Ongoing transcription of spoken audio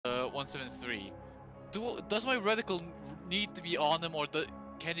173. Does my reticle need to be on him, or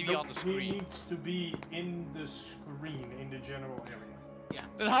can he be on the screen? He needs to be in the screen, in the general area. Yeah.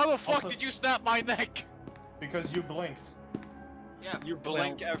 Then how the fuck did you snap my neck? Because you blinked. Yeah. You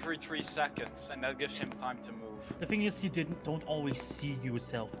blink every 3 seconds, and that gives him time to move. The thing is, you don't always see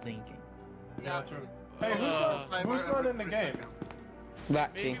yourself blinking. Yeah. True. Hey, who's not in the game?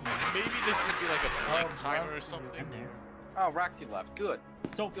 Maybe this would be like a blank timer or something. Oh, Rakti left. Good.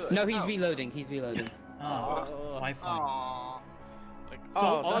 So good. No, he's reloading. He's reloading. Oh, my fault. Like,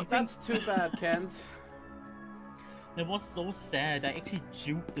 So that's too bad, Kent. It was so sad. I actually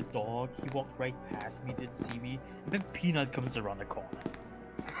juked the dog. He walked right past me, didn't see me, and then Peanut comes around the corner.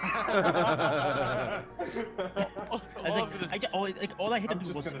 All I had to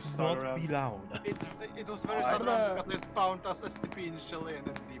do was not be loud. It was very sad because they found us SCP initially and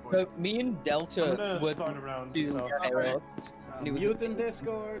then D-boy. So me and Delta were start around. two arrows. Mute in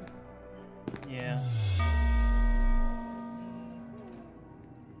Discord. Yeah.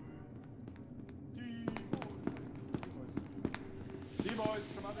 D-boys,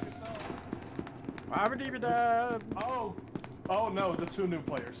 come out of yourselves. Oh no, the 2 new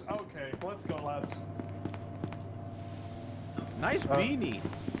players. Okay, let's go, lads. Nice beanie.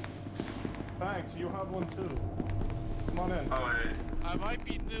 Thanks, you have one too. Come on in. I might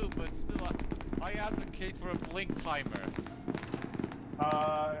be new, but still, I advocate for a blink timer.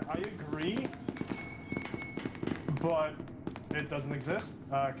 I agree, but it doesn't exist.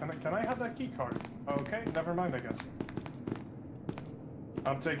 Can I have that key card? Okay, never mind, I guess.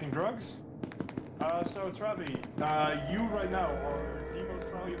 I'm taking drugs. So Travi, you right now are the most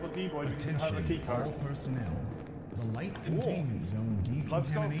valuable D-boy who have a key card. All personnel. The light containment zone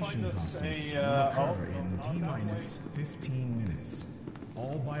decontamination process will occur in T-minus 15 minutes.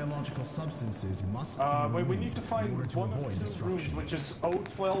 All biological substances must be removed wait, we need to find in order to one avoid of the 2 destruction. rooms, which is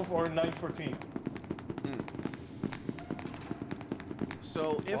 012 or 914.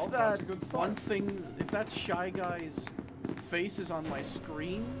 So if Well, that's a that good start. one thing, if that shy guy's face is on my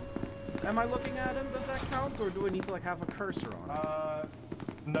screen, am I looking at him? Does that count, or do I need to like have a cursor on?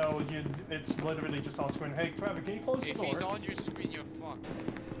 No, it's literally just on screen. Hey, Travi, can you close the door? If he's on your screen, you're fucked.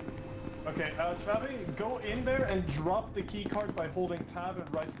 Okay, Travi, go in there and drop the key card by holding tab and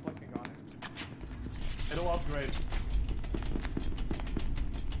right-clicking on it. It'll upgrade.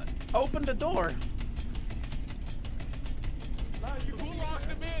 Open the door. No, Who locked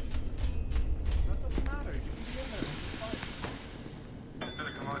him in? That doesn't matter. You can be in there. It's fine. It's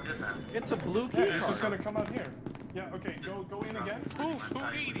gonna come out this end. It's a blue key Yeah, card. it's just gonna come out here. Yeah, okay, go in again. Who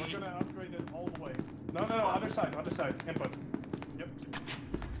needs We're gonna upgrade it all the way. No, other side, input. Yep.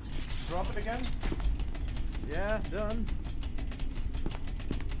 Drop it again. Yeah, done.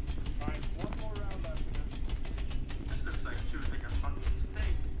 Alright, one more round after this. This looks like choosing a fucking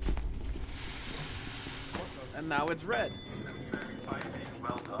steak. And now it's red. Very fighting,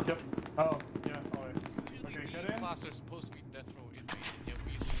 well done. Yep. Oh, yeah, alright. Okay, get in. Class are supposed to be death row inmates, and yet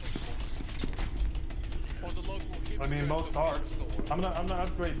we look like focus. Or the local hipster. I mean, most are. convenience store. I'm gonna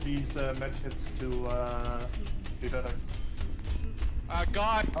upgrade these medkits to be better.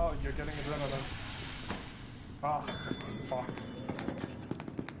 God! Oh, you're getting adrenaline. Ah, fuck.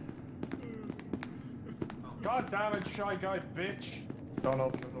 God damn it, shy guy, bitch! Don't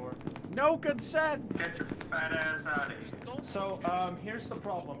open the door. No consent. Get your fat ass out of here. So, here's the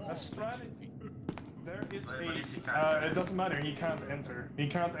problem. A strategy. There is It it doesn't matter. He can't enter. He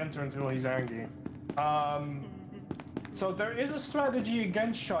can't enter until he's angry. So there is a strategy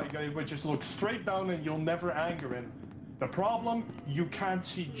against Shy Guy, which is look straight down and you'll never anger him. The problem, you can't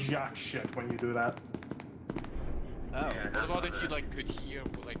see jack shit when you do that. Oh. Yeah, What about if you like could hear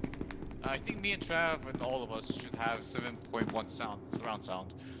like? I think me and Trav and all of us should have 7.1 surround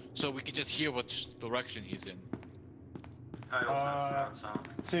sound, so we can just hear which direction he's in. I also have surround sound.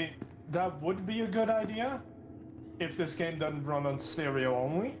 See, that would be a good idea if this game doesn't run on stereo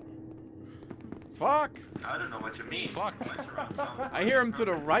only. Fuck. I don't know what you mean. Fuck. by surround sound. I hear him to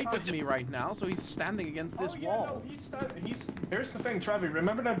the right of me right now, so he's standing against this wall. No, he's here's the thing, Travi.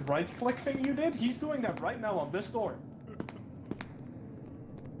 Remember that right-click thing you did? He's doing that right now on this door.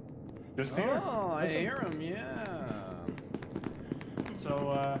 Just here. Oh, I Listen. hear him, yeah.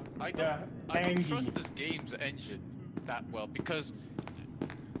 So, I don't Angie. trust this game's engine that well because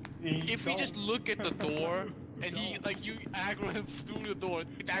if we don't- just look at the door and he like you aggro him through the door,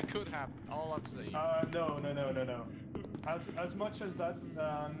 that could happen. All I'm saying. No. As much as that,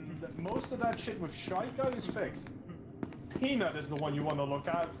 most of that shit with Shy Guy is fixed. Peanut is the one you want to look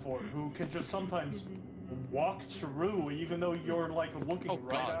out for, who can just sometimes walk through even though you're like looking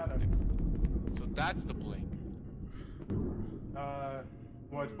right God. at him. So that's the blink.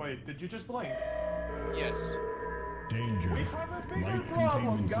 What? Wait, did you just blink? Yes. Danger. We have a bigger Light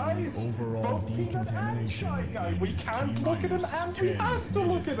problem, containment guys. zone overall Both Peanut and decontamination. Shy Guy. in We can't look at him, and we 10 have to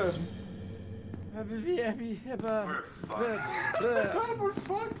look at minutes. him. We're fucked. We're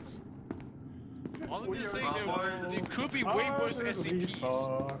fucked. All I'm We gonna are say, fucked. there could be way worse Utterly SCPs.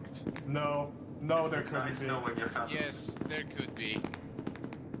 fucked. No, there It's couldn't nice be. knowing your family. Yes, there could be.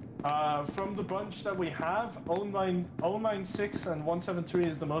 From the bunch that we have, 096 and 173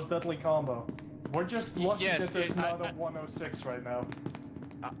 is the most deadly combo. We're just lucky Yes, that there's I- not a 106 right now.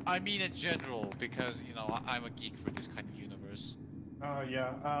 I mean in general, because, you know, I'm a geek for this kind of universe.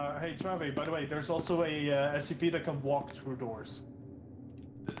 Yeah. Hey, Travi, by the way, there's also a SCP that can walk through doors.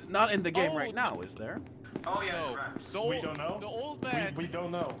 Not in the game Oh, right now, is there? Oh yeah, No, Gramps. the We old- don't know. The old man. We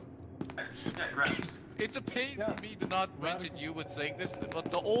don't know. Yeah, Gramps. It's a pain Yeah. for me to not mention you when saying this, but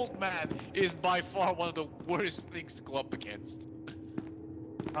the old man is by far one of the worst things to go up against.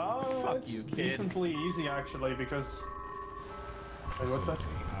 Fuck It's you, kid. decently easy actually because. Wait, what's that? Facility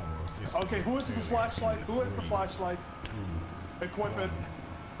power system. Okay, who has the flashlight? Who has the flashlight? 2, Equip it.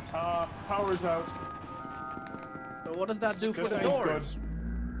 Power's out. What does that do for This the ain't doors?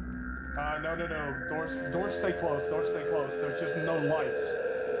 No. Doors stay closed. Doors stay closed. There's just no lights.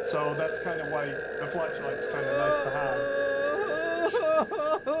 So that's kind of why the flashlight's kind of nice to have.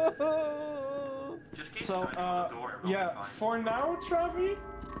 Just keep So, shining on the door and we'll yeah, be fine. for now, Travi,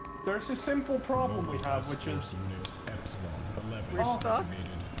 there's a simple problem we have, which is, Unit Epsilon 11 We're stuck? designated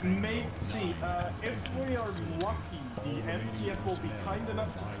see, if we are lucky, the MTF will be kind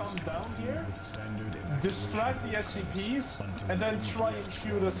enough to come down here, distract the SCPs, and then try and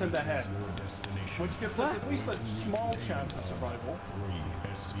shoot us in the head, which gives us at least a small chance of survival.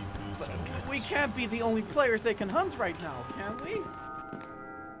 We can't be the only players they can hunt right now, can we?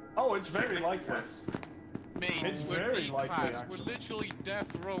 Oh, it's very likely. Yes. Mate, It's we're very D likely, class. We're actually. literally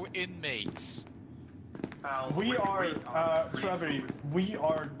death row inmates. Pal, We are, free Travi, food. we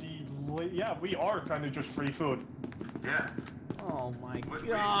are yeah, we are kind of just free food. Yeah. Oh my We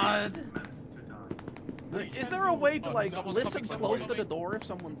god. meant to die. Is there a way to like Someone's listen coming, close someone's to the coming. door if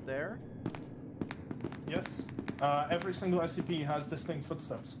someone's there? Yes. Every single SCP has distinct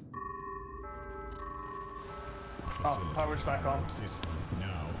footsteps. Oh, power's back on. System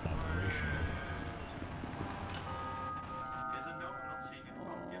now operational. Isn't no? I'm not seeing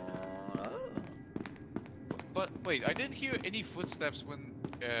it. But wait, I didn't hear any footsteps when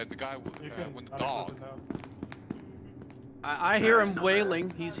the guy, when the I dog. don't know. I hear him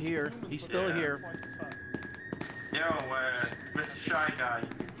wailing. He's here. He's still Yeah. here. Twice as fast. Yo, Mr. Shy Guy,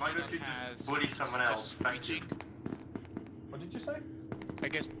 why don't you Has just bully someone else? just Thank you. screeching. What did you say? I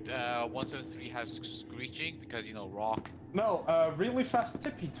guess 173 has screeching because, you know, rock. No, really fast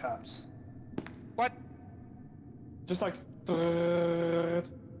tippy taps. What? Just like.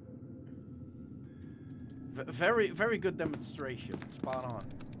 Very good demonstration. Spot on.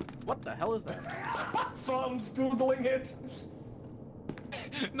 What the hell is that? Thumbs googling it.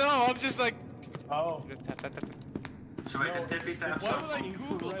 No, I'm just like. Oh. So wait, No, the tippy taps Why are would I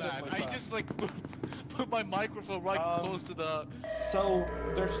Google that? incredibly I fast. just like put my microphone right close to the. So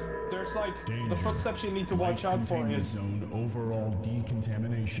there's like Danger. the footsteps you need to watch Light out for containment is. zone overall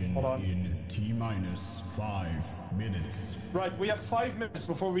decontamination Hold on. in T-minus 5 minutes. Right, we have 5 minutes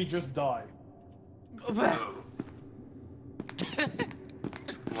before we just die. Oh.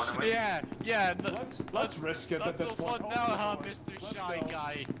 Wanna wait? Yeah. Let's risk it Not at this so point. fun Open now, the huh, door. Mr. Let's Shy go.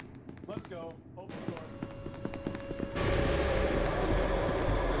 Guy? Let's go. Open the door.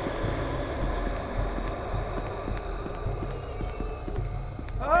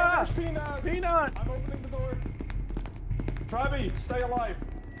 Ah! There's Peanut! Peanut! I'm opening the door. Travi, stay alive.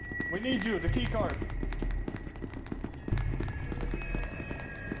 We need you, the key card.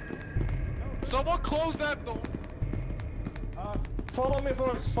 Someone close that door. Follow my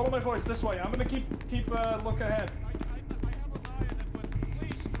voice this way. I'm gonna keep look ahead. I have an eye on it, but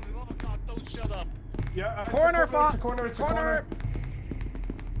please, for the love of God, don't shut up. Yeah, Corner, it's a corner, it's a corner.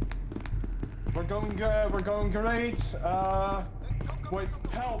 We're going great. Wait,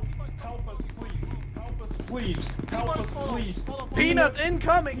 help us, please. Help us, please. Peanut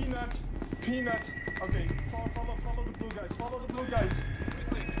incoming! Peanut. Okay, follow the blue guys. Follow the blue guys.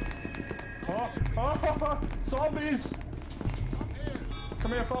 Oh, zombies!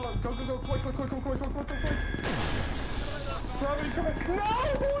 Come here, follow. Go, quick. Travi, come here. No,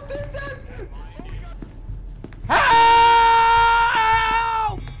 who did that?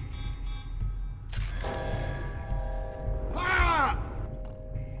 Help! Ah!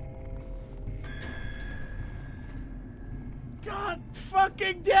 God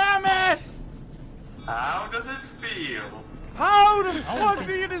fucking damn it! How does it feel? How the fuck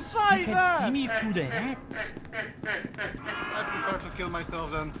do you decide You can that? see me through the hat. I prefer to kill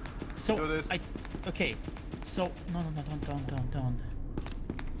myself than So do this. okay. So no,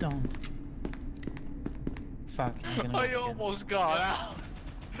 don't. Fuck. I'm gonna I again. almost got out.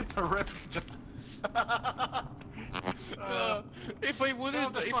 Rip. If I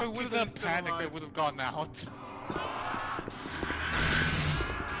wouldn't have panicked, I would have gotten out.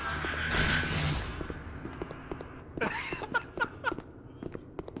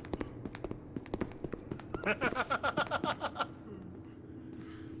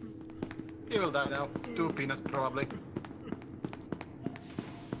 He will die now. 2 peanuts probably.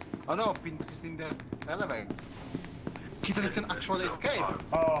 Oh no, Peanut is in the elevator. Kitten can actually escape.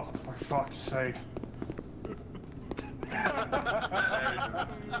 Oh, for fuck's sake.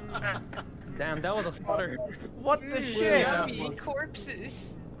 Damn, that was a stutter. What the shit?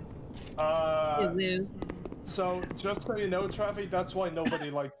 Corpses. So, just so you know, Travi, that's why nobody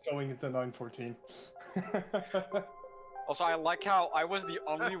likes going into 914. Also, I like how I was the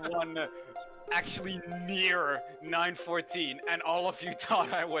only one actually near 914, and all of you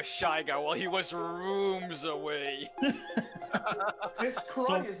thought I was Shy Guy while he was rooms away. His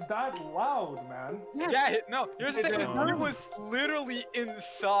cry is that loud, man. Yeah, no, here's the thing. He was literally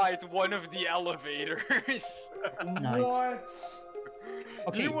inside one of the elevators. Nice. What?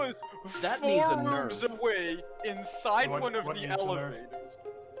 Okay. He was That 4 needs a rooms nerve. away inside What- one of what the needs a nerve? elevators.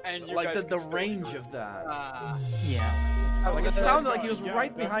 And you Like guys the can still range hear it. of that. Yeah. Like it sounded like he was Yeah,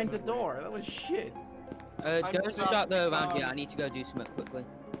 right behind the definitely. door. That was shit. Don't start the round yet. I need to go do something quickly.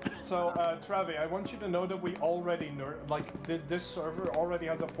 So, Travi, I want you to know that we already this server already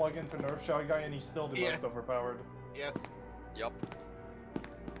has a plugin to nerf Shy Guy, and he's still the Yeah. most overpowered. Yes. Yup.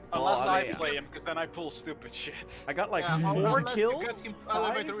 Well, Unless I I mean- play him, because then I pull stupid shit. I got like Yeah, 4 unless you kills, get him 5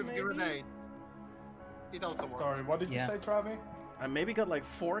 elevator with maybe? grenade. It also works. Sorry, what did you Yeah. say, Travi? I maybe got like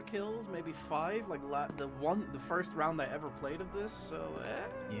 4 kills, maybe 5. Like the first round I ever played of this. So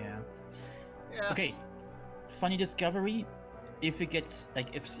Yeah. Yeah. Okay. Funny discovery. If it gets like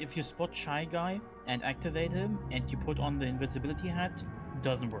if you spot Shy Guy and activate him and you put on the invisibility hat,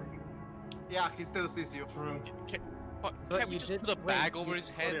 doesn't work. Yeah, he still sees you. True. Can't we just put a bag over his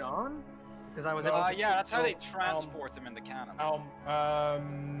head? Put it on? Because I was No. able to... Yeah, that's how they So, transport him in the cannon.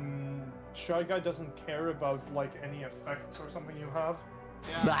 Shy Guy doesn't care about like any effects or something you have.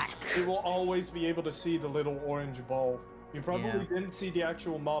 Yeah. He will always be able to see the little orange ball. You probably Yeah. didn't see the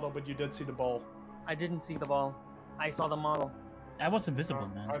actual model, but you did see the ball. I didn't see the ball. I saw the model. I was invisible,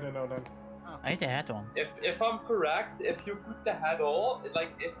 I man. don't know then. I had the hat on. If I'm correct, if you put the hat on,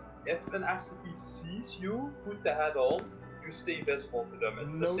 like if an SCP sees you, put the hat on, you stay visible to them.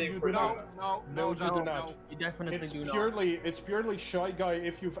 It's the No, same you for do them. not. No, You do not. You definitely It's do not. purely Shy Guy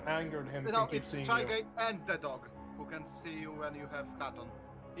if you've angered him No, can keep it's seeing Shy you. Guy and the dog who can see you when you have hat on.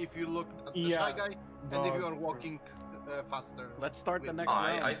 If you look at the Yeah, Shy Guy and if you are dog. walking faster. let's start the With- next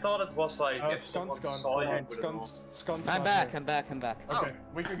round. I thought it was like if Skunk's someone gone. saw Hold you on, with it on. Skunk's I'm not back. here. I'm back. Okay,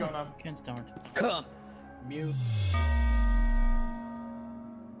 we can go now. Can start. Come. Mute.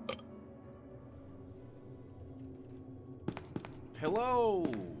 Hello.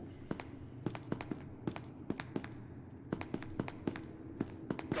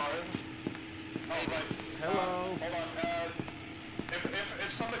 Guard. Oh, right. Hello. Hold on. If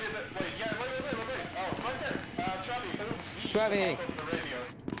somebody that wait. Oh, right there. Travi, move V to Travi. talk over the radio.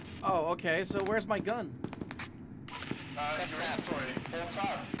 Oh, okay. So where's my gun? Press Your tab. inventory. Hold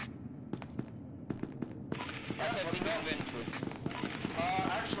tab. That's everything in inventory.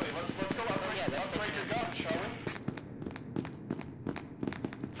 Actually, let's go upgrade, Yeah, let's upgrade take your gun, shall we?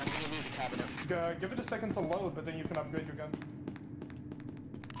 I'm gonna leave the cabinet. Give it a second to load, but then you can upgrade your gun.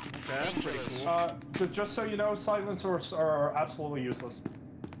 Okay, that's pretty Dangerous. cool. Just so you know, silencers are absolutely useless.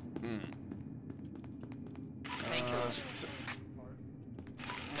 Painkillers.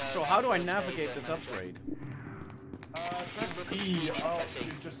 No, So how do I those navigate guys, this manager. upgrade? Press look at E. speed, Oh, press E.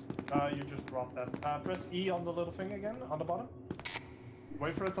 you just dropped that. Press E on the little thing again on the bottom.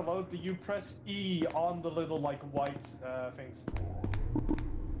 Wait for it to load. You press E on the little like white things. I'm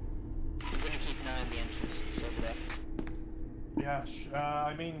gonna keep an eye on the entrance. It's over there. Yeah,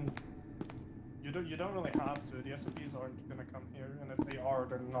 I mean, you don't really have to. The SCPs aren't gonna come here, and if they are,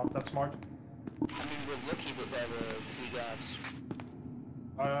 they're not that smart. I mean, we're lucky that there were 3 guards.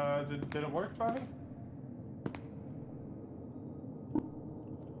 Did it work, Travi?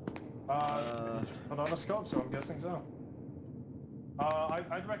 You just put on a scope, so I'm guessing so.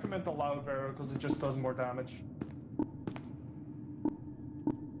 I'd recommend the loud barrel because it just does more damage.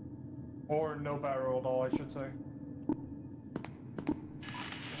 Or no barrel at all, I should say.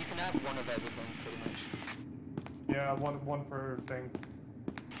 You can have one of everything, pretty much. Yeah, one per thing.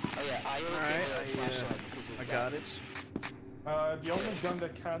 Oh yeah, I will Alright, give a flashlight because of I got it. The only gun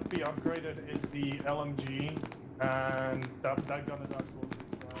that can't be upgraded is the LMG, and that gun is absolutely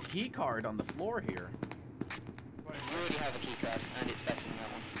fine. Key card on the floor here. You already have a keycard, and it's better than that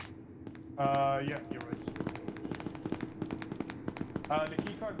one. Yeah, you're right. The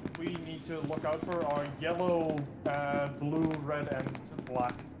keycard we need to look out for are yellow, blue, red, and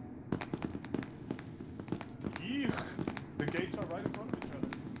black. Eek! The gates are right in front of each other.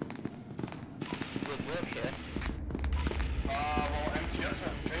 Good work here. Well, MTF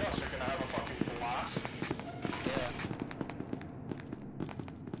and Chaos are gonna have a fucking blast. Yeah.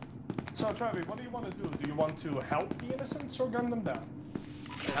 So, Travi, what do you want to do? Do you want to help the innocents or gun them down?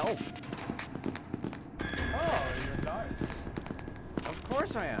 Help. Oh, you're nice. Of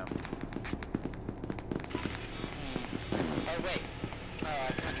course I am. Oh wait. Oh,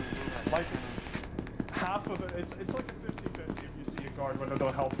 I can't even do that. Like, half of it, it's like a 50-50 if you see a guard, whether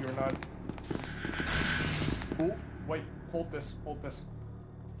they'll help you or not. Oh, wait, hold this, hold this.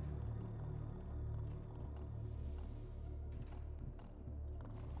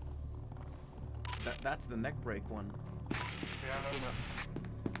 That's the neck break one. Behind us.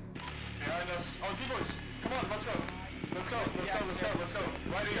 Behind us. Oh, D-boys, come on, let's go. Let's go, let's go, let's go, let's go.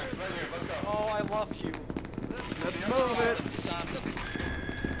 Right here, let's go. Oh, I love you. Let's move it. Disarm them.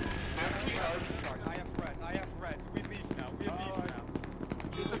 I have a key card. I have red. We leave now. We leave now.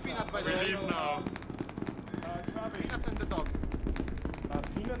 It's a peanut by the We way. leave now. Travi, Peanut and the dog.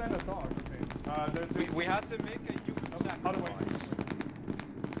 peanut and a dog, okay. We have to make a human sacrifice.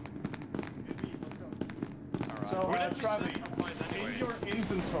 So, Travi, in your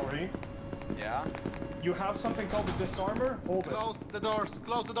inventory, Yeah. you have something called the disarmer. Hold it. Close the doors,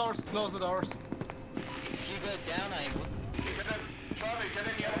 close the doors, close the doors. If you go down, I will. Get in. Travi, get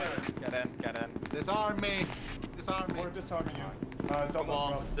in the elevator. Get in. Disarm me. Disarm me. We're disarming you. Come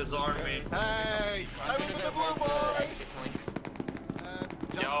on, disarm me. Hey! I'm I gonna want go the blue block the boy! exit point.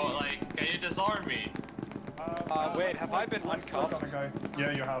 Yo, like, can you disarm me? Wait, have I been left click on uncuffed? a guy.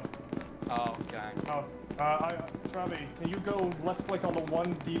 Yeah, you have. Oh, okay. Oh, Travi, can you go left click on the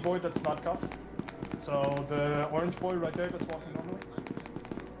one D-boy that's not cuffed? So the orange boy right there that's walking normally.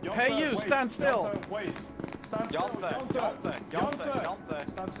 Hey, you, wait, stand still. Wait, stand still. Yonte.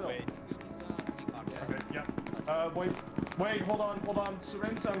 Stand still. Wait. Okay, yeah. Wait, hold on.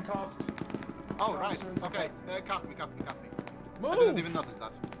 Syringe uncuffed. Oh, right. Okay. Cuff me. Move. I didn't even notice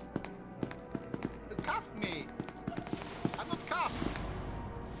that. Cuff me. I'm not cuffed.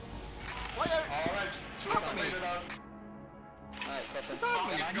 Why are Alright, two of them made it out. Alright,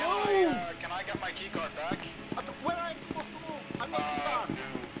 Coffin. Can I get my key card back? Where am I supposed to move? I'm not disarmed.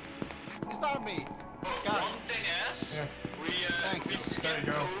 Disarm me. Guys. One thing is, Thank we you. skipped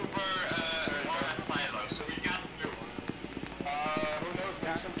over one silo, so we can't move. Who knows?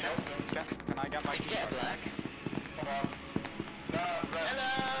 Maybe somebody else knows. Can I get my Did you get a black? Hold on. Red.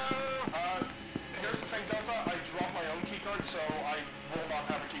 Hello! Here's the thing, Delta. I dropped my own keycard, so I will not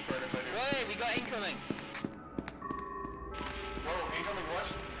have a keycard if I do. Wait, we got incoming. Whoa, incoming what?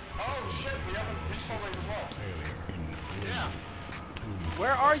 Oh shit, we have a respawn rate as well. Yeah.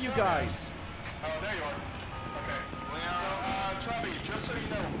 Where are you guys? Oh, there you are. Okay. So, Travi, just so you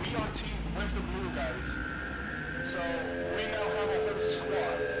know, we are teamed with the blue guys. So, we now have a whole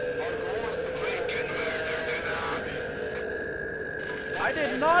squad. Our goal is to kill I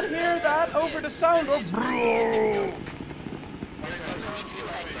did not hear that over the sound of bro. We need to do a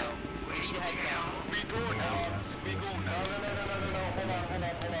head count. We need a head count. We go now. No. Hold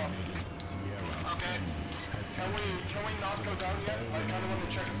on. Okay. Can we not go down yet? I kind of want to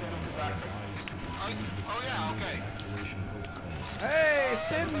check if the loop is active. Oh yeah, okay. Hey,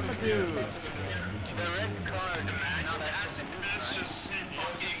 Cinema dude. The red card, man. Now the SCPs just see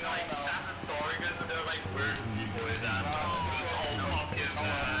fucking like 7 targets and they're like, where's people in that? All fucking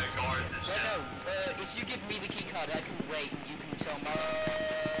guards and shit. No, if you give me the key card, I can wait and you can tell me.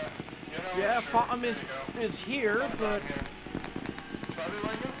 Yeah, Fatum is here, but Travi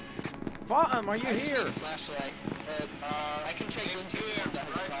right now? Fatum, are you I just here? need a flashlight. I can check It's here,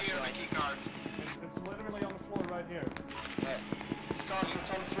 right here, my key card. It's literally on the floor right here. Stop,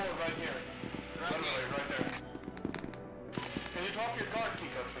 it's on the floor right here. Literally, right there. Can you drop your guard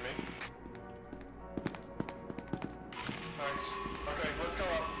keycard for me? Thanks. Okay, let's go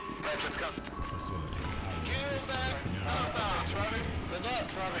up. Right, let's go. Facility. Travi, good luck,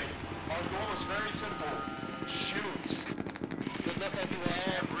 Travi. Our goal is very simple. Shoot. Good luck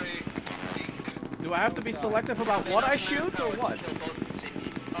everywhere. Do I have to be selective about what I shoot or what?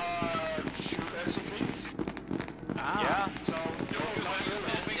 Shoot SCPs. Ah. Yeah. So,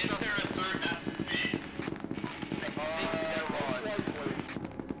 Is there a third SCP?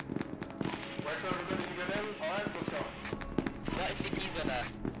 for everybody to get in. Alright, let's go. What SCPs are there?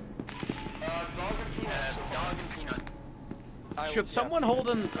 Dog and peanut. Dog and peanut. Should someone hold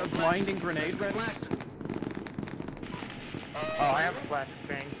a blinding grenade ready? Oh, I have a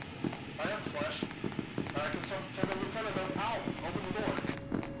flashbang. I have a flash. Can the lieutenant open the door?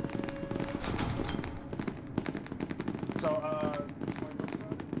 So,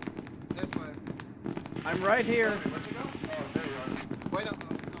 This way. I'm right here. Where'd you go? Oh, there you are. Wait, no.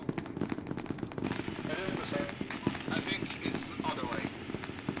 It is this way. I think it's other way.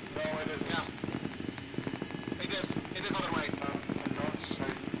 No, it isn't. Yeah. It is. It is other way.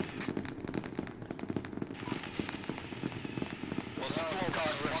 Listen to all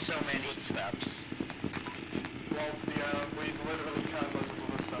God, so many footsteps. Well, yeah, we literally can't listen for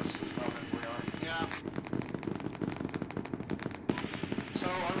footsteps just how many we are. Yeah. So,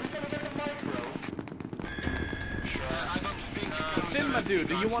 are we gonna get the micro? Sure. I don't think. Cinema dude,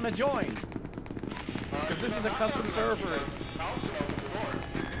 do you want to join? Because this is a custom server. I'll open the door.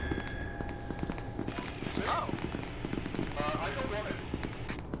 See? Oh. I don't want it.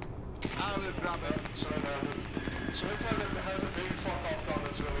 I will grab it. So it has it. So it has a big fuck off gun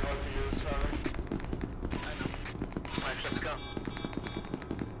that's really hard to use, Trevor. I know. Alright, let's go.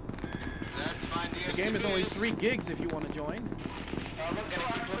 Let's find the The game is only 3 gigs if you want to join. Let's go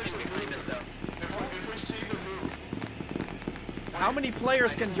activate the nuke. If we see the nuke. How many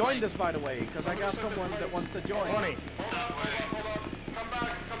players can join this, by the way? Because I got someone that wants to join. Hold on. Come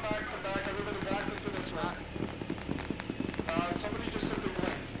back. Everybody back into this one. Somebody just simply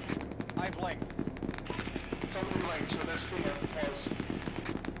blinked. I blinked. Somebody blinked, so there's 3 close.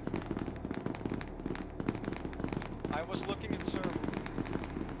 I was looking in server.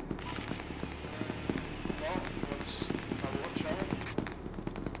 Well, let's have a look, shall we?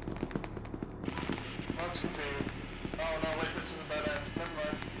 Let's continue. Oh no, wait, this is a dead end. Never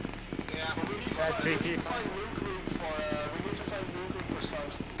mind. Yeah. But we need to find Luke room for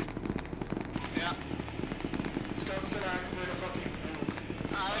Scout. Yeah. Scout's gonna activate a fucking nuke.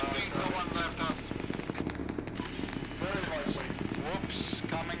 I think someone left us. Very likely. Whoops.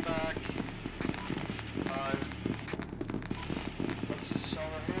 Coming back. Alright. What's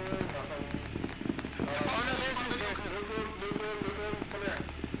over here? Nothing. Oh no, there's Luke. Luke, come here.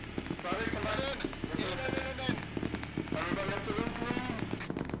 Buddy, come back in. In. Everybody up to Luke room.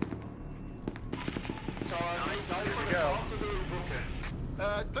 So, time for the call to the booking.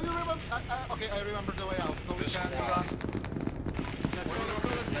 Do you remember? Okay, I remember the way out. So we can run. Let's go.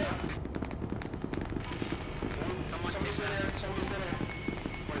 Somebody's in here.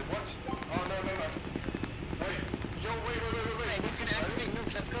 Wait, what? Oh, no. Wait. Yo, wait. We can activate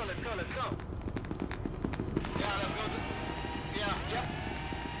nukes. Let's go. Yeah, let's go. Yeah, yep.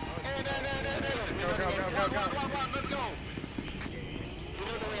 Hey, no. Go. Let's go. You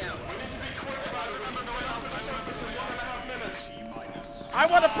know the way out. We need to be quick about it. Remember the way out to the surface in 1.5 minutes. I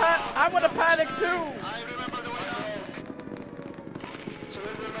want to panic too. I remember the way out. So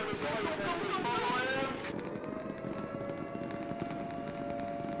then remember the way out. We follow him.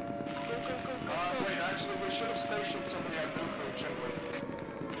 Wait, actually, we should have stationed somebody at Nuke Room, shouldn't we?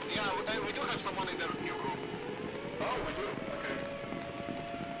 Yeah, we do have someone in the new room. Oh, we do? Okay.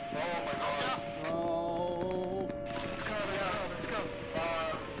 Oh my god. Oh. Let's go.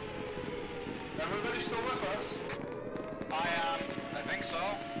 Everybody still with us? I think so.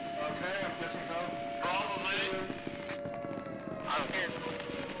 Okay, I'm guessing so. Probably. I'm here.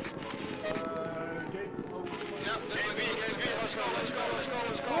 Gate. Oh, Yep, gate B. Let's go.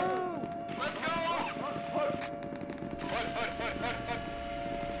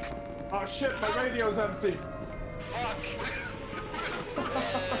 oh shit, my radio's empty. Fuck.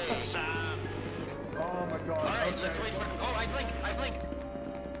 Oh my god. Alright, okay. let's wait for. Oh, I blinked.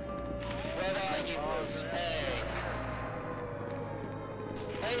 Where are you, boys?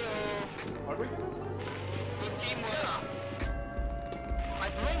 Hey-oh. Are we? Good teamwork. I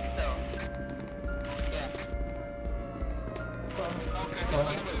blinked though. Yeah. Okay, good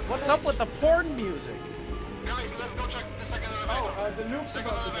teamwork. What's up with the porn music? Guys, let's go check the second elevator. Oh, the nuke's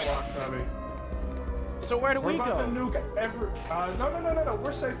about to go off, Travis. So where do We're we about go? to nuke every. No.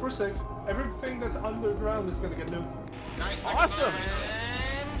 We're safe. Everything that's underground is gonna get nuked. Nice. Awesome.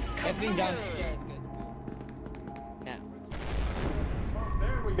 Everything downstairs goes boom. Now. Oh,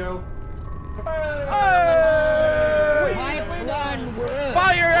 there we go. Hey! My plan worked.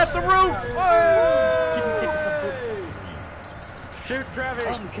 Fire at the roof! Hey! Shoot, Travis!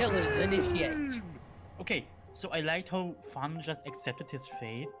 Come killers, initiate. Okay, so I liked how Fun just accepted his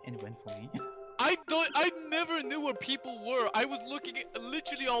fate and went for me. I never knew where people were. I was looking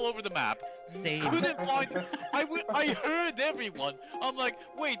literally all over the map. Same. Couldn't find. I heard everyone. I'm like,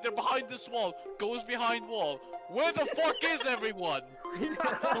 wait, they're behind this wall. Goes behind wall. Where the fuck is everyone?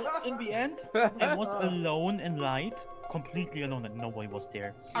 So in the end, I was alone in light, completely alone, and nobody was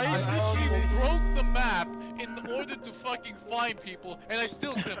there. I literally broke the map in order to fucking find people, and I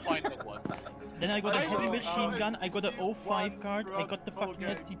still couldn't find no one. Then I got a heavy machine gun, I got a 05 card, I got the fucking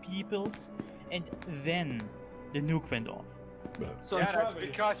SCP pills, and then the nuke went off. So yeah, that's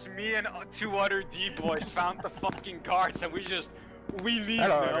because me and 2 other D-boys found the fucking cards, and we leave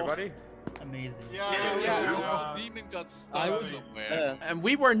Hello, now. everybody. Amazing. Yeah, demon got stuck somewhere. And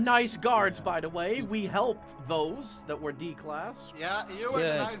we were nice guards, by the way. We helped those that were D-class. Yeah, you were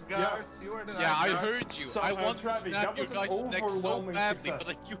the nice guards. You were the nice guards. I heard you. So, I wanted to Travi, snap your guys' neck so badly, but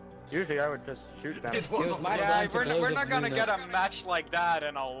like you. Usually I would just shoot it down. It was my Yeah, we're not gonna get a match like that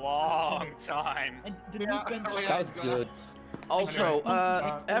in a long time. And the nuke went off. That was good. Also,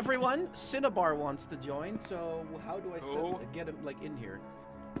 everyone, Cinnabar wants to join, so how do I get him, like, in here?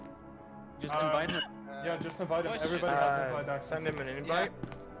 Just invite him. Yeah, just invite him. Question. Everybody has invite access. Send him an invite.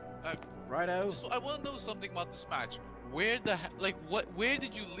 Righto. I want to know something about this match. Where the where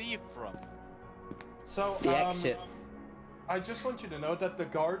did you leave from? So, The exit. I just want you to know that the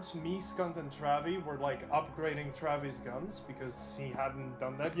guards, me, Skunt, and Travi were like upgrading Travi's guns because he hadn't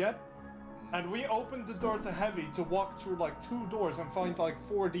done that yet. And we opened the door to Heavy to walk through like 2 doors and find like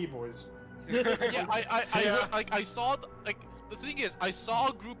 4 D-boys. Yeah, I saw the thing is I saw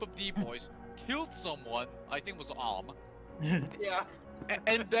a group of D-boys killed someone. I think it was Yeah.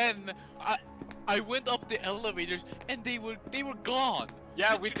 And then I went up the elevators and they were gone.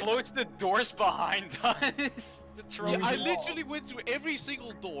 Yeah, we closed the doors behind us. Yeah, I literally went through every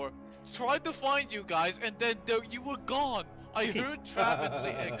single door, tried to find you guys, and then you were gone. I heard Trav and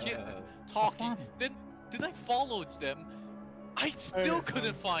the kid talking. Then I followed them. I still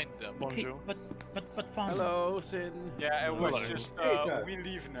couldn't find them. Okay, but fine. Hello, Sin. Yeah, it was just we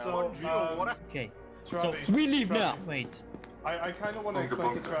leave now. So, Okay. Travi, We leave now. Wait. I kind of want to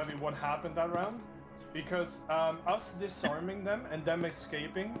explain to Travi what happened that round. Because us disarming them and them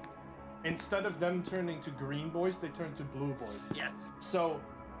escaping, instead of them turning to green boys, they turned to blue boys. Yes. So,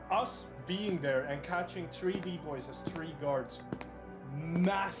 us being there and catching 3 D-boys as 3 guards,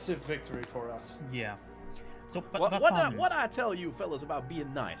 massive victory for us. Yeah. So, but What I tell you fellas about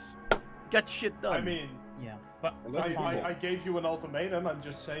being nice? Get shit done. I mean, yeah, but I gave you an ultimatum. I'm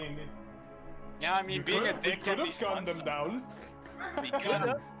just saying it. Yeah, I mean, being a dick could can be have gunned them down. We could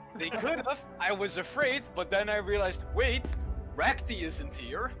have. They could have. I was afraid, but then I realized, wait, Rakti isn't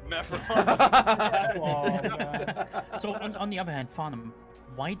here. Never mind. So on the other hand, Farnham,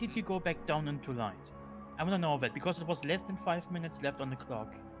 why did you go back down into light? I want to know that because it was less than 5 minutes left on the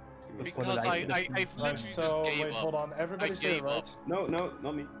clock. Because I literally just gave up. Hold on, everybody's here, right? No, not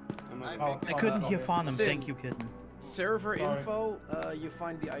me. I'm not I couldn't hear Farnham. Thank you, kitten. Server info. You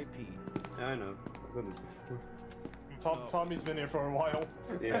find the IP. Yeah, I know. I've done this before. Tommy's been here for a while.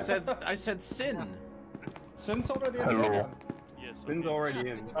 Yeah. I said Sin. Sin's already in. Hello. Yes. Sin's already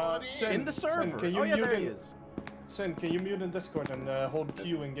in. Sin, in the server. Sin, can you oh yeah, mute there in, he is. Sin, can you mute in Discord and hold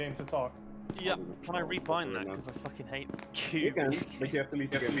Q in game to talk? Yeah. Can I rebind that? Because I fucking hate Q. You can, but you have to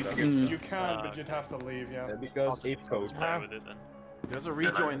leave together. You can, but you'd have to leave, yeah. Because ape code. With it then. There's a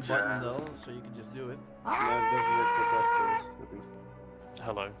rejoin button though, so you can just do it. No, it doesn't work for that first.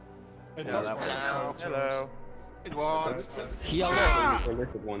 Hello. It does work. Hello. It was. For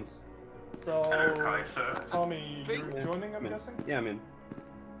listed ones. So, Tommy, you're joining, I'm guessing? Yeah, I'm in.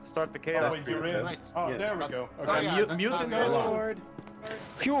 Start the Oh, chaos. wait, you're in. Right. Oh, Yeah. there we go. Oh, Okay, yeah. Mute in Discord.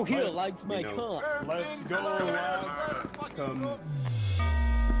 Pure here likes my cunt. let's go, lads. Come.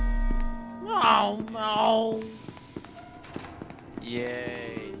 Oh no!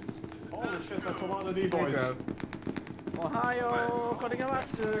 Yay. Holy shit, that's a lot of D-boys. Ohio, konnichiwa.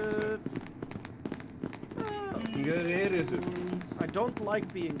 Here is it. I don't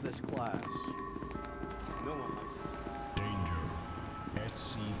like being this class. No one likes Danger.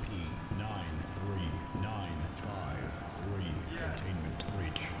 SCP-9395-3. Containment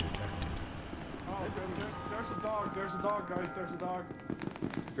breach detected. Oh, there's a dog, guys, there's a dog.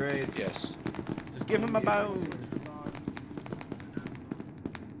 it. Great. Yes. Just give him a bone.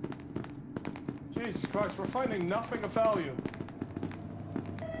 Jesus Christ, we're finding nothing of value.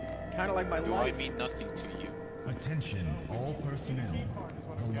 Kind of like my Do life. I mean nothing to you? Attention, all personnel.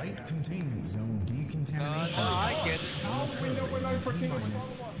 The light containment zone decontamination I get it. will occur in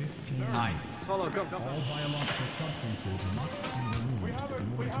T-minus 15 minutes. All biological substances must be removed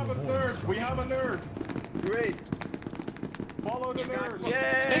We in order have to a avoid nerd, destruction. we have a nerd. Great. Follow the nerd.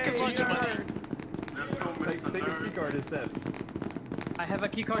 Take as much Yay, money. nerd. Take his keycard instead. I have a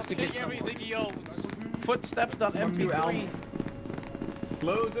keycard to Take get everything he owns. Footsteps.mp3.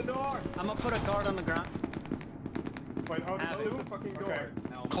 Close the door. I'm gonna put a guard on the ground. Wait, oh, Close the fucking door. Okay.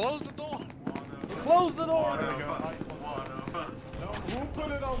 Close the door. Close the door. There we go. No, who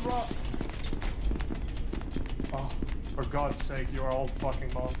put it on rock? Oh, for God's sake, you are all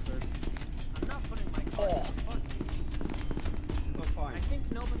fucking monsters. I'm not putting my card. So fine. I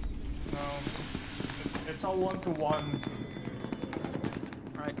think nobody. No, it's all 1-to-1.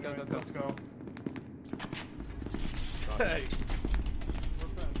 Alright, go, go, go. Let's go. Hey.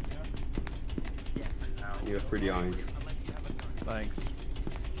 You have pretty eyes. Thanks.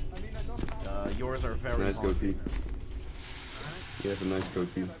 Yours are very Nice haunting. goatee. You have a nice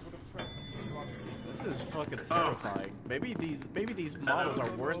goatee. This is fucking terrifying. Maybe these models are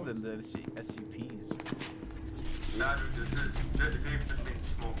worse than the SCPs. Nah, dude, they've just been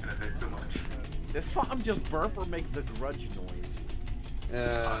smoking a bit too much. If I'm just burp or make the grudge noise.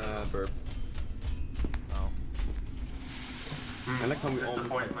 Burp. Oh. I like how we all look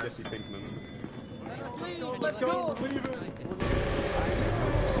like Jesse Pinkman. Let's go!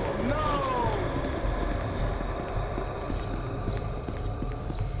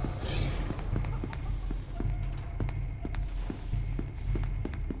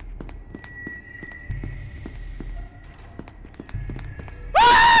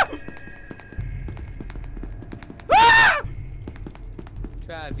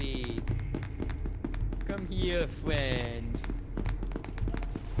 Travi, come here, friend.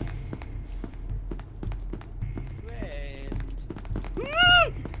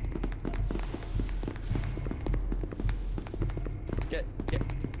 Get.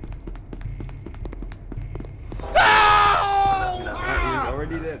 He's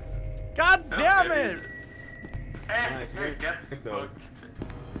already dead. God damn it! Hey, get fucked.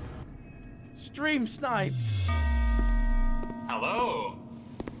 Stream snipe. Hello.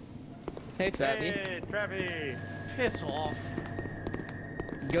 Hey, Travi. Hey, Travi. Piss off.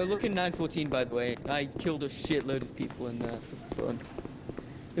 Go look in 914, by the way. I killed a shitload of people in there for fun.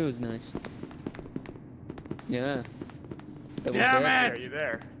 It was nice. Yeah. Damn it! Are you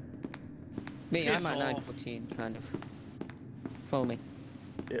there? Me, Piss I'm at off. 914, kind of. Follow me.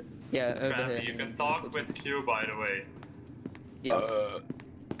 Yeah. Yeah, over Travi, here. you can talk 914. with Q, by the way. Yeah.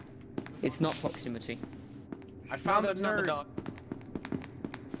 It's not proximity. I found a That's not the nerd. dog.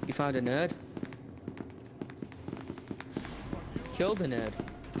 You found a nerd? Killed a nerd.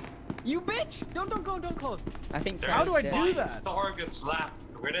 You bitch! Don't go, don't close. I think How do I Travis do did. that? Targets left.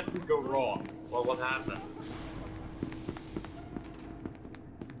 Where did we go wrong? Well, what happened?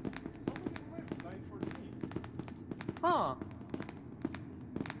 Huh.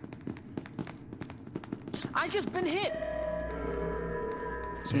 I just been hit!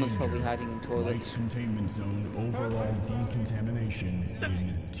 Someone's probably hiding in Light toilets. containment zone overall decontamination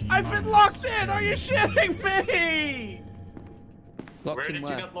in T. I've been locked in! Are you shitting me? Where Locked did in you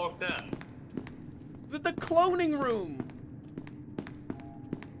where? get locked in? The cloning room.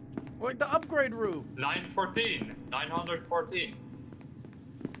 Like the upgrade room. 914. 914.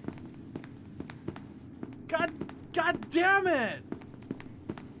 God damn it!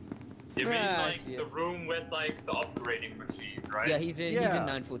 You mean Yeah, I like see the it. room with like the upgrading machine, right? Yeah, he's in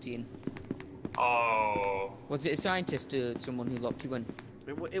 914. Oh. Was it a scientist or someone who locked you in?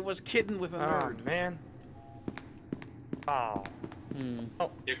 It was Kitten with a Oh, nerd. man. Oh. Hmm. Oh,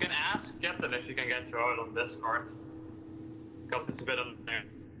 you can ask Captain if you can get you out on Discord. Because it's a bit unfair.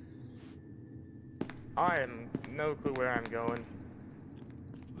 I have no clue where I'm going.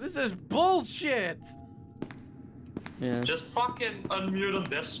 This is bullshit! Yeah. Just fucking unmute on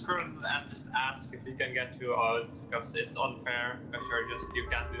Discord and just ask if he can get you out, because it's unfair, because you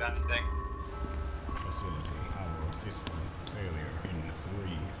can't do anything. Facility power system failure in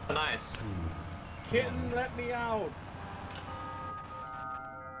 3. Nice. Kitten, let me out!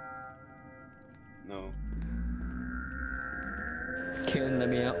 No. Kitten, let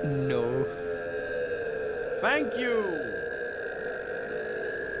me out. No. Thank you!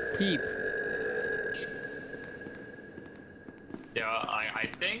 Peep. Yeah, I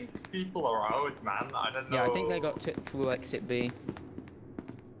think people are out, man. I don't know. Yeah, I think they got through exit B.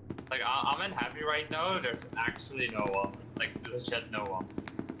 Like, I'm in heavy right now, there's actually no one. Like, legit no one.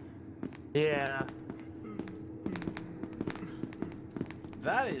 Yeah.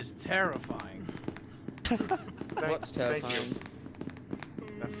 That is terrifying. What's terrifying?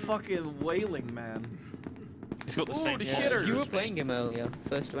 That fucking wailing man. He's got the Ooh, same the pulse. shitters. You were playing him earlier,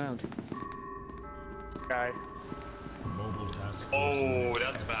 first round. Guy. Mobile task force. Oh,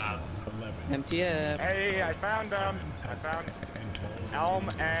 that's bad. 11. MTF. Hey, I found them. I found Elm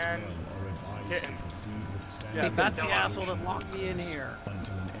and kitten. Yeah, that's the asshole that locked me in here.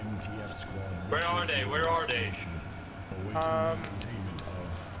 Until an MTF squad Where are they? Where are they?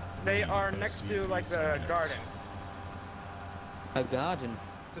 They are next to like the garden. A garden?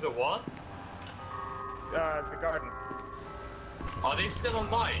 To the what? The garden. Are they still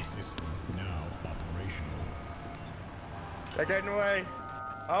alive? Now operational. They're getting away.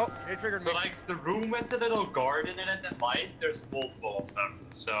 Oh, it triggered me. So like the room with the little garden in it at light, there's multiple of them.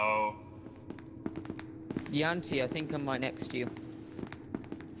 So Yanti, I think I'm right next to you.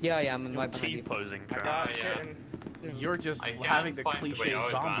 Yeah, I am. I'm right behind you. T-posing. You're just I having the can't find cliche way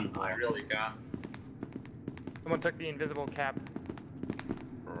out, zombie man. walk. I really can't. Someone took the invisible cap.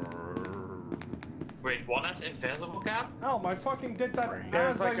 Wait, one has invisible cap? No, my fucking did that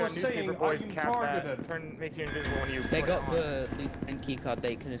There's as like I a was saying. newspaper boy's I'm cap targeted. that makes you invisible when you. They put got it on. the loot and keycard.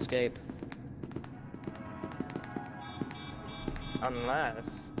 They can escape. Unless.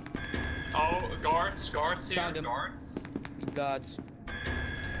 Oh, guards here, Found him. guards. Guards.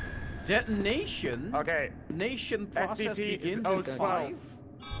 Detonation? Okay. Nation process SCP begins is in 012. 5.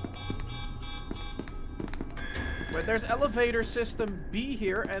 Where there's elevator system B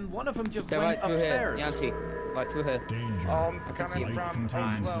here, and one of them just They're went right through upstairs. here. Yanti. Right through here. Danger. I can see Light them.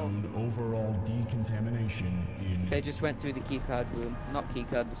 containment zone overall decontamination in. They just went through the keycard room. Not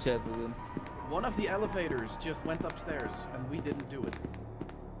keycard, the server room. One of the elevators just went upstairs, and we didn't do it.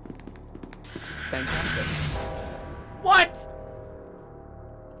 Fantastic. What?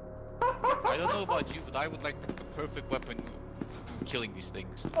 I don't know about you, but I would like the perfect weapon for killing these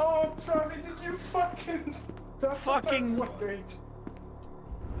things. Oh, Travis, did you fucking... That's Fucking... Wait.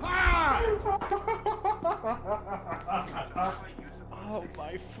 Oh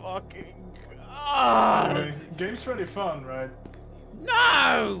my fucking god! Anyway, game's pretty fun, right?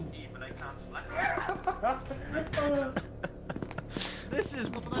 No! This is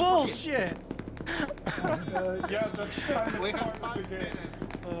bullshit! Yeah, that's kind of part of the game.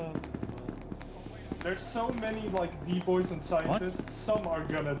 There's so many like D-boys and scientists, some are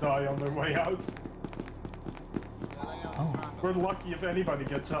gonna die on their way out. We're lucky if anybody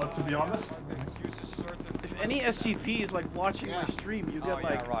gets out, to be honest. If any SCP is like watching my stream, you get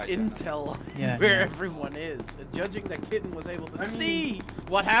like intel Yeah, where yeah. everyone is. And judging that Kitten was able to see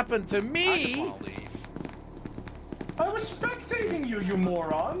what happened to me. I was spectating you, you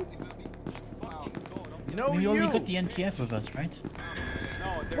moron! No, we you. only got the NTF with us, right?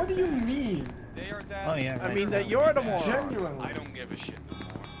 What do you mean? Oh yeah, right. I mean that you're the moron. Genuinely. I don't give a shit.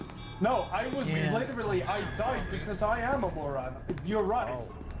 No, I was Yeah. literally, I died because I am a moron. You're right.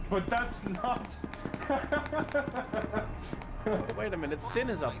 But that's not... Wait a minute, Sin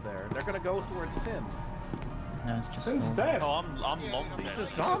is up there. They're gonna go towards Sin. No, it's just. Sin's dead. Oh, I'm long He's dead. a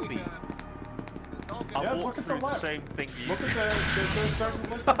zombie. I Yeah, walked look at through the the left. same thing you Look at there's a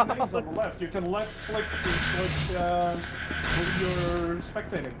list of names on the left. You can left click to switch when you're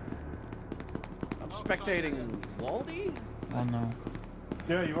spectating. I'm spectating Waldy? Oh no.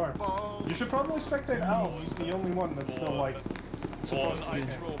 Yeah, you are. You should probably spectate Al. He's the only one that's still like supposed to be.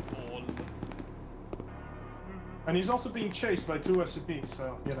 And he's also being chased by 2 SCPs,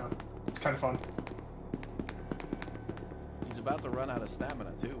 so you know, it's kind of fun. He's about to run out of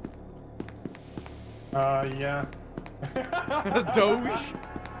stamina too. Yeah. Doge.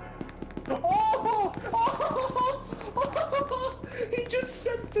 Oh! He just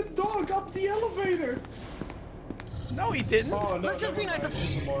sent the dog up the elevator. No, he didn't. Oh, no, Let's just be nice.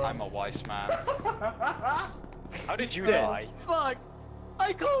 I'm a wise man. How did you Dead. die? Fuck!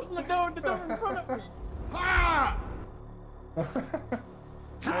 I closed the door in front of me. Ah!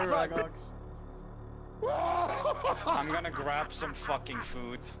 Hey, Ragox. I'm gonna grab some fucking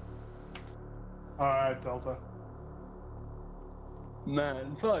food. Alright, Delta.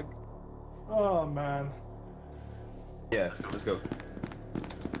 Man, fuck. Oh, man. Yeah, let's go.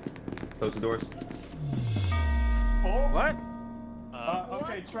 Close the doors. Oh! What?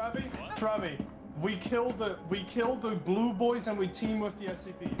 Okay, Travi, we killed the blue boys and we team with the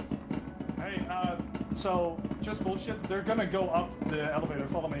SCPs. Hey, so just bullshit. They're gonna go up the elevator.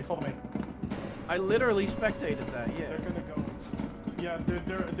 Follow me. I literally spectated that. Yeah. They're gonna go. Yeah,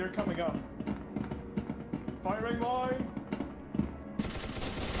 they're coming up. Firing line.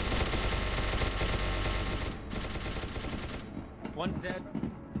 One's dead.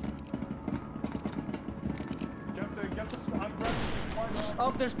 Get the. I'm grabbing the supply drop.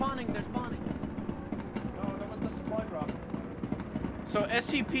 Oh, they're spawning. They're spawning. No, that was the supply drop. So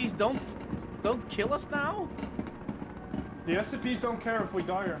SCPs don't kill us now? The SCPs don't care if we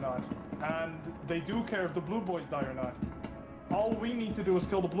die or not, and they do care if the blue boys die or not. All we need to do is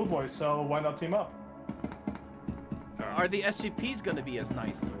kill the blue boys, so why not team up? Are the SCPs gonna be as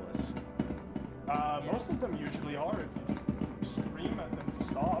nice to us? Most of them usually are if you just scream at them to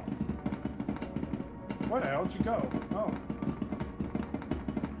stop. Where the hell did you go? Oh.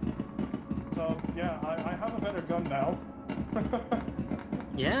 So, yeah, I have a better gun now.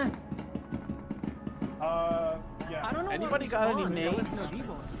 Yeah. Yeah. I don't know. Anybody got any nades?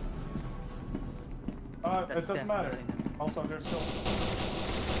 It doesn't matter. Also, there's still...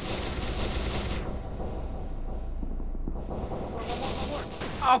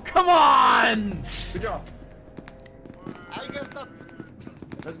 Oh, come on! Good job. I guess that.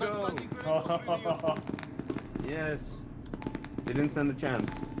 Let's go. Yes. They didn't stand a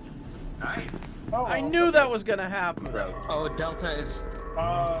chance. Nice. Oh, I knew that was gonna happen. Oh, Delta is.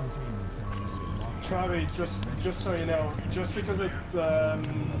 Travi, just so you know, just because it,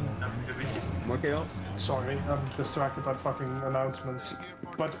 More chaos? sorry, I'm distracted by fucking announcements.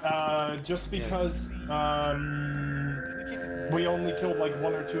 But, just because, we only killed like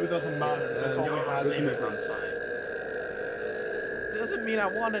 1 or 2 doesn't matter. That's all we had. Doesn't mean I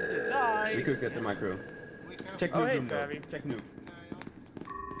wanted to die. We could get the micro. Check Oh, nuke hey, room though. Travi. Check nuke.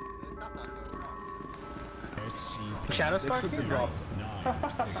 Shadow Spark? Sin.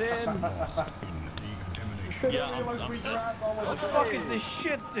 Yeah, What the fuck is this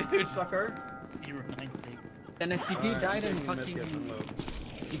shit, dude? Sucker. 096. An SCP died in fucking.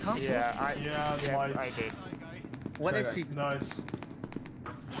 You can't. Yeah, Yeah, yes, I did. What SCP? Nice.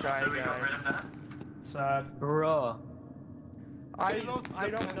 Shy So we got rid guy. of that? Sad. Bruh. I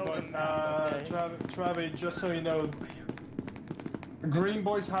don't know But, this. Travi, just so you know, Green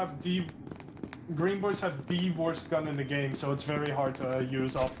Boys have the worst gun in the game, so it's very hard to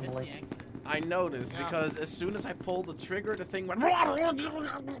use optimally. I noticed because as soon as I pulled the trigger, the thing went.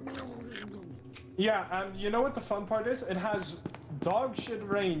 Yeah, and you know what the fun part is? It has dog shit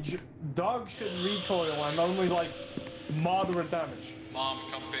range, dog shit recoil, and only like moderate damage. Mom,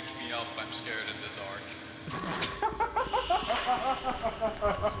 come pick me up. I'm scared in the dark.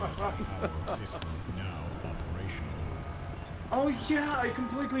 Oh yeah, I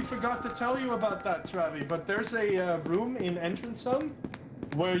completely forgot to tell you about that, Travi. But there's a room in Entrance Zone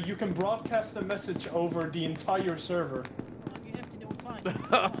where you can broadcast a message over the entire server.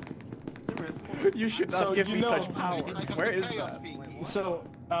 You should not give me such power. Where is that? So,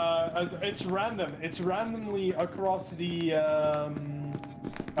 it's random. It's randomly across the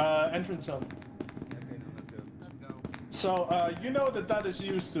entrance zone. So, you know that is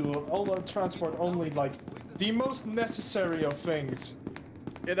used to transport only, like, the most necessary of things.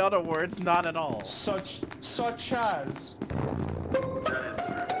 In other words, not at all. Such as... That is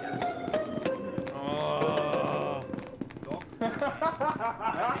true, yes.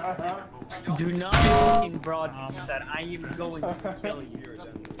 Do not fucking broadcast that. I am going to kill you.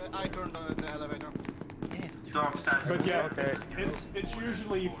 I turned on the elevator. Dog stands. But yeah, it's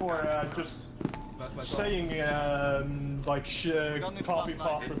usually for just saying like copy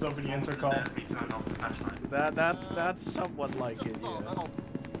pastas over the intercom. We turned off the flashlight. That's somewhat like it, yeah.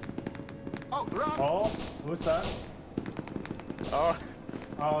 Oh, run! Oh, who's that? Oh,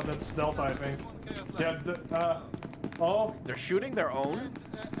 that's Delta, I think. Yeah. Oh. They're shooting their own?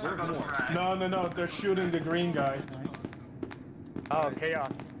 We're gonna frag. No, they're shooting the green guy. Oh,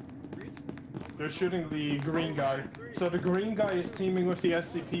 chaos. They're shooting the green guy. So the green guy is teaming with the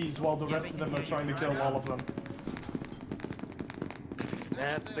SCPs while the rest of them are trying to kill all of them.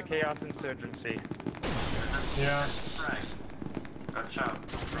 That's the chaos insurgency. Yeah. Frag. Gotcha.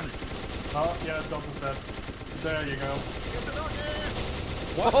 Oh, yeah, Delta's dead. There you go.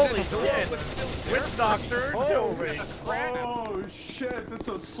 Holy shit! Witch Doctor! Holy crap! Oh shit, it's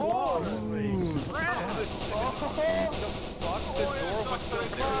a slaughter! Holy crap!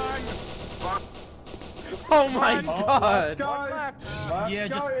 Oh my god! Last guy! Last Yeah,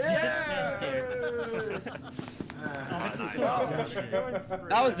 just- guy!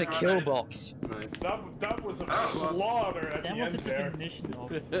 That was the kill box. Nice. That was a slaughter at That the was a end there. definition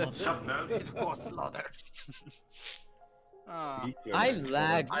of It was slaughter. I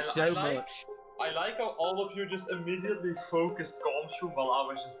lagged so like- much. I like how all of you just immediately focused comms room while I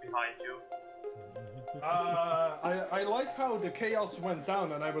was just behind you. I like how the chaos went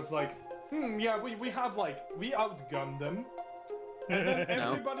down and I was like, yeah, we have like, we outgunned them. And then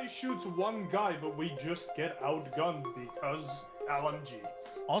everybody shoots one guy, but we just get outgunned because LMG.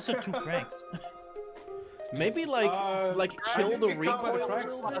 Also 2 frags. Maybe like kill the Reaper.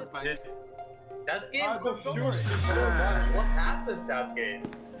 That game confused me so much. What happened that game?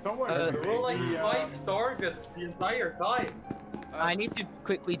 Don't worry. There were like 5 targets the entire time. I need to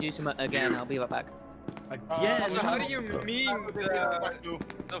quickly do some again. I'll be right back. Again? So how do you mean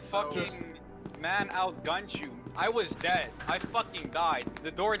the fucking man outgunned you. I was dead. I fucking died.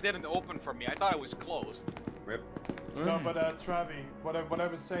 The door didn't open for me. I thought it was closed. Rip. No, but Travi, what I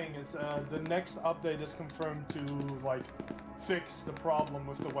was saying is the next update is confirmed to like fix the problem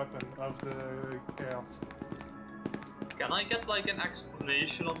with the weapon of the chaos. Can I get like an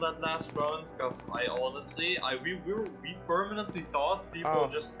explanation on that last round? Because I honestly, we permanently thought people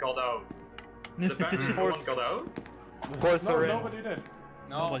just got out. Apparently no one got out. Of course no, nobody did.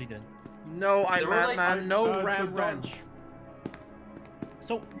 No. Nobody did. No, I like, man, no ram wrench.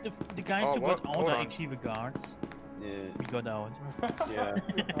 So the guys who got out are actually the guards. Yeah. We got out. Yeah.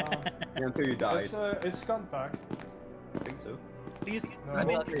 Until you died. Is Skunt back? I think so. Please.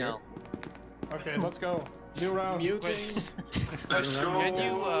 No. Okay, let's go. New round. Muting. Let's go. Can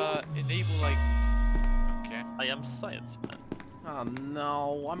you enable like? Okay. I am science man. Oh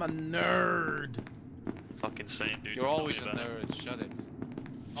no, I'm a nerd. Fucking insane, dude. You're always a nerd. Shut it.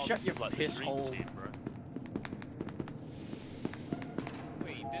 Shut your piss hole.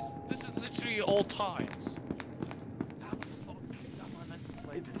 Wait, this is literally all times. How the fuck? Come on, let's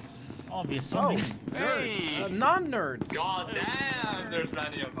play this. Obvious. Oh, hey! Non-nerds. God damn, there's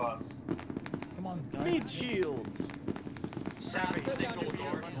many of us. Come on, guys. Meat shields. Savage signal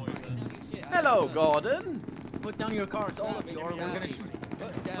door noises. Hello, Gordon. Put down your cards, all of you, or we're gonna shoot.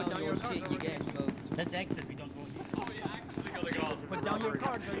 Put down your shit, you get smoked. Let's exit. We don't go. Oh, we actually gotta go. Put down your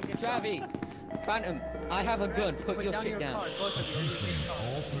cards, or you get Travi, Phantom, I have a gun. Put your shit down. Attention,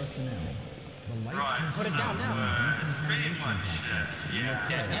 all personnel. The light Put it down now. decontamination process will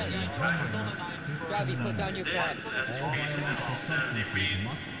occur in T-minus 15 Travi, put down your minutes. cards. All biological substances must be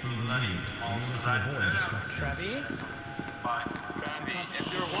removed in order to avoid destruction. Travi? If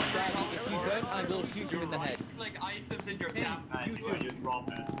you're one Travi, if you don't, I will shoot you in the head. like items in your cap bag when you drop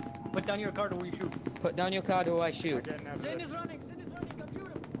it. Put down your card or we shoot. Put down your card or I shoot. Sin is running, come shoot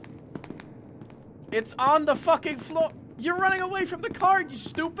him. It's on the fucking floor. You're running away from the card, you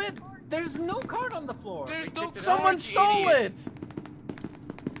stupid. There's no card on the floor. There's no Someone stole it.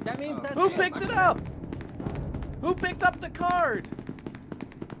 That means that's Who picked it up? Who picked up the card?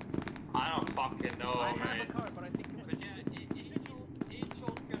 I don't fucking know, I have man. a card, but I think But yeah,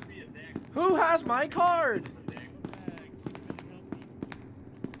 Angel's gonna be a dick. Who has my card?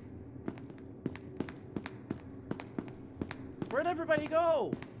 Where'd everybody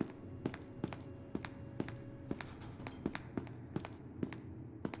go?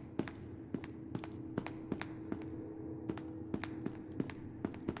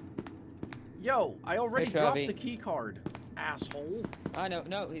 Yo, I already Hey, dropped Travi. the key card, asshole. I know,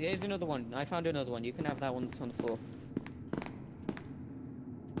 no, here's another one. I found another one. You can have that one that's on the floor.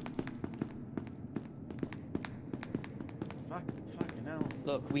 Fucking hell.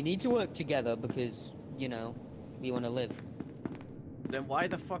 Look, we need to work together because, you know, we want to live. Then why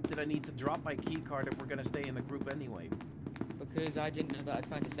the fuck did I need to drop my key card if we're gonna stay in the group anyway? Because I didn't know that I'd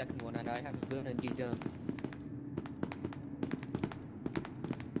find a second one and I have a gun and you don't.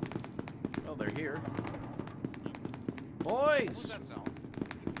 Oh, they're here. Boys! What was that sound?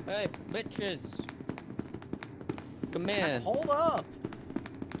 Hey, bitches! Come here. Hold up!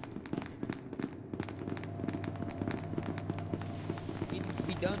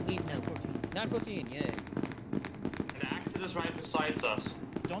 We don't leave now. 914, yeah. An accident is right beside us.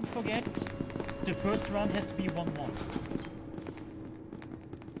 Don't forget, the first round has to be 1-1.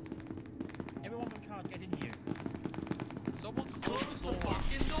 Everyone with card, get in here. Someone close the door.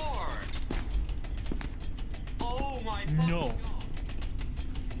 Fucking door! Oh my fucking No. God.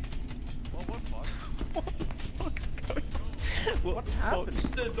 Well, what fuck? What's happening? Close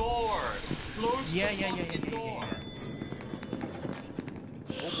the door! Close Yeah, the yeah, yeah, yeah, fucking yeah, door!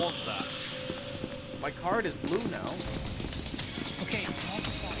 What was that? My card is blue now. Okay.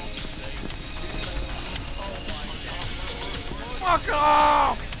 Fuck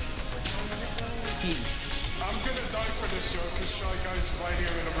off! I'm gonna die for this show because Shy Guy's right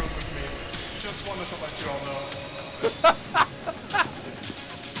here in a room with me. Just wanted to let you all know.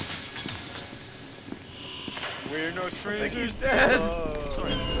 We're no strangers. He's dead.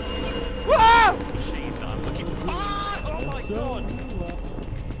 Sorry. Ah! Shame that I'm looking. Ah! Oh my god!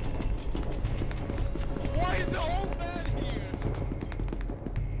 Why is the old man here?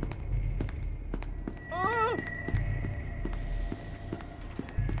 Ah!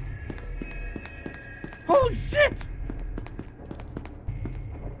 Holy shit!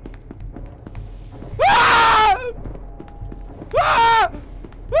 Ah! Ah!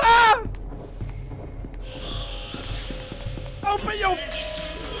 Ah! Open your...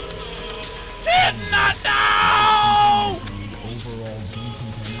 Did not know! Overall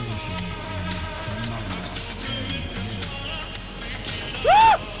decontamination in T-minus 10 minutes.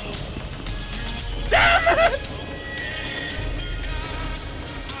 Ah!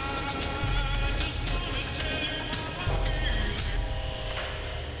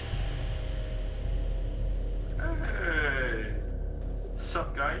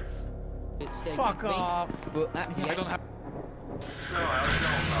 guys? It stayed Fuck with me, off. but at the I end, don't have. So, how's it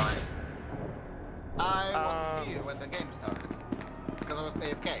going, I wasn't here when the game started. Because I was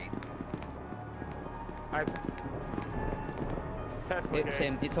AFK. it's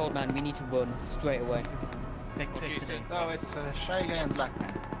him. It's old man. We need to run straight away. Okay, so No, it's Shy Guy and Black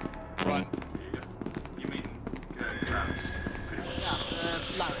Man. run. You mean Krabs? Pretty much. Yeah,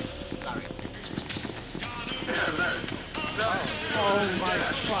 Larry. Yeah, Larry. Oh my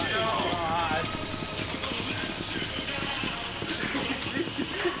fucking god.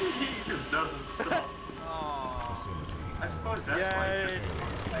 He just doesn't stop. Facility. I suppose that's why.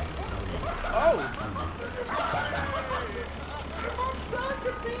 Oh!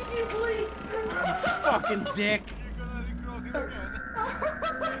 Fucking dick.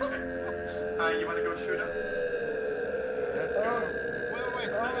 You wanna go shoot him? Let's go. Wait,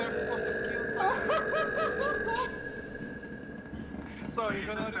 they're supposed to kill someone. So you're Use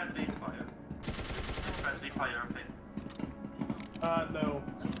gonna... a friendly fire. Friendly fire thing. No.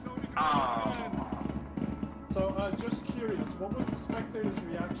 Oh. So, just curious, what was the spectators'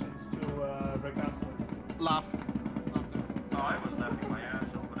 reactions to recasting? Laugh. Oh, I was laughing my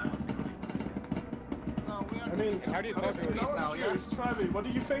ass off when I was doing No, we are... I mean, how do you I'm curious, Travi, what do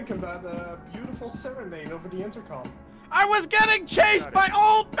you think of that beautiful serenade over the intercom? I was getting chased by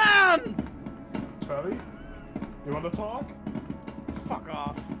old man! Travi, you want to talk? Fuck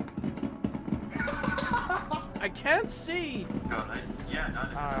off. I can't see. God,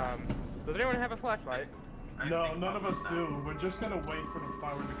 Does anyone have a flashlight? No, none of us do. We're just gonna wait for the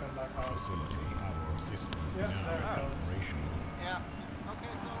power to come back on. Facility power system Yes, now there it goes. operational. Yeah.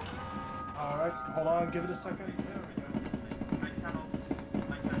 Okay, so... Alright, hold on, give it a second.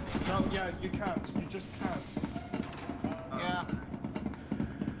 No, yeah, you can't. You just can't. Yeah.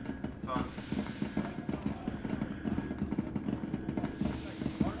 Fun.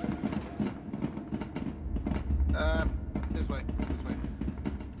 This way.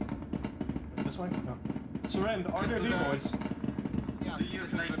 This way? No. Seren, are there D-boys? Yeah, Do you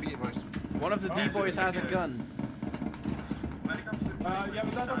like... D-boys. One of the D-boys has a gun. When it comes to Yeah,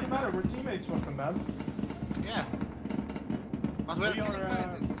 but that doesn't matter. We're teammates with them, man. Yeah. But we're We are,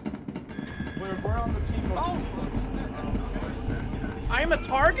 scientists. We're on the team of Oh! I'm a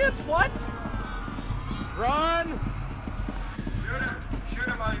target? What? Run! Shoot him! Shoot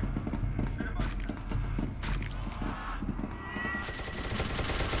him, Mike! Shoot him,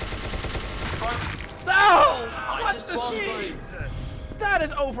 No! I What just the want shit? like That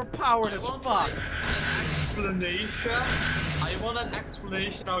is overpowered as want, fuck. like, an explanation. I want an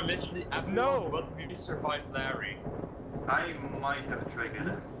explanation how literally everyone but we survived Larry. I might have triggered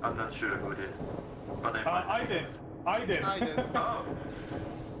it. I'm not sure who did. But I might. I did. Oh.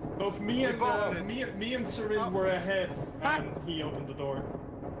 Both me and Seren were ahead, and he opened the door.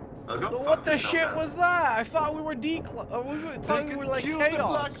 What the shit was that? I thought we were we thought we were like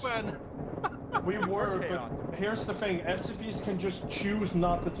chaos. We were, but here's the thing: SCPs can just choose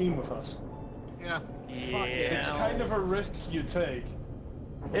not to team with us. Yeah. Fuck it. It's kind of a risk you take.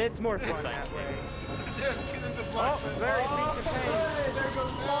 It's more fun that way. Oh, very Hey, there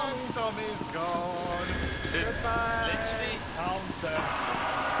goes Tommy. Tommy's gone. Goodbye. Tom's dead.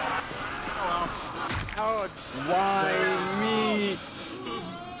 Oh, Why me?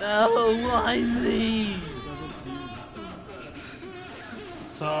 Oh, why me?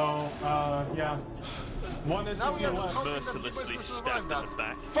 So, yeah. One is mercilessly stabbed in the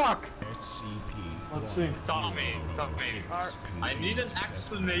back. Fuck! SCP. Let's see. Tommy. I need an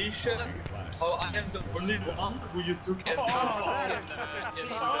explanation. Oh, I am the only one who you took in.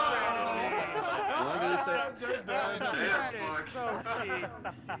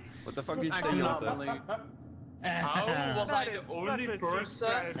 What the fuck did you say, Jonathan? How was I the only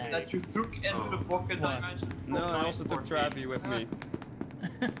person that you took into the pocket dimension? No, I also took Travi with me.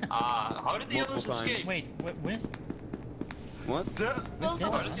 How did the Multiple others times. escape? Wait, where's What? How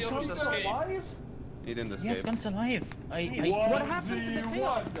did the others escape? He didn't escape. Yes, Gun's alive. What happened to the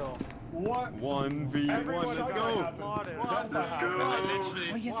chaos though? What? 1v1, let's go! Let's go!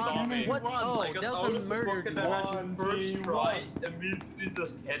 Oh, yes, the cannon. What? Oh, I got Delta out of the murdered pocket dimension you. first try, immediately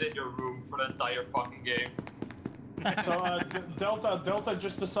just hid in your room for the entire fucking game. So, Delta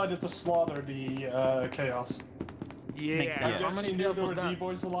just decided to slaughter the chaos. Makes I sense. guess he knew there were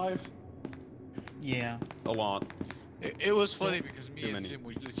D-boys alive. Yeah. A lot. It was funny because me Too and many. Sim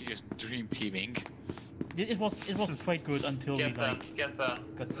were literally just dream teaming. It was quite good until we Get that. got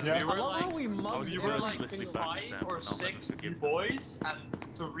Yeah. We were How like, we mugged we were like mercilessly 5 backstabbed, or not 6 let us boys, and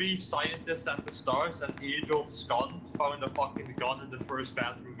 3 scientists at the stars, and age-old Scott found a fucking gun in the first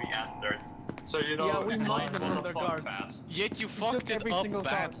bathroom we entered. So you know, Yeah, we it might mined them fall from their apart guard. fast. Yet you fucked it every up single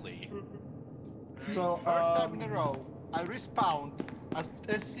car. badly. So, First time in a row, I respawned as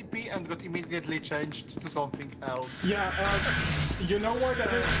SCP and got immediately changed to something else. yeah, you know where the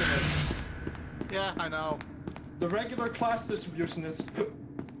action is. Yeah, I know. The regular class distribution is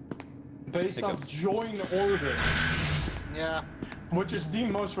based off join order. Yeah. Which is the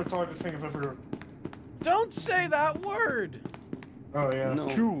most retarded thing I've ever heard. Don't say that word! Oh yeah. No.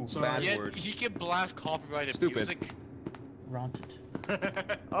 True. Bad Yet word. he can blast copyrighted Stupid. music. Granted.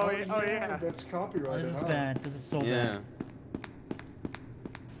 Oh yeah. That's Oh, copyrighted. this is huh? bad. This is so Yeah.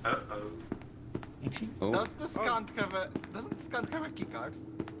 bad. Actually? Oh. Does the skunk have a keycard?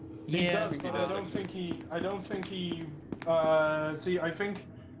 He Yeah. does, but I don't think he. See, I think.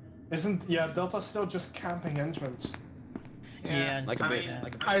 Delta's still just camping entrance. Yeah. Like a bit.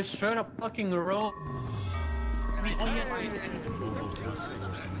 I straight up fucking roll. I mean, oh yes, it is.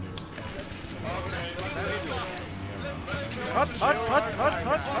 Hut, hut, hut, hut,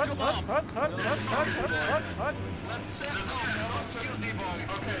 hut, hut, hut, hut, hut, hut, hut, hut.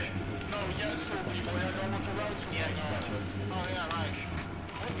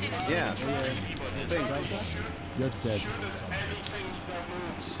 Yeah. That's dead.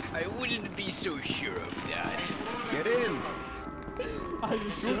 I wouldn't be so sure of that. Get in!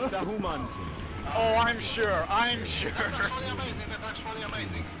 Shoot the human! Oh, I'm sure. I'm sure. That's actually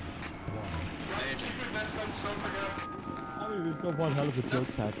amazing. I mean, we've got one hell of a kill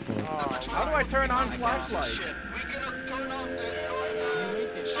chat, so... How do I turn on flashlight? We cannot turn on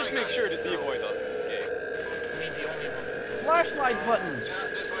the... Just make sure the D-boy doesn't escape. Flashlight button! Yes,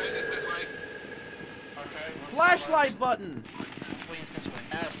 this way. Okay. Flashlight button! Please, this way.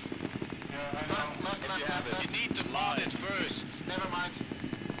 F. Yeah, I know. You need to mod it first. Never mind.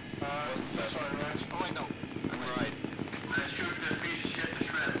 It's this way, right? Oh, I know. I'm right. Let's shoot this piece of shit to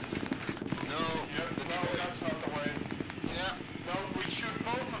shreds. No. Yep, no, that's not the way. Yeah. No, we shoot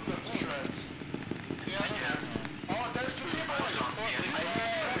both of them to shreds. Yeah. Yes. Oh, there's the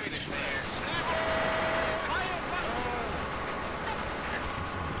people.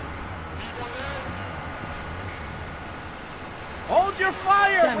 Hold your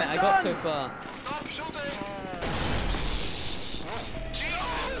fire! Damn it, We're I got done! so far. Stop shooting!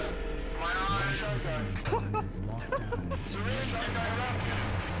 Jesus! My eyes.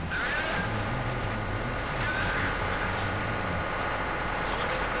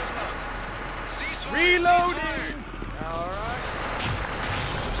 Reloading! Alright.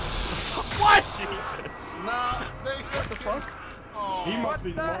 What? Jesus. Nah, what the fuck? Oh, He must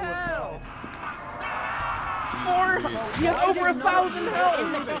be What the low as hell? hell. He has over 1,000 health!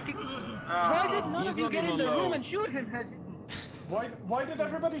 Why did none of you get in the room and shoot him? Why did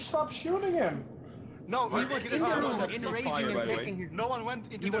everybody stop shooting him? No, He was in the room, enraging and taking his. No one went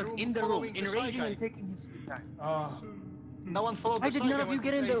into He the was room in the room, following the enraging Shy and Guy. taking his sweet time. No one followed Why the did Shy none Guy of you when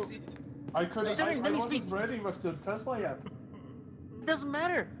get in the? Stacy- I couldn't. Sir, I let me wasn't speak. ready with the Tesla yet. It doesn't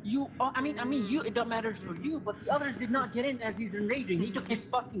matter. You, I mean, you. It don't matter for you, but the others did not get in as he's enraging. He took his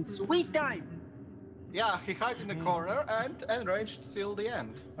fucking sweet time. Yeah, he hid in the corner and enraged till the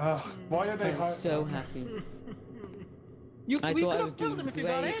end. Why are they I was so happy. You, I we thought could I was have killed doing him if you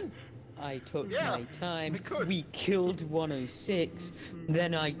got great. in. I took Yeah, my time. we could. We killed 106.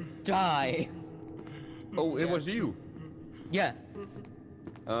 Then I die. Oh, it was you. Yeah.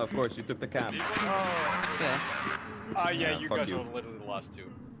 Of course, you took the cam. Yeah. Yeah, Yeah, you fuck guys you. were literally the last two.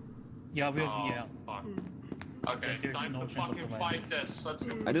 Yeah, we'll yeah. Fuck. Okay, There's time no to chance of fucking surviving. fight this. Let's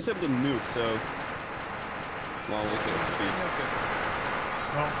go. I just have the nuke, so... Well, we'll see.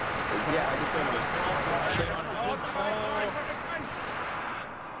 Yeah, I just have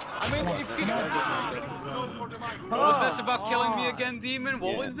I mean, if you What was this about killing me again, Demon?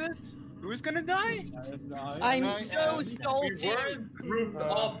 What was this? Who's gonna die? I'm so We salty. weren't grouped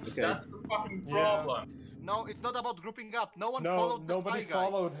up. That's the fucking problem. No, it's not about grouping up. No one No, followed the nobody Shy Guy.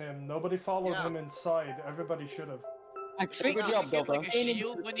 followed him. Nobody followed Yeah. him inside. Everybody should have. I tricked Does you he up, get Delta. like a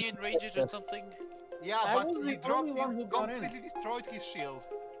shield when he enrages or something? Yeah, I but was he the dropped. only one who You got in. completely destroyed his shield.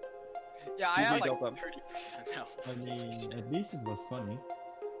 Yeah, I had like Delta. 30% health. I mean, at least it was funny.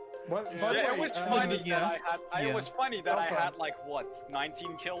 What? Yeah, By the Yeah, way, it was funny yeah. that I had. Yeah. It was funny that I Delta. had like what,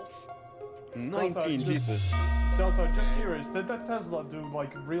 19 kills? 19, just- Jesus. Delta, just curious, did that Tesla do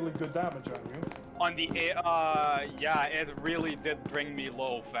like really good damage on you? On the yeah, it really did bring me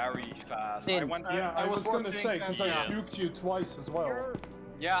low very fast. I went. Yeah, I was gonna say because I yeah. juked you twice as well.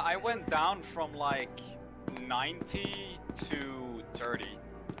 Yeah, I went down from like 90 to 30.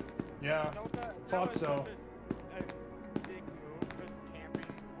 Yeah, thought so.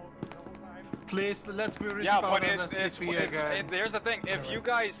 Please let me respawn Yeah, but as SCP again. here's the thing. If you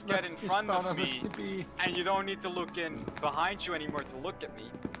guys get in front respawn of as me SCP. and you don't need to look in behind you anymore to look at me,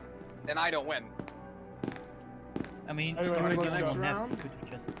 then I don't win. I mean, Anyway, starting the let's next go. round, could you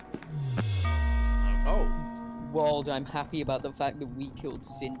just... Oh. Wald, I'm happy about the fact that we killed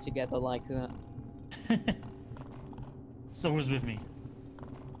Sin together like that. So who's with me?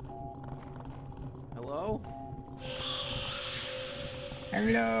 Hello?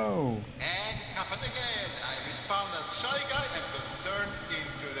 Hello! And it happened again. I respawned as Shy Guy and got turned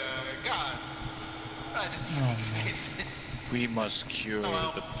into the god. I just hate this. We must cure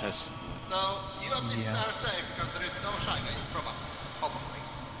Hello. the pest. So, you at least Yeah. are safe because there is no Shy Guy, probably. Hopefully.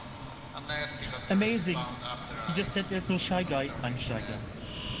 Unless you got Amazing! respawned after You just said there's no Shy Guy. I'm Shy Guy.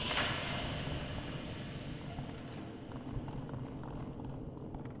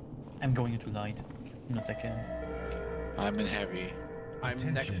 I'm going into light in a second. I'm in heavy. I'm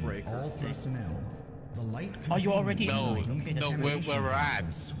neck Attention, all breakers. personnel. The light Oh, you already- No, No, where we're at.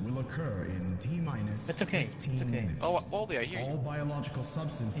 process will occur in T-minus It's okay, 15 it's okay. minutes. Oh, Baldy, I hear you. All biological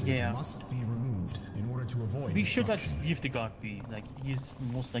substances Yeah. must be removed in order to avoid We should destruction. just leave the guard be. Like, he's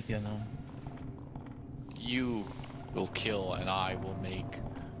most likely alone. You will kill and I will make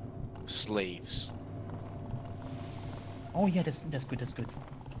slaves. Oh yeah, that's good, that's good.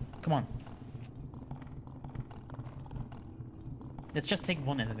 Come on. Let's just take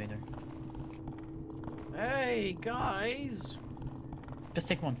one elevator. Hey, guys! Just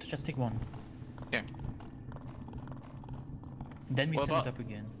take one, just take one. Yeah. Then we What set about- it up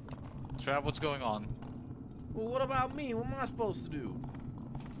again. Trav, what's going on? Well, what about me? What am I supposed to do?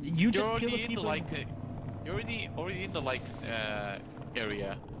 You You're just kill already the in people. the like. You're already in the like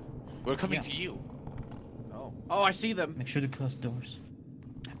area. We're coming Yeah. to you. Oh. Oh, I see them. Make sure to close doors.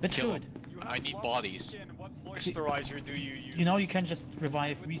 That's Kill good. I need bodies. What moisturizer do you use? You know, you can just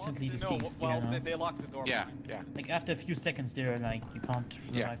revive recently No, deceased. well, you know? they locked the door Yeah, behind me. yeah. Like after a few seconds, they're like you can't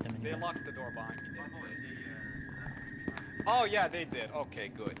revive Yeah. them They anymore. locked the door behind me. Oh yeah, they did. Okay,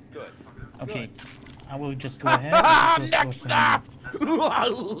 good, good. Okay, Good. I will just go ahead. and close Neck doors behind me. snapped!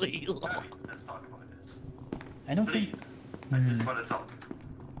 Let's talk about this. I don't think. Please. I just want to talk.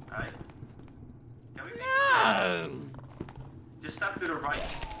 Alright? Can we No! just step to the right?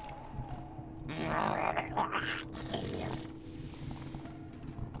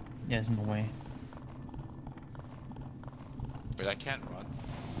 There's no way. But I can't run.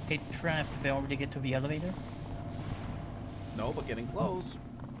 Hey, Trav, did they already get to the elevator? No, but getting close.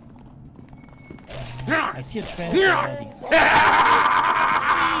 I see a trail already.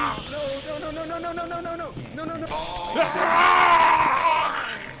 No, no, no, no, no, no, no, no, no, no, no, no.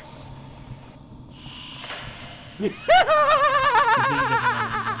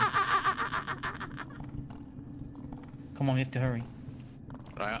 Come on, we have to hurry.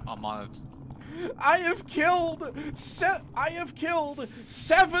 I'm on it. I have killed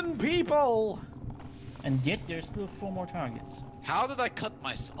 7 people. And yet there's still 4 more targets. How did I cut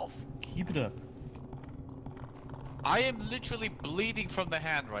myself? Keep it up. I am literally bleeding from the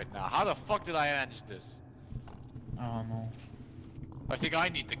hand right now. How the fuck did I manage this? I don't know. I think I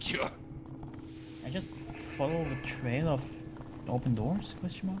need the cure. I just follow the trail of open doors?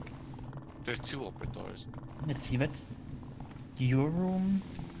 Question mark. There's 2 open doors. Let's see. That's your room.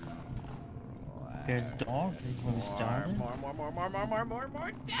 There's the dog. This is where we started.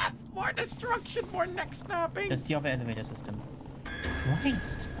 More death, more destruction, more neck snapping. That's the other elevator system.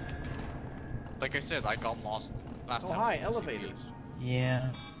 Christ. Like I said, I got lost last Oh, time. hi, on SCP. elevators.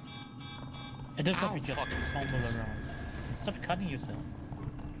 Yeah. It does not Ow, be just fucking fumble sticks. around. Stop cutting yourself.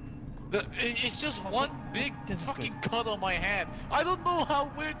 It's just one big This is fucking cut on my hand. I don't know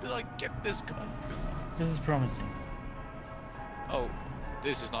where did I get this cut? This is promising. Oh,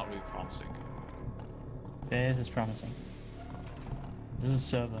 this is not really promising. This is promising. This is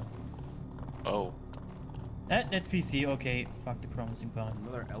server. Oh. That's PC. Okay, fuck the promising part.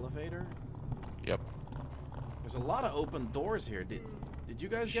 Another elevator? Yep. There's a lot of open doors here. Did you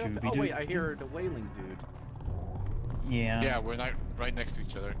guys get up? Should we Oh do- wait, I hear the wailing dude. Yeah. Yeah, we're not right next to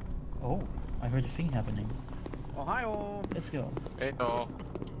each other. Oh, I heard a thing happening. Ohio. Let's go. Hey, no.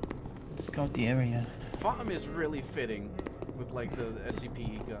 Let's scout the area. Farm is really fitting with like the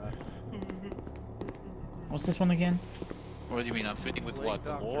SCP guy. What's this one again? What do you mean? I'm fitting with Blake what?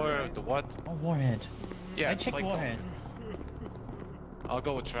 The Doctor, war? right? The what? Oh, Warhead. Yeah, I checked Blake Warhead. I'll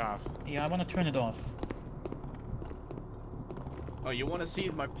go with Trav. Yeah, I want to turn it off. Oh, you want to see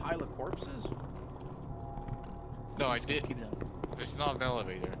my pile of corpses? No, I did. Keep it up. It's not an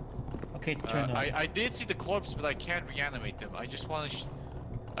elevator. Okay, it's turned off. I did see the corpse, but I can't reanimate them. I just want to.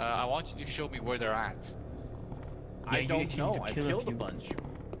 I want you to show me where they're at. Yeah, I you don't actually know. need to I kill a killed a few. bunch.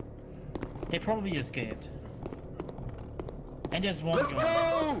 They probably escaped. And there's one Let's guy.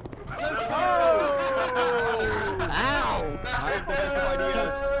 go! Let's go! Ow! I have the best of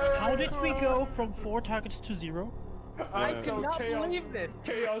ideas. How did we go from 4 targets to 0? I cannot believe this.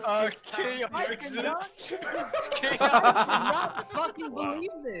 Chaos. Chaos I exists. cannot fucking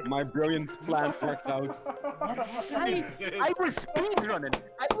believe this. My brilliant plan worked out. I was speedrunning.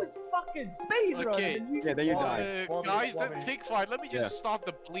 I was fucking speedrunning. Okay. Yeah, then you die. Guys, take 5. Let me just stop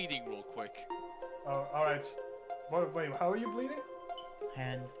the bleeding real quick. Oh, alright. Wait, how are you bleeding?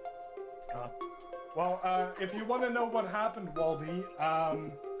 Hand. Well, if you want to know what happened, Waldy,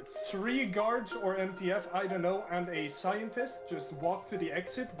 3 guards or MTF, I don't know, and a scientist just walked to the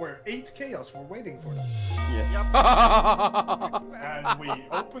exit where 8 Chaos were waiting for them. Yes. And we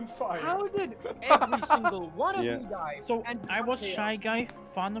opened fire. How did every single one of you die? So and I was Chaos? Shy Guy,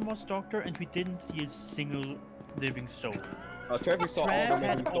 Phantom was Doctor, and we didn't see a single living soul. Trevor saw Trav all the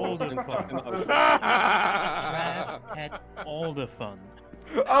had all the fun. Trav had all the fun.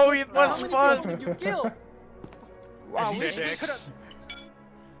 Oh, it was fun! Did you kill? Wow,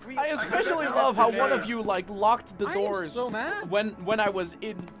 I especially love how one of you like locked the doors so mad. when I was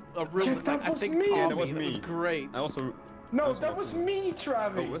in a room with like, I think Tommy. Yeah, that was It me. was great. I also. No, that was me,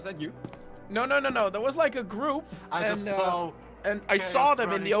 Travis. Oh, was that you? No. There was like a group, I and just saw I saw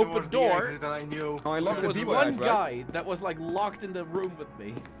them in the open door. exit and I knew. Oh, I locked There the was people one guys, right? guy that was like locked in the room with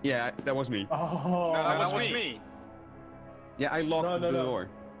me. Yeah, that was me. Oh, That was me. Yeah, I locked the door.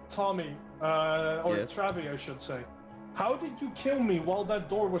 Tommy, or Yes. Travi, I should say. How did you kill me while that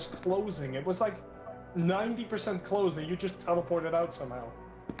door was closing? It was like 90% closed and you just teleported out somehow.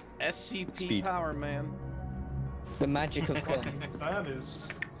 SCP Speed. power, man. The magic of fun.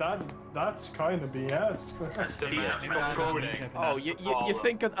 That's kind of BS. That's the magic of coding. Oh, you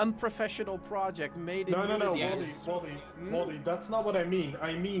think an unprofessional project made it? No, Yes. Wally, that's not what I mean.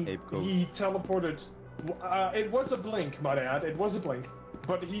 I mean, he teleported. It was a blink, might I add. It was a blink.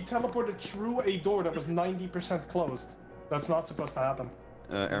 But he teleported through a door that was 90% closed. That's not supposed to happen.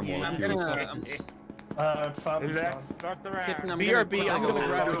 Air molecules. Family's gone. BRB, I'm gonna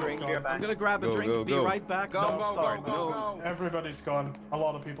grab a drink. I'm gonna grab a Go, drink. go, Be go. right back. Don't start. Everybody's gone. A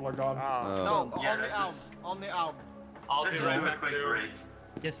lot of people are gone. No, Yeah, only this Alm. is- Only Alm. Let's just do a quick break.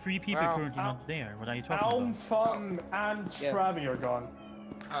 There's 3 people currently not there. What are you talking Alm, about? Fun, and Travi are gone.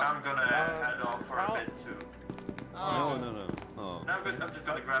 I'm gonna head off for a bit too. No. Oh. No, I'm just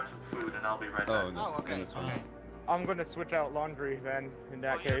gonna grab some food and I'll be right back. Oh, okay. that's fine. I'm gonna switch out laundry then, in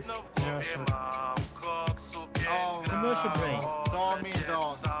that case. Yeah, sure. Oh, Commercial break. Tommy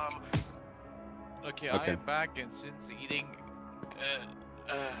dog. Okay, I am back and since eating,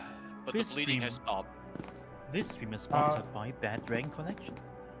 but This the bleeding has stream- stopped. This stream is sponsored by Bad Dragon Collection.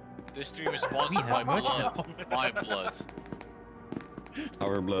 This stream is sponsored by have merch now. blood. My blood.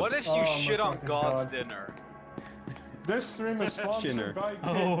 Our blood. What if you Oh, my shit on fucking God's God. dinner? This stream is sponsored Shinner. by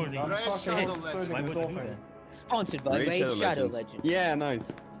Holy Kid. I'm Red fucking Shadow inserting Legend. Why this would whole you do thing. that? Sponsored by Raid Raid Shadow Legends. Legend. Yeah,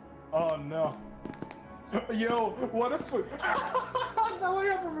 nice. Oh no. Yo, what if now I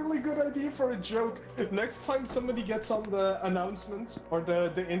have a really good idea for a joke. Next time somebody gets on the announcement or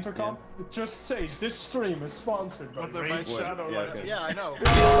the intercom, just say this stream is sponsored by Raid Shadow Legends. Yeah, I know.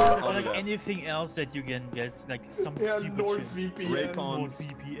 Or like anything else that you can get, like some Yeah, stupid NordVPN. shit.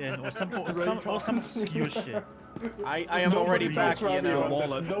 NordVPN or some obscure shit. I am already back, you know.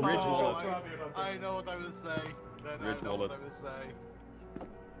 Wallet. Rich wallet. I know what I will say. Then I Rich know wallet. what I will say.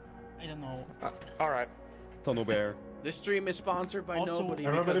 I don't know. Alright. Tunnel bear. This stream is sponsored by Also- nobody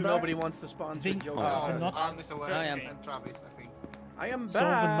Everybody because back? nobody wants to sponsor Think- jokes. I'm not- Alm is away I am. and Travis, I think. I am So the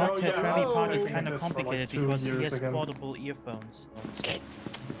back. Oh, Noctet yeah, Travi I was part is thinking kind of this for, like, complicated 2 because he years has again. portable earphones.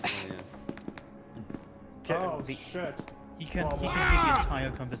 Oh shit. He can hear the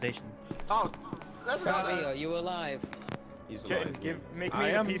entire conversation. Oh, that's Travi, are you alive? He's alive. Make I me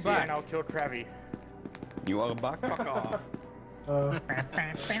a am PC back. and I'll kill Travi. You are back. Fuck off.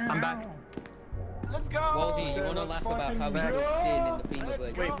 I'm back. Let's go! Waldy, you wanna laugh about how we got sin in the female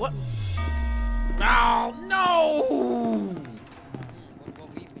blade? Wait, what? Oh, no! What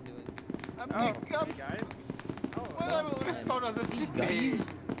we've been doing? Hey guys. Well, I will respond as a CP. Guys?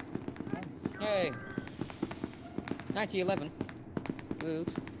 Yay. 9011.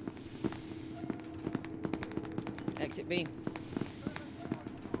 Woot. Exit B.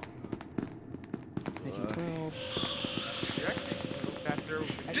 1912.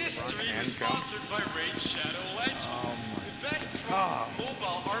 This stream is sponsored by Raid Shadow Legends, the best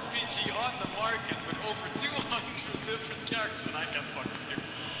mobile RPG on the market with over 200 different characters, and I can't fucking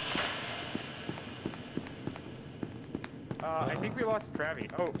do. I think we lost Travi.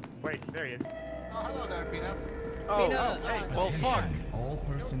 Oh, wait, there he is. Oh, hello there, Peanuts. Oh, Peanut, hey. Well, fuck. All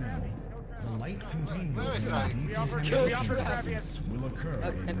personnel. The light containment Wait, zone wait, decontamination process will occur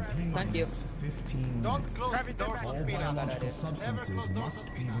in thank you. T-minus 15 minutes. All biological substances must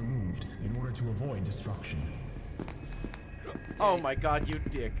be removed in order to avoid destruction. Oh my god, you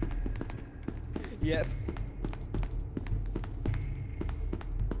dick. Yep.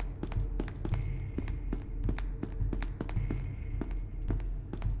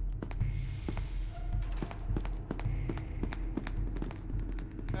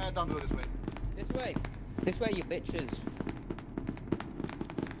 Don't go this way. This way. This way, you bitches.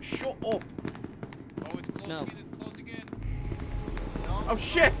 Shut up. Oh, it's closing No. in, it's closing in. Oh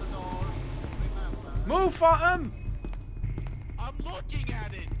shit! Move, Fatum! I'm looking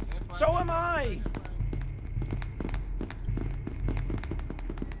at it! So am I!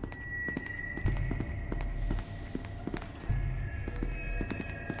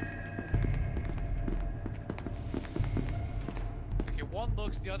 Okay, one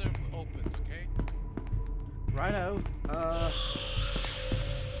looks, the other opens, okay? Righto.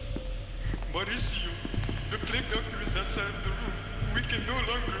 What is you? The plague doctor is outside the room. We can no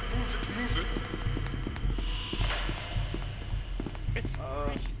longer move it. It's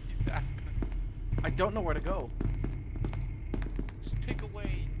crazy, Daphne. I don't know where to go. Just pick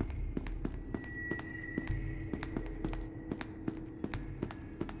away.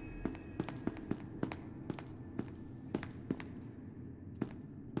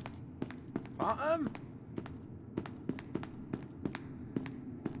 Fatum?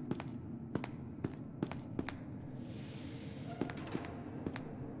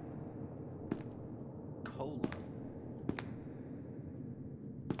 Cola.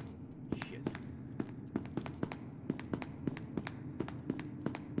 Shit.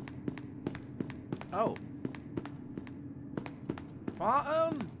 Oh.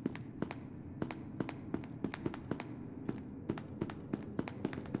 Fatum?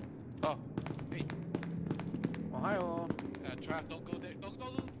 Oh, hey. Well, hi all. Trap, don't go there.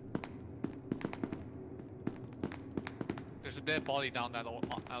 Don't. There's a dead body down that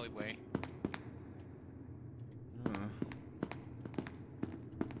alleyway. Wanna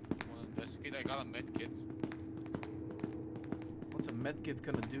investigate? I got a med kit. What's a medkit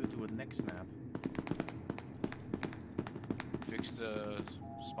gonna do to a neck snap? Fix the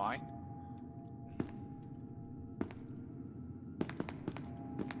spine.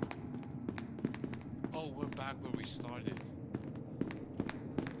 Oh, we're back where we started.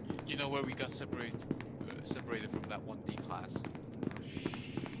 You know where we got separated from that 1D class.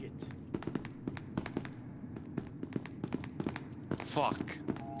 Shit. Fuck.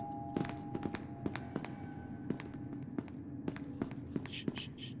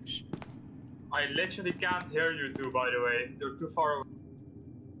 I literally can't hear you two, by the way. You're too far away.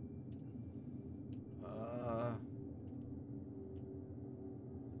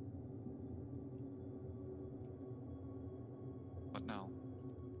 What now?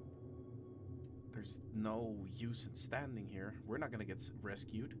 There's no use in standing here. We're not gonna get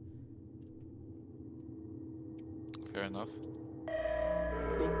rescued. Fair enough.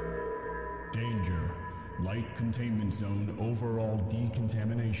 Danger. Light containment zone overall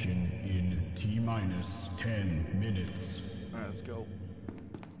decontamination in T-minus 10 minutes. Alright, let's go.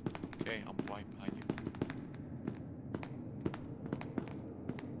 Okay, I'm right behind you.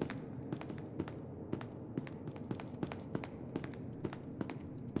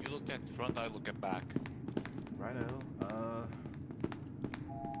 You look at front, I look at back. Righto.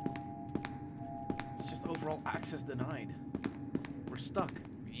 It's just overall access denied. We're stuck.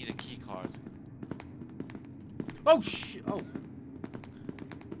 We need a key card. Oh shit! Oh.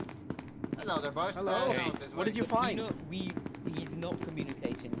 Hello there, boys. Hello. Hey. What did you find? You know, he's not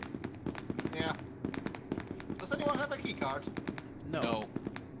communicating. Yeah. Does anyone have a key card? No.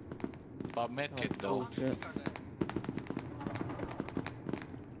 But medkit though. Bullshit.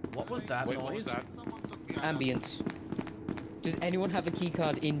 What was that Wait, noise? what was that? Ambience. Does anyone have a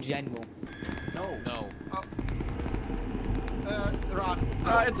keycard in general? No. No. Run.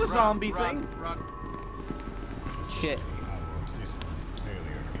 It's a zombie thing. Run. Shit. Our system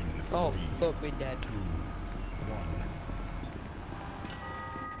failure in Oh 3, fuck, we're dead. 2, 1.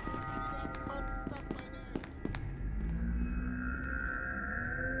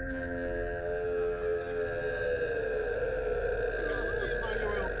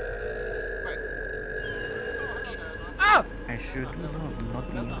 Ah! I should have not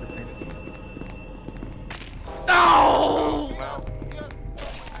been on the bed. No! Well,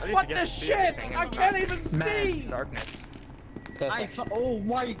 at least What you the get to see shit? everything I in can't the even mad see! darkness. Oh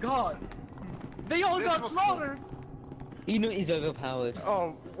my god! They all This got was slaughtered! Eno is overpowered.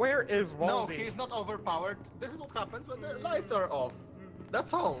 Oh, where is No, Waldy? he's not overpowered. This is what happens when the lights are off.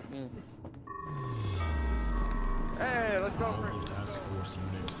 That's all. Yeah. Hey, let's go for Mobile Task Force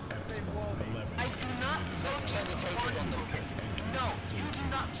Unit Epsilon 11. I do not turn the tables on them. No, you do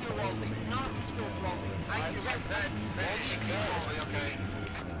not kill Waldy. Not kill Waldy. I arrest that. Waldy's dead. Okay.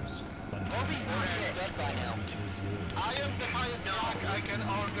 Waldy's not dead by now. I am the highest rank. I can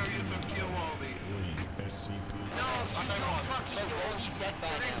order you to kill Waldy. No, I don't trust you. Waldy's dead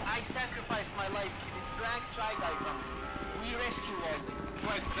by now. I sacrificed my life to distract Shy Guy from you. We rescue Waldy.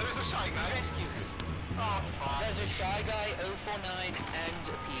 Wait, there is a Shy Guy. Rescue. Oh, fuck. There's a Shy Guy, 049, and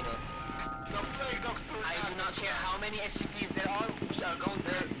a Peanut. So play Doctor. I do not care how many SCPs there are. We are going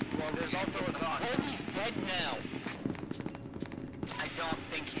to rescue Waldy. There's also a God. Waldy's dead now. I don't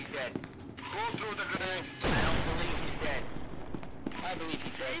think he's dead. Go through the grenade. I don't believe he's dead. I believe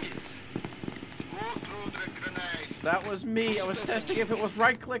he's dead. Go through the grenade. That was me. I was testing if it was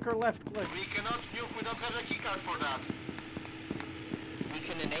right click or left click. We cannot nuke. We don't have a keycard for that. We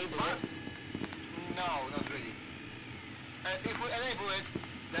can enable it. No, not really. If we enable it,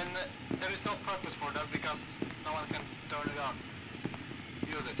 then there is no purpose for that because no one can turn it on.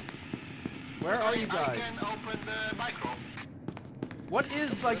 Use it. Where are you guys? I can open the micro. What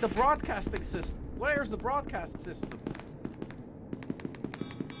is like the broadcasting system? Where's the broadcast system?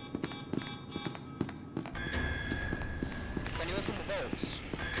 Can you open the vaults?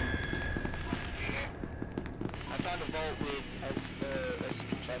 I found a vault with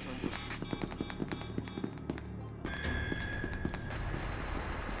SCP-500.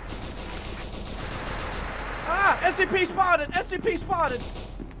 Ah! SCP spotted! SCP spotted!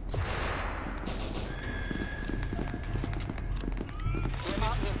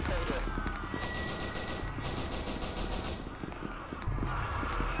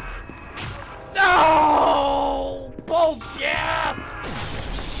 No! Bullshit!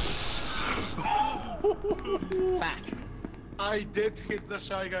 Fuck. I did hit the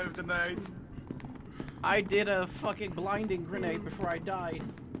Shy Guy with the grenade. I did a fucking blinding grenade before I died.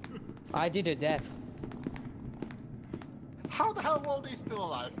 I did a death. How the hell Waldy's still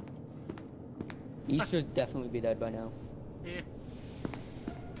alive? He should definitely be dead by now. Yeah.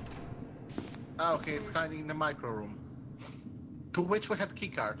 Oh, okay, he's hiding in the micro room. To which we had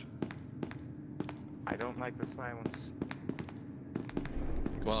keycard. I don't like the silence.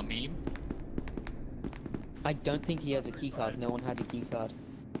 You want a meme? I don't think he has a keycard. No one had a keycard.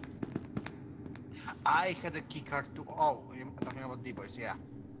 I had a keycard too. Oh, you're talking about D-Boys, yeah.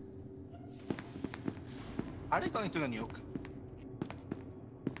 Are they going to the nuke?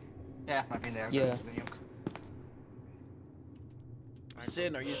 Yeah, I've been there. Yeah. Going to the nuke.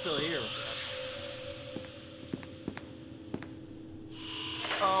 Sin, are you still here?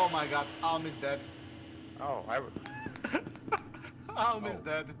 Oh my god, Alm is dead. Oh, Alm is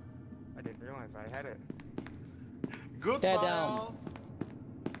dead. I didn't realize I had it. Goodbye, Dead Alm.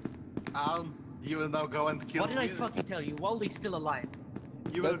 Alm, you will now go and kill What did I Waldy. fucking tell you? Waldy's still alive.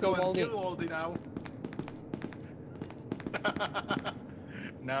 You will go and Waldy. kill Waldy now.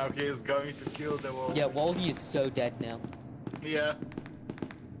 Now he is going to kill the Waldy. Yeah, Waldy is so dead now. Yeah.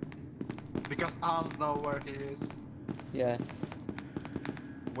 Because Alms know where he is. Yeah.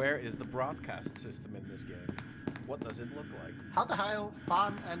 Where is the broadcast system in this game? What does it look like? How the hell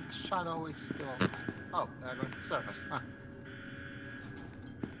Fan and Shadow is still alive? Oh, they're going to surface. Huh.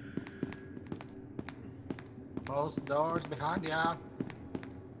 Close the doors behind ya.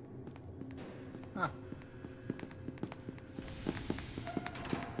 Huh.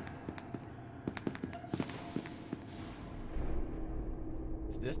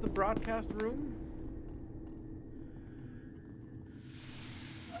 Is this the broadcast room?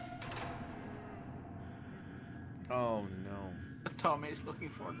 Oh no. Tommy is looking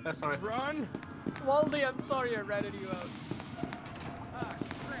for it. Sorry. Run! Waldy, I'm sorry I ratted you out. Ah,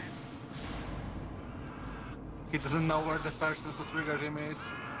 crap. He doesn't know where the person who triggered him is.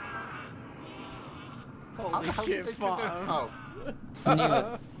 Holy How shit, did they trigger? Fawn. Oh. Knew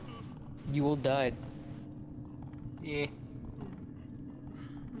it. You all died. Yeah.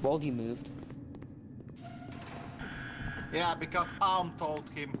 Waldy moved. Yeah, because Alm told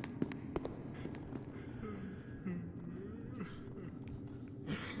him.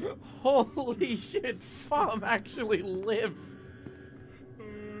 Holy shit, Fum actually lived.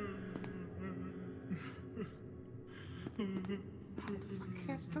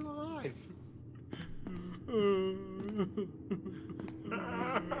 He's still alive.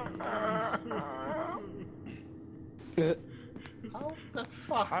 How the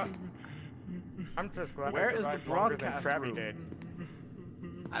fuck? I'm just glad. Where I is the survived longer than broadcast Travi room? did.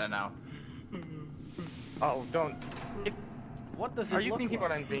 I don't know. Oh, don't. What does it Are you look thinking like?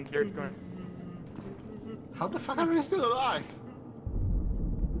 what I'm thinking? You're going. How the fuck are we still alive?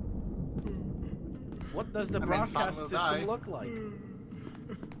 What does the I mean, broadcast Fan will system die. look like?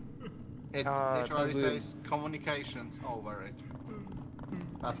 It literally says communications over it.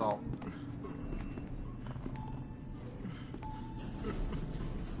 That's all.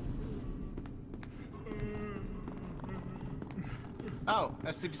 Oh,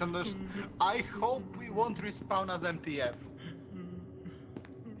 SCP Sanders. I hope we won't respawn as MTF.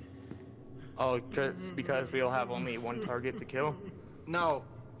 Oh, just because we'll have only one target to kill? No,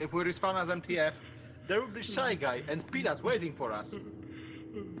 if we respawn as MTF, there will be Shy Guy and Peanut waiting for us.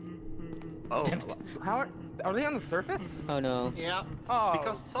 Oh, how are they on the surface? Oh no. Yeah, Oh.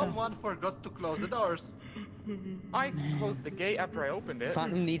 because someone forgot to close the doors. I closed the gate after I opened it.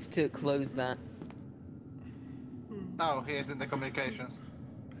 Phantom needs to close that. Oh, he is in the communications.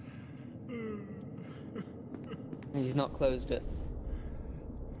 He's not closed it.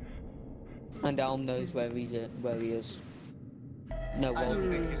 And Alm knows where he is. No, I don't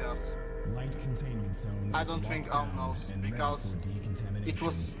Walden think is. he does. Light containment zone I is don't think locked Alm down knows and ready because for decontamination. it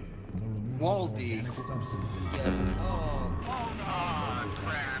was The removal of Waldy. organic substances Yes. is now Oh. Mobile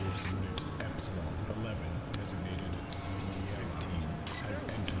Task Force Unit Epsilon 11, designated C15, has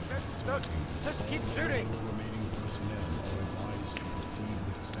entered the facility. Just keep All shooting. remaining personnel are advised to proceed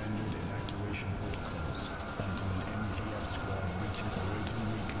with standard evacuation protocols until an MTF squad awaiting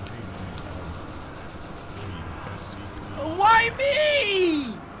recontainment of 3 SCP. Why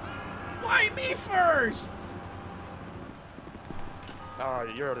me? Why me first?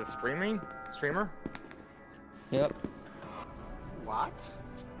 You're the streamer? Yep. What?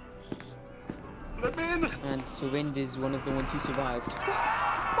 Let me in! And Surind is one of the ones who survived.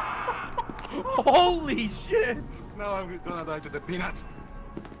 Holy shit! Now I'm gonna die to the Peanut.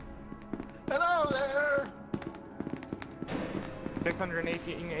 Hello there!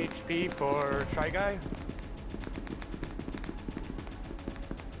 618 HP for Shy Guy.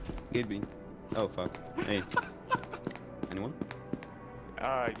 Give me. Oh fuck. Hey. Anyone?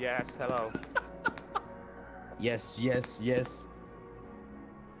 Yes, hello. Yes, yes, yes.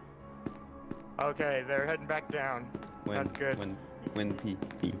 Okay, they're heading back down. When, That's good. When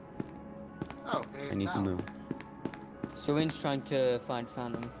PP. Oh, I need to know. Surind's trying to find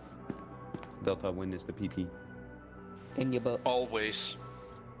Phantom Delta, when is the PP? in your boat. Always.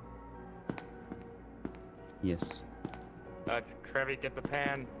 Yes. Trevi, get the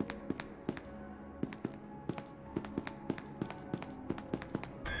pan.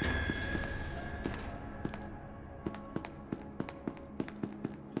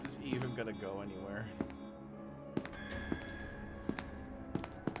 Is this even gonna go anywhere?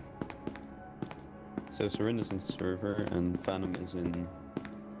 So Serinda's in server and Phantom is in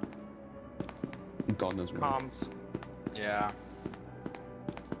God knows where. Comms. Yeah.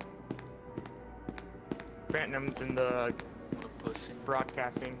 Phantom's in the Pussy.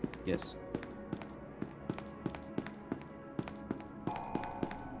 broadcasting. Yes.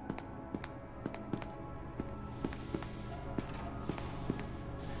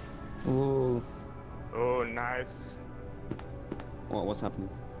 Ooh. Oh, nice. What's happening?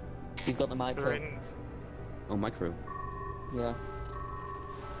 He's got the micro. Syringe. Oh, micro. Yeah.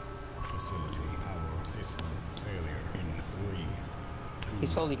 Facility power system failure in 3, 2.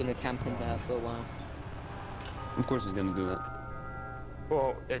 He's probably gonna camp in there for a while. Of course he's gonna do that.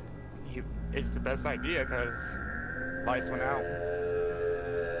 Well, it's the best idea because lights went out.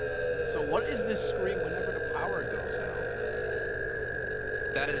 So what is this screen whenever the power goes out?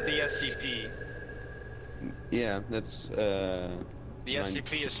 That is the SCP. Yeah, that's The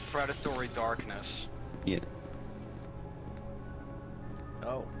SCP is predatory darkness. Yeah.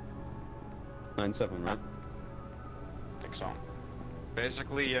 Oh. 9-7, right? I think so.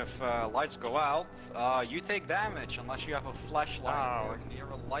 Basically, if lights go out, you take damage unless you have a flashlight or near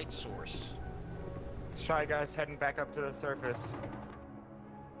a light source. Shy Guy's heading back up to the surface.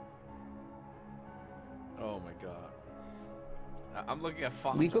 Oh my god. I'm looking at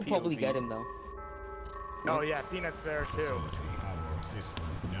Fox. We could probably get him though. Oh yeah, Peanut's there too. Facility power system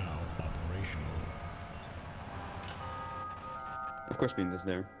now operational. Of course Peanut's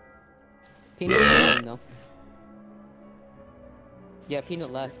there. Peanut's leaving though. Yeah,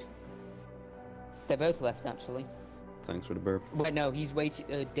 Peanut left. They both left actually. Thanks for the burp. Wait, no, he's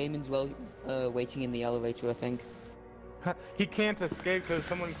waiting. Damon's waiting in the elevator, I think. He can't escape because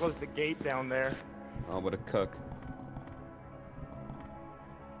someone closed the gate down there. Oh, what a cuck.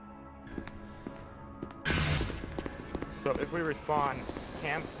 So if we respawn,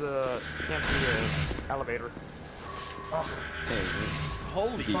 camp the elevator. Hey,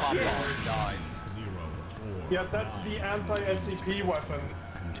 holy shit! Yeah, that's the anti-SCP weapon.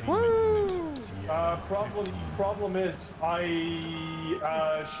 Woo! Problem is,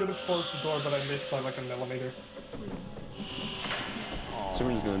 I should have closed the door, but I missed by like a millimeter.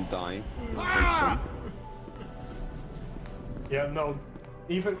 Someone's gonna die. Yeah, no.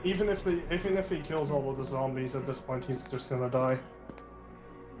 Even if he kills all of the zombies at this point, he's just gonna die.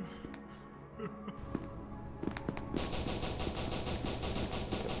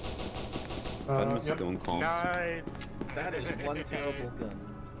 Venomous is going calm. Nice. That is one terrible gun.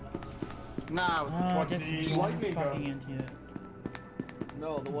 Now, what the lightning gun?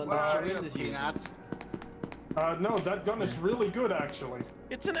 No, the one that Syringe is using. No, that gun is really good actually.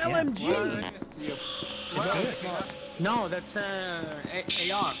 It's an LMG. It's not. No, that's AR.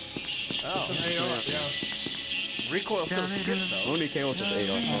 Oh, it's an AR, yeah. Recoil still shit though. Only came out with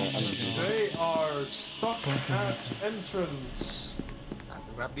AR. They are stuck at entrance.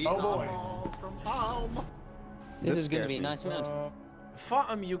 Oh boy. From home. This is gonna be a nice round.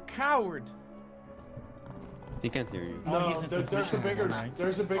 Fatum, you coward! He can't hear you. No, there's a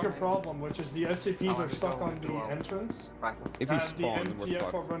bigger problem, which is the SCPs are stuck on the entrance, If you and spawn, the we're MTF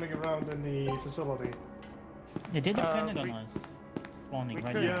are fucked. running around in the facility. They did depend on us spawning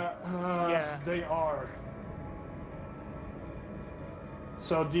right now. Yeah, they are.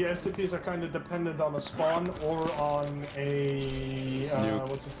 So the SCPs are kind of dependent on a spawn or on a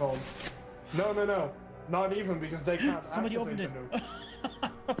what's it called? No, not even because they can't. Somebody opened it.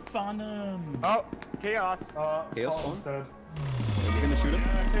 Farnham. Oh, chaos. Chaos Paul's spawn? dead. Are you gonna shoot him?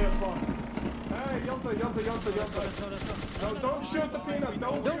 Yeah, chaos spawn. Hey, Yonta. No, don't shoot the peanut.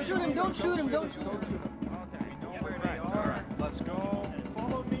 Don't shoot him. Don't shoot him. Let's go.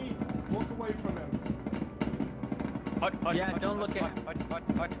 Follow me. Walk away from him. Yeah, don't look at him.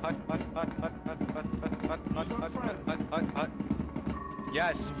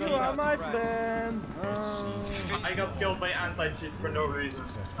 Yes. You are my friend. I got killed by anti-cheat for no reason.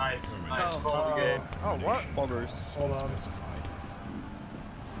 Nice. Call the game. Oh, what? Buggers. Hold on.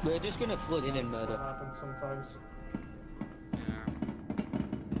 We're just gonna flood in and murder. That happens sometimes.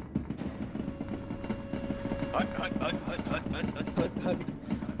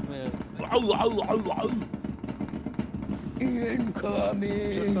 Incoming!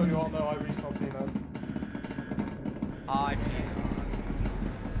 Just so you all know, I respawned peanut.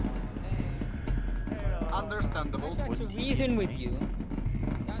 Understandable. I tried to reason with you.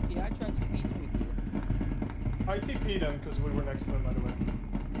 Dante, I tried to reason with you. I TP'd him because we were next to him, by the way.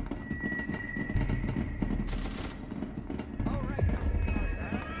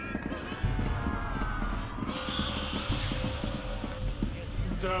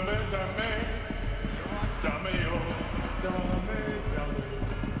 Dame.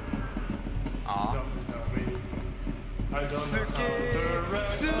 I don't know how the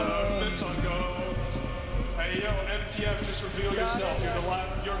rest of this song goes. Hey yo, MTF, just reveal yourself.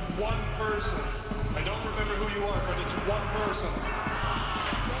 You're one person. I don't remember who you are, but it's one person.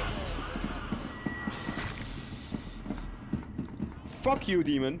 Fuck you,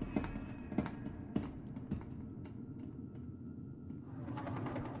 demon.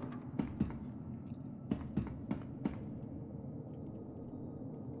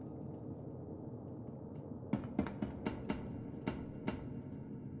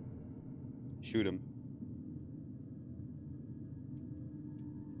 Shoot him.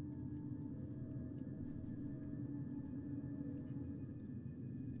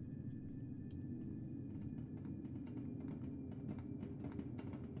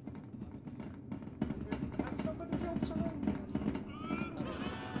 Has somebody killed someone?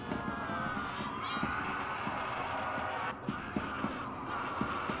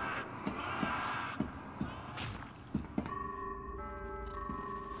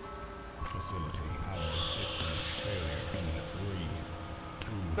 Facility, power system, failure in 3,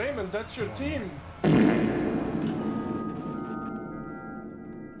 2. Damon, that's your team.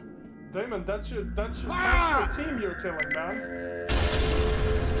 Damon, that's your team you're killing, man.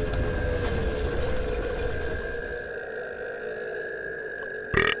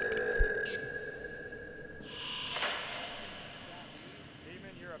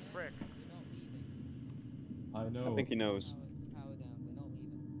 Demon, you're a prick. I know. I think he knows. Power down, we're not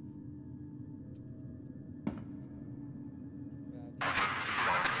leaving.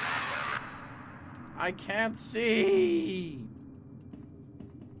 I can't see.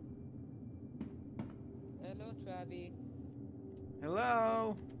 Hello, Travi.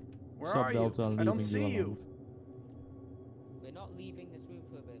 Hello. Where Sup, are you? Delta, I'm I don't leaving see you you. alone. We're not leaving this room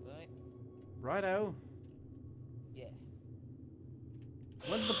for a bit, right? Righto. Yeah.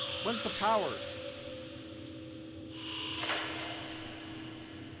 When's the power?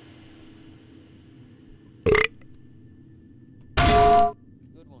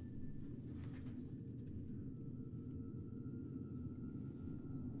 Good one.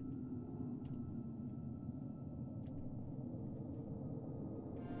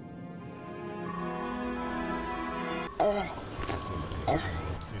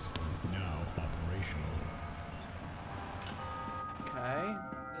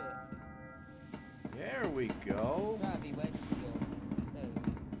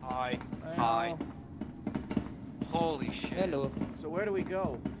 Hello. So where do we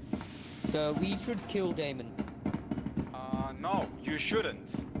go? So we should kill Damon. No, you shouldn't.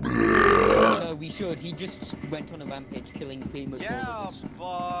 No, we should. He just went on a rampage killing pretty much all Yeah, of us.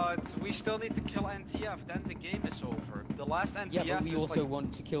 but we still need to kill NTF, then the game is over. The last NTF Yeah, but we is also like...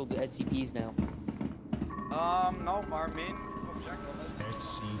 want to kill the SCPs now. No, our main objective...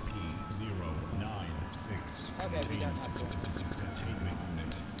 SCP-096 contains successful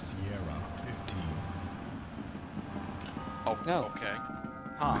unit Sierra 15. Oh, no. Okay.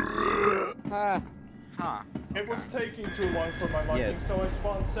 Huh. Huh. It was taking too long for my liking, so I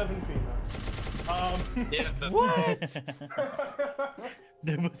spawned 7 peanuts. What?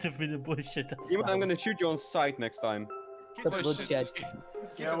 That must have been a bullshit. I'm gonna shoot you on sight next time. Bloodshed.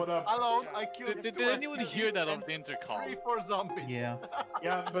 Yeah, what up? Alone, I killed Did anyone hear that on the intercom? 3-4 zombies. Yeah.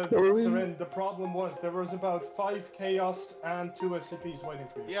 Yeah, but Seren, the problem was there was about 5 Chaos and 2 SCPs waiting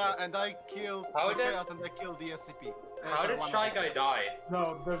for you. Yeah, and I killed the Chaos and I killed the SCP. How did Shy Guy die?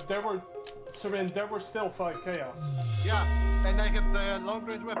 No, there were... Seren, there were still 5 Chaos. Yeah, and I had the long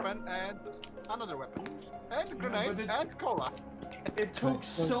range weapon and another weapon. And grenade and cola. It took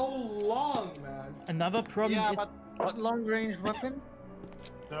so long, man. Another problem Yeah, is... but what long range weapon?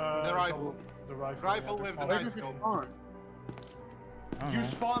 The rifle. The rifle. Rifle with the Where night does it scope. spawn? You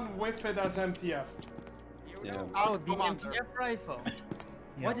spawn with it as MTF. Yeah. Oh, the MTF rifle. Yeah.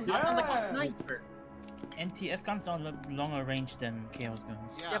 Why does it sound like a sniper? NTF guns are longer range than Chaos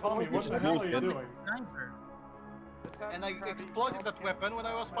guns. Yeah, Tommy, what the hell are you doing? Sniper. And I exploited that weapon when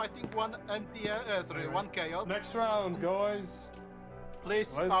I was fighting one Chaos. Next round, guys. Please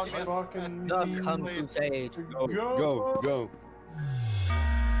spawn Let's it. fucking... Come crusade. Go.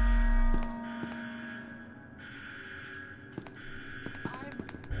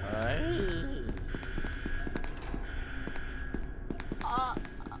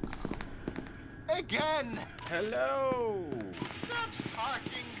 Again! Hello! God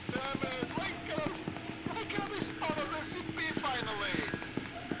fucking damn it! Why can't we spawn on the SCP finally?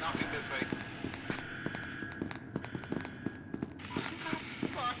 Nothing this way. God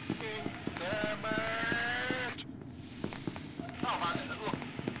fucking damn it! Oh man, look.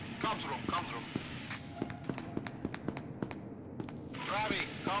 Comms room. Ravi,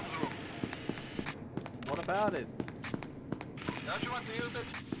 comms room. What about it? Don't you want to use it?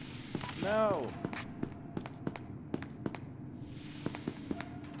 No.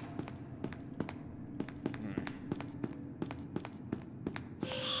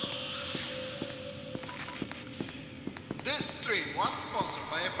 This stream was sponsored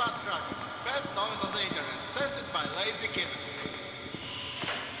by a fat dragon. Best noise on the internet. Tested by Lazy Kitten.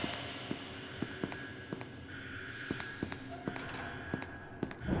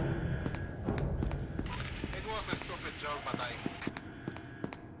 It was a stupid joke, but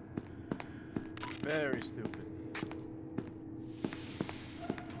Very stupid.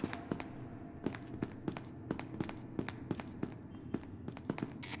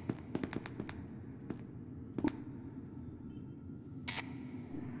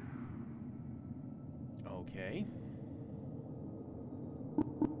 Okay.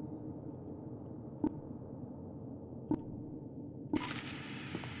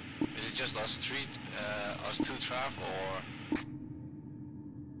 Is it just us two, Trav, or?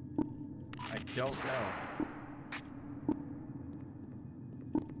 I don't know.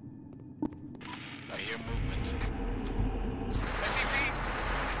 I hear movement. SCP!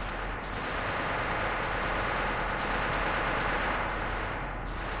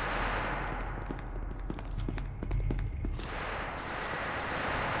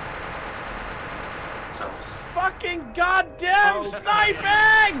 Fucking goddamn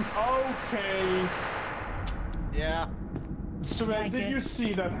sniping! Okay. Yeah. Seren, did you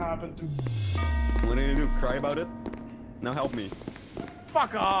see that happen to... What are you gonna do? Cry about it? Now help me.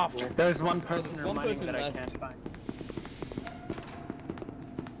 Fuck off! There's one person one reminding person that I left. can't find.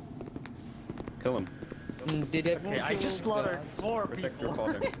 Kill him. Did everyone Okay, I kill just slaughtered guards? 4 Protect people. your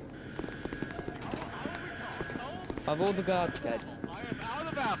father. Are all the guards dead?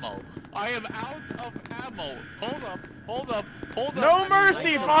 I am out of ammo. Hold up. No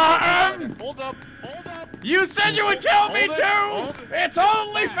mercy for him! Hold up. You said you would kill me too! It's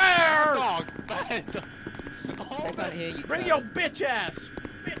only fair! Dog. I can't hear you. Bring Trav. your bitch ass!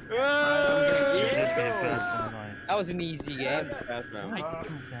 That was an easy game.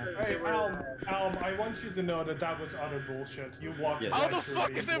 Hey, Alm, I want you to know that was utter bullshit. You walked Yes. right How the through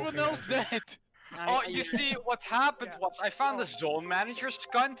fuck me is everyone walking else out. dead? Oh, you see, what happened was I found the zone manager,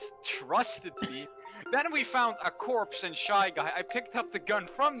 Skunt trusted me. Then we found a corpse in Shy Guy. I picked up the gun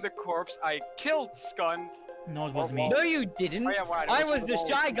from the corpse, I killed Skunt, No, it was me. No, you didn't. Oh, yeah, right, it I was was the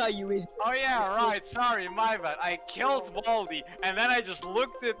Baldy. shy guy, you idiot. Oh yeah, right. Sorry, my bad. I killed Baldy, and then I just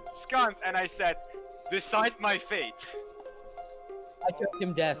looked at Skunt and I said, "Decide my fate." I choked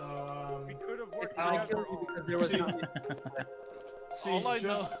him death. We could have worked I together. killed you because there was See, All I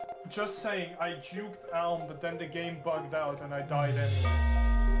know- just saying, I juked Elm, but then the game bugged out and I died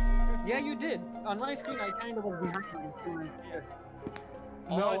anyway. Yeah, you did. On my screen, I kind of was behind you.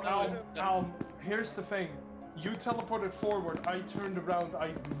 All No, I know is Elm, here's the thing. You teleported forward, I turned around,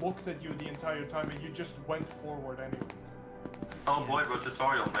 I looked at you the entire time, and you just went forward anyways. Oh boy, bro,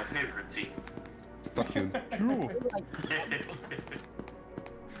 tutorial, my favorite team. Fuck you. True.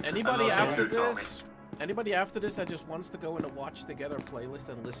 Anybody I love after you, Tommy. this? Anybody after this that just wants to go in a watch together playlist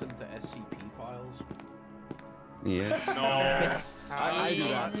and listen to SCP files? Yeah. Yes. I do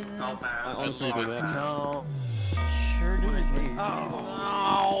that. I honestly do that. No. Sure do.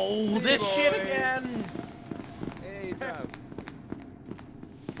 Oh, this shit again! Hey, Trav.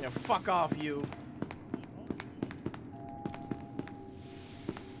 Yeah, fuck off, you.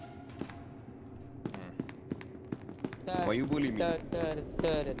 Why you bully me? I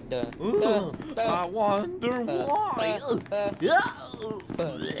wonder why.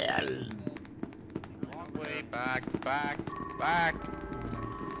 Wrong way, back.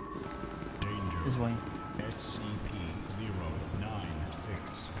 This way.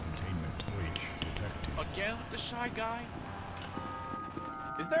 SCP-096 containment breach detected. Again with the shy guy?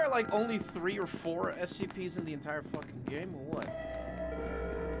 Is there like only 3 or 4 SCPs in the entire fucking game, or what?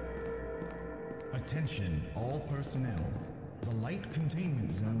 Attention, all personnel. The light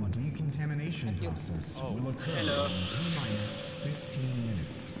containment zone decontamination process will occur in T-minus 15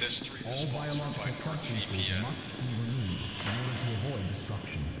 minutes. District All response biological from substances VPN. must be removed in order to avoid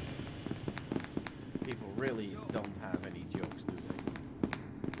destruction. People really don't have any jokes, do they?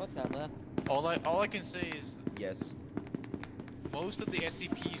 What's that left? All I can say is Yes. most of the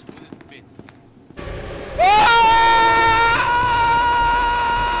SCPs wouldn't fit.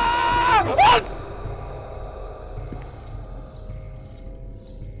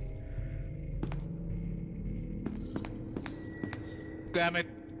 Damn it.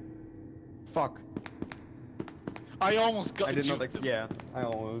 Fuck. I almost got I did not. juked him. Yeah, I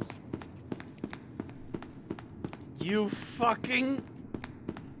almost. You fucking...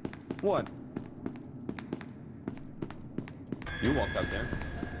 What? You walked out there.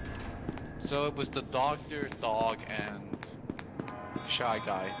 So it was the doctor, dog, and shy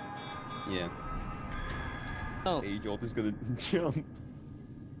guy. Yeah. Oh. Hey, Jolt is gonna jump.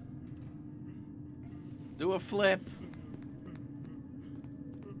 Do a flip.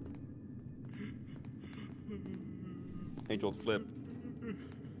 Hey, Jolt, flip.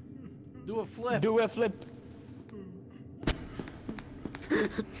 Do a flip. Do a flip.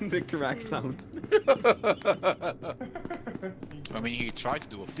 The correct sound. I mean, he tried to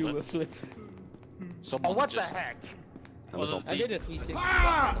do a flip. Do a flip. Someone Oh, what just, the heck? I did a 360.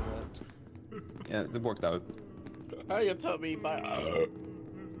 Ah! Yeah, it worked out. How you tell me by...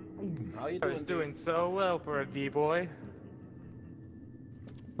 How you I was doing so well for a D-boy.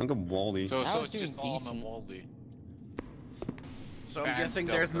 Like a Wally. So I was it's just doing all decent. Waldy. So I'm And guessing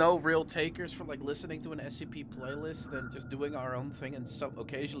there's Delta. no real takers for like listening to an SCP playlist and just doing our own thing and so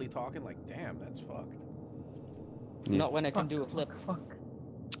occasionally talking like, damn, that's fucked. Not when I can do a flip.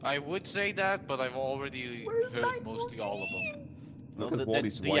 I would say that, but I've already heard mostly all of them. Look at then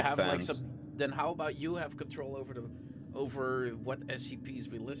Wally's do you white have like fans. some? Then how about you have control over what SCPs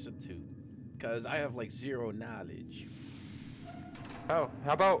we listen to? Because I have like zero knowledge. Oh,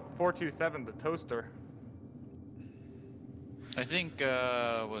 how about 427, the toaster? I think,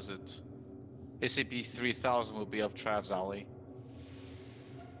 was it SCP-3000 will be up Trav's alley.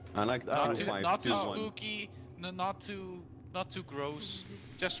 I like Not too 2521. spooky, not too gross,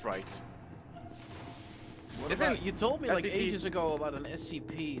 just right. What about, you told me like SCP ages ago about an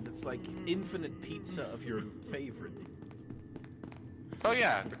SCP that's like infinite pizza of your favorite. Oh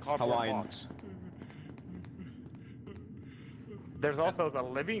yeah, the cardboard Hawaiian. box. There's also the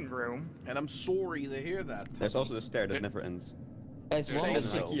living room. And I'm sorry to hear that. There's also the stair that never ends. There's There's one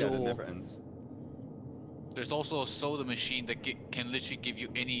also- big Yeah, that door. never ends. There's also a soda machine that can literally give you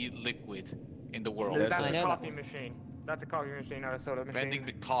any liquid in the world. That's I a know. coffee machine. That's a coffee machine, not a soda machine. Vending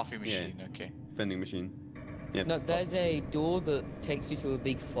the coffee machine, okay. Vending machine. Yeah. No, there's a door that takes you to a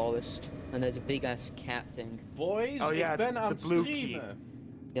big forest, and there's a big ass cat thing. Boys, Oh, yeah, ik ben the aan blue key. streamen.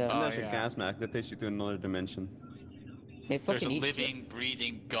 Yeah. And there's yeah. a gas mask that takes you to another dimension. It There's a fucking eats you. living,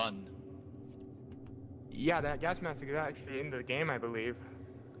 breathing gun. Yeah, that gas mask is actually in the game, I believe.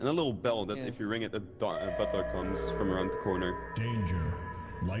 And a little bell that Yeah. if you ring it, a butler comes from around the corner. Danger.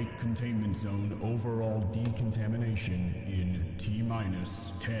 Light containment zone overall decontamination in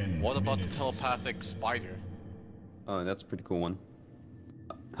T-minus 10 What about minutes. the telepathic spider? Oh, that's a pretty cool one.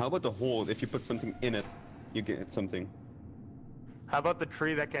 How about the hole? If you put something in it, you get something. How about the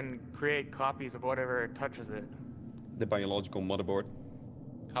tree that can create copies of whatever touches it? The biological motherboard.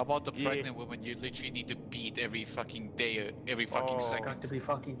 How about the pregnant woman you literally need to beat every fucking day, every fucking second? Got to be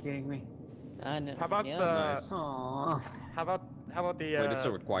fucking kidding me. I know. How about yeah, the? Nice. Aww. How about the? Wait, it's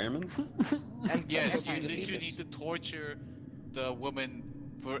a requirement? And Yes, the you literally fetus. need to torture the woman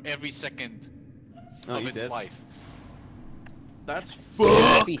for every second Oh, of you its did? life. That's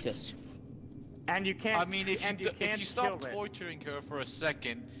The fetus. And you can't. I mean, if can't you stop kill it. torturing her for a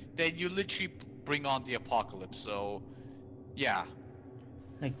second, then you literally bring on the apocalypse. So, yeah.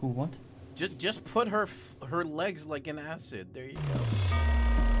 Like who? What? Just put her legs like in acid. There you go.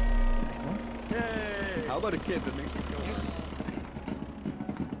 Yay! How about a kid that makes you kill her?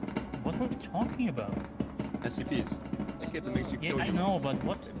 What were we talking about? SCPs. A kid that makes you Yeah, kill I you. know, but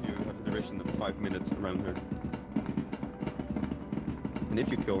what? If you have a duration of 5 minutes around her. And if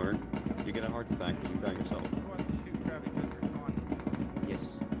you kill her, you get a heart attack and you die yourself.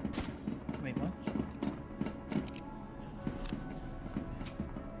 Yes. Wait, what?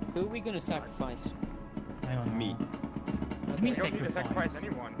 Who are we gonna sacrifice? I don't know. Me. What do you mean We don't need to sacrifice sacrifice?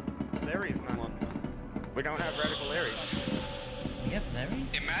 anyone. Larry's not. We don't have radical Larry. We have Larry?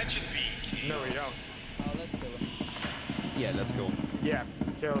 Imagine being No, we don't. Oh, let's kill him. Yeah, let's go. Yeah,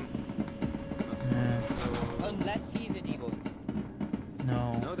 kill him. Unless he's a D-boy.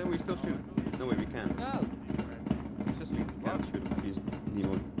 No. No, then we still shoot. No way, we can't. No. It's just we can't shoot him if he's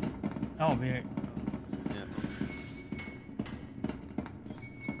Nemo. Oh, we're. Yeah.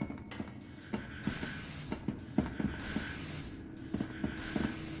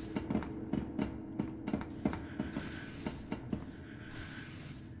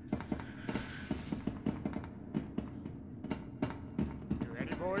 You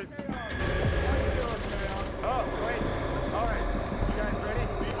ready, boys? Oh, wait. Alright. You guys ready?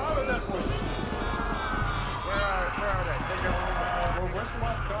 Out of this one. Where are they? They go. Where's the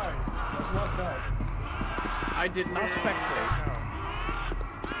last guy? Where's the last guy? I did not spectate.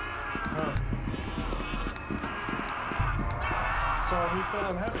 Huh. So he's still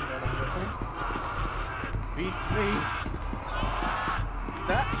unhappy then, I'm guessing. Beats me.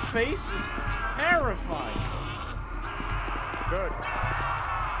 That face is terrifying. Good.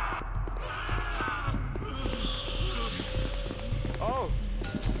 Oh.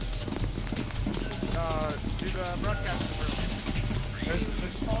 Do the broadcast room.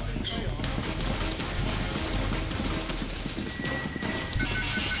 There's talking chaos.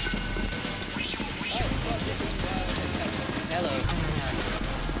 Hello.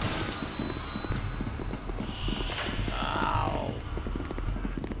 Ow.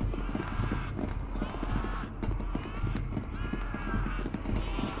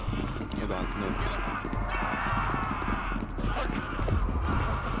 Hold on, no.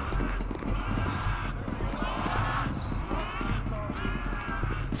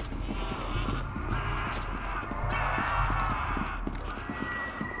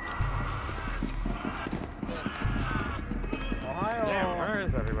 Ohio. Damn, where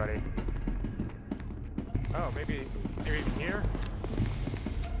is everybody? Oh, maybe you're even here?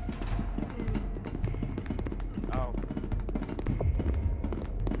 Oh.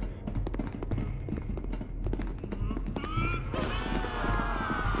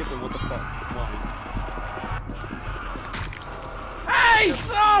 Get them, what the fuck? Why? Hey,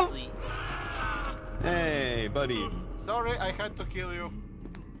 so. Hey, buddy. Sorry, I had to kill you.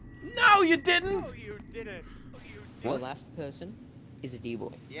 No, you didn't. You didn't. The last person is a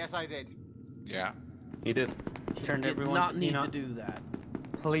D-boy. Yes, I did. Yeah. He did. Turned Did everyone not to, need to do that.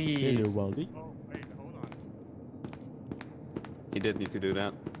 Please. Oh, wait, hold on. He did need to do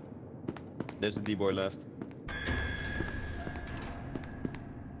that. There's a D-boy left.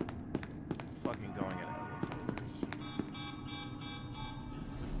 Fucking going at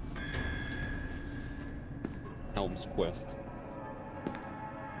Helm's Quest.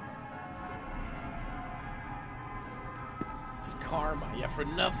 It's karma. Yeah, for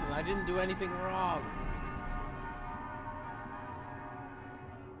nothing. I didn't do anything wrong.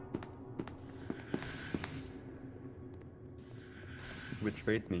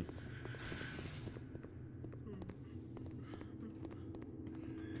 Betrayed me.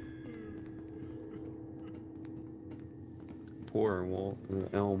 Poor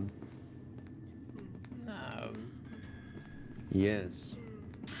Elm. No. Yes.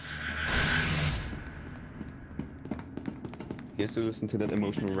 He has to listen to that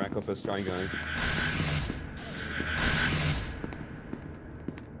emotional wreck of a Shy Guy.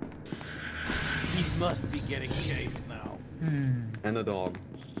 must be getting chased now. And a dog.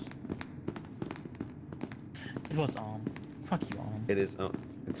 It was Arm. Fuck you, Arm. It is.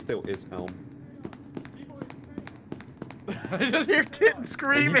 It still is Helm. I just hear kids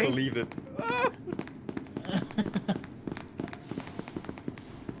screaming. And he believed it.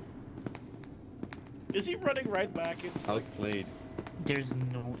 Is he running right back into? Outplayed. There's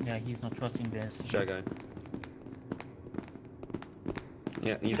no. Yeah, he's not trusting this. Shy guy.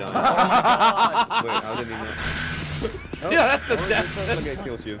 Yeah, he died. Oh my god! Wait, how did he not? Oh, yeah, that's a death. That guy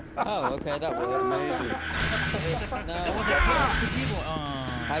kills you. Oh, okay, that worked. Amazing. No. That was a kill to people.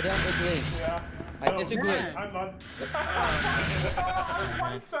 I don't agree. Yeah. I disagree. I'm not.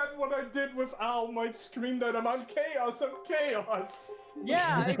 I said what I did with Al. Mike screamed at him, I'm chaos, I'm chaos.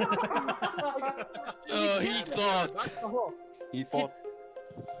 Yeah. He thought. He thought.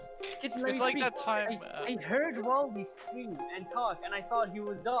 It's like that time. I heard Wally scream and talk, and I thought he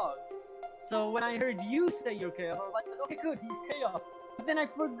was dog. So when I heard you say you're chaos, I was like, okay, good, he's chaos. But then I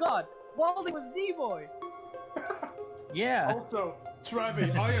forgot. Wally was D-boy. Yeah. Also,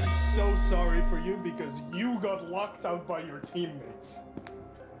 Travi, I am so sorry for you because you got locked out by your teammates.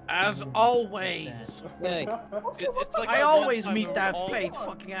 As always. Hey. It's like I always meet that all... fate,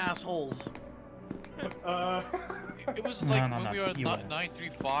 fucking assholes. It was like when we were at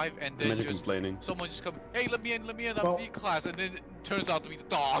 935 and then Imagine just complaining. someone just come, hey, let me in, I'm D class, and then it turns out to be the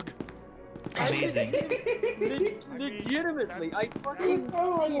dog. Amazing. Legitimately, I fucking.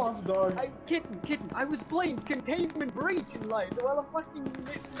 Oh, I love dog. Kitten. I was playing Containment Breach in life while I fucking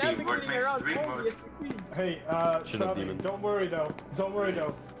navigating around all the SCP. Hey, Travi, don't worry though.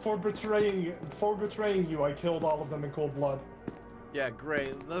 For betraying you, I killed all of them in cold blood. Yeah,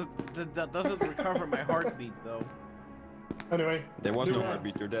 great. That doesn't recover my heartbeat though. Anyway. There was no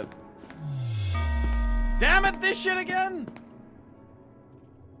heartbeat, you're dead. Damn it, this shit again!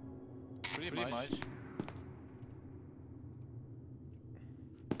 Pretty much.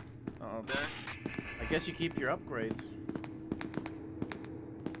 I guess you keep your upgrades.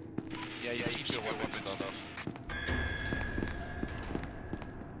 Yeah, keep your weapon stuff.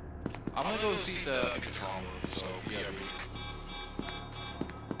 I'm gonna go see the control room, so yeah.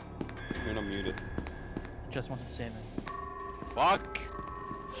 You're not muted. Just wanted to say that. Fuck!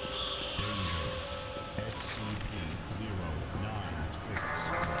 SCP-096.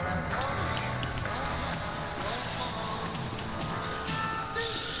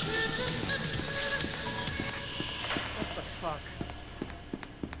 What the fuck?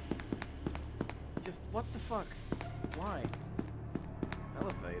 Just what the fuck? Why?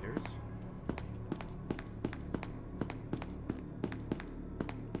 Elevators?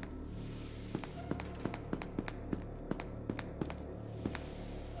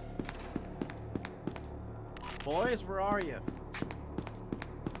 Boys, where are you?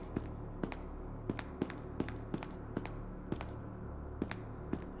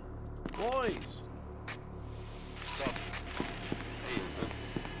 Boys! What's up? Hey,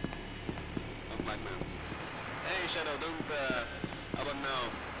 I'm Black Man. Hey, Shadow, don't, how about now?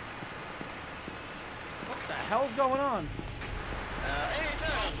 What the hell's going on? Hey,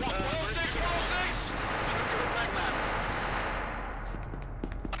 Ted! 106! Black Man!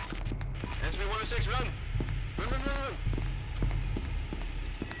 SCP 106, run! Run!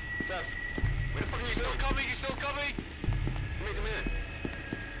 Trev, where the fuck are you He's still coming! Come here.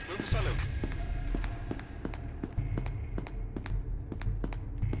 Go to Salo.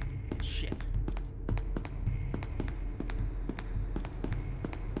 Shit.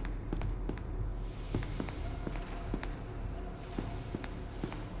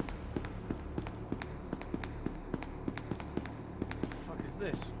 The fuck is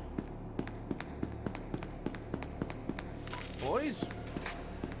this? Boys?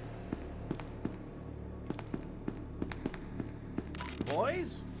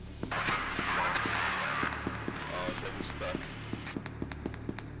 Boys? Oh, Trevor's stuck.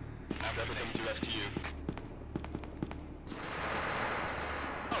 I've never come to rescue you.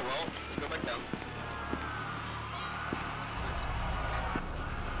 Oh well, go back down.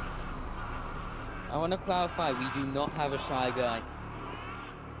 I want to clarify, we do not have a shy guy.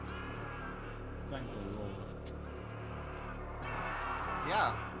 Thank the Lord.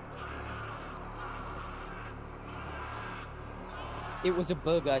 Yeah. It was a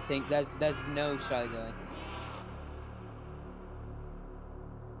bug, I think. There's no shy guy.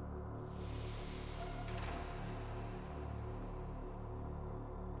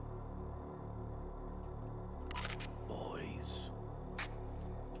 Boys.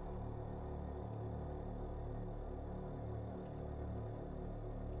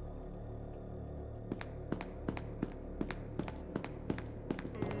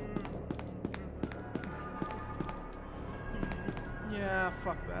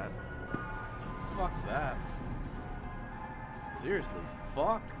 fuck that. Fuck that. Seriously,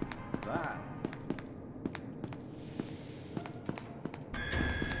 fuck that.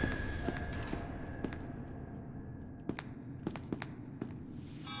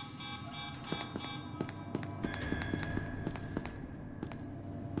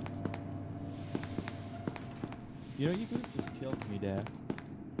 You know, you could have just killed me, Dad.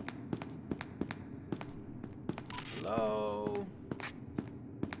 Hello?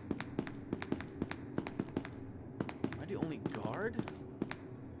 Am I the only guard?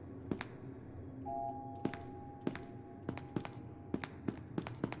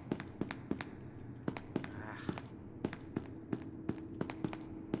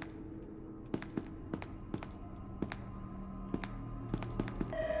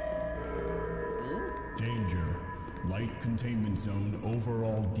 Danger. Light containment zone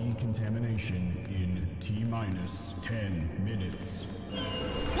overall decontamination in T-minus 10 minutes.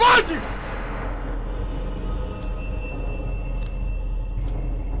 Logic!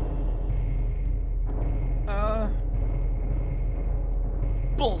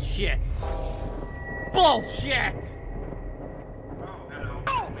 Bullshit! Bullshit!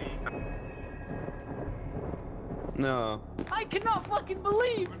 No. I cannot fucking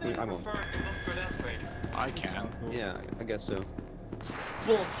believe this! I won't. I can. Yeah, I guess so.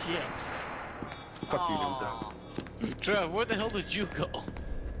 Bullshit! Fuck you, Jump. Trev, where the hell did you go?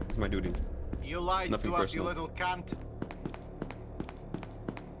 It's my duty. You lied Nothing to us, you personal. little cunt.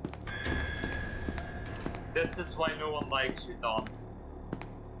 This is why no one likes you, Don.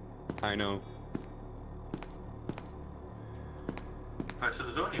 I know. Right, so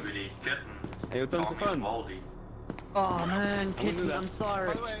there's only really Kitten, Hey, tons of Tommy, fun. and Baldy. Oh man, Kitty, I'm sorry.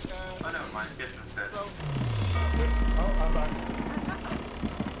 By the way, Oh, never mind, Kitten instead. so... Oh, I'm back.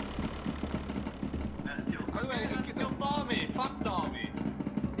 Let's kill By the way, Let's kill Tommy! Fuck Tommy!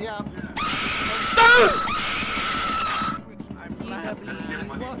 yeah. I'm madly Let's give him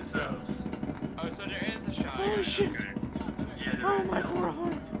what he deserves. Oh, so there is a shot. Oh shit! Okay. Yeah, there Oh is my no. poor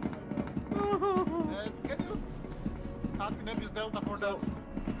heart! Can you... Can't we name this Delta for that?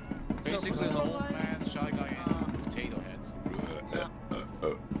 Basically, the old man, Shy Guy, and Potato Heads.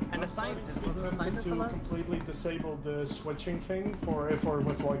 Yeah. And the scientist, We was the need scientist to alive? completely disable the switching thing for if or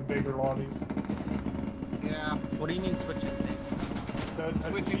with like bigger lobbies. Yeah. What do you mean switching thing?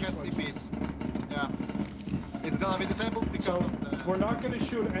 The Switching SCP switch. SCPs. Yeah. It's gonna be disabled because So of the... we're not gonna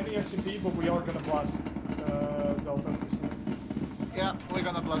shoot any SCP, but we are gonna blast Delta for some. Yeah, we're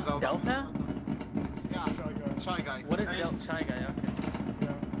gonna blast Delta. Delta? Yeah. Shy Guy. What is Delta? Shy Guy, okay. Yeah.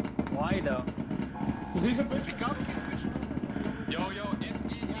 Why though? Because he's a bitch. Because he's bitch. Yo,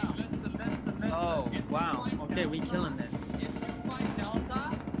 listen. Oh, If you wow. find Okay, we Delta- killing it. If you find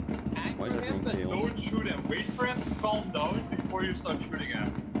Delta, Why is anger him, everyone but chaos? don't shoot him. Wait for him to calm down before you start shooting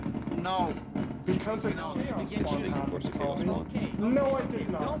him. No. Because of No, chaos begin spawn shooting happened, before you chaos tell me. spawn. Okay. No, I okay, did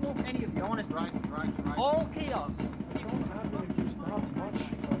not. Don't move any of you, honestly. Right. All chaos. Don't use that much,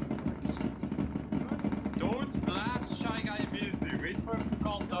 fucking pricks. Don't blast Shy Guy immediately. Wait for him to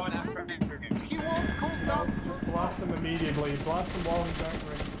calm down after entering him. He won't calm No, down. just blast him immediately. Blast him while he's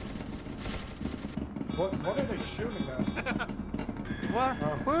angry. What are they shooting at? What?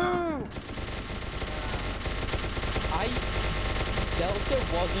 Oh. Delta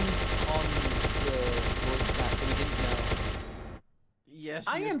wasn't on the voice chat, so we didn't know. Yes,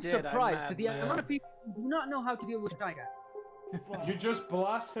 I you am did, surprised I'm to the mad, amount of people who do not know how to deal with Shy Guy. You just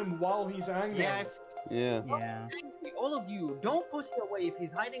blast him while he's angry. Yes. Yeah. Yeah. All of you, don't push it away if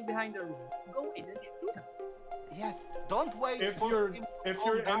he's hiding behind a room. Go in and shoot him. Yes. Don't wait If for you're him if to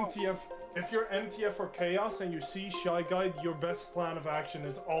you're calm down. if you're MTF or Chaos and you see Shy Guy, your best plan of action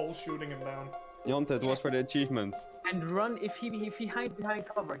is all shooting him down. Yonta, it was for the achievement. And run if he hides behind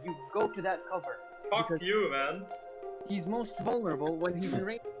cover. You go to that cover. Fuck Because you, man. he's most vulnerable when he's in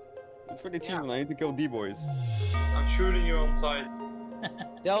range. It's for the achievement. I need to kill D-boys. I'm shooting you on sight.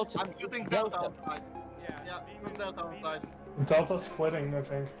 Delta. I'm shooting Delta outside. Yeah, from Delta outside. Delta's quitting, I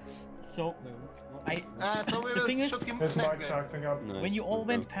think. So, So we the will thing is, shoot him His next mic's game. acting up. when you all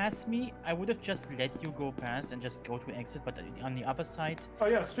went past me, I would have just let you go past and just go to exit, but on the other side... Oh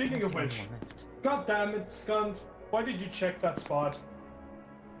yeah, speaking of there's which, no one left. god damn it, Scund. Why did you check that spot?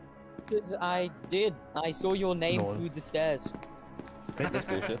 Because I did. I saw your name Lol. through the stairs. That's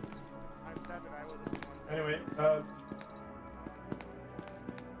bullshit. Anyway,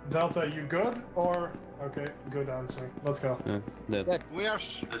 Delta, you good? Or... Okay, good answer. Let's go. Yeah, dead. We are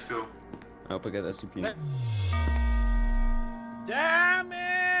Let's go. I hope I get SCP. Damn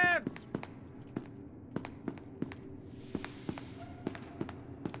it!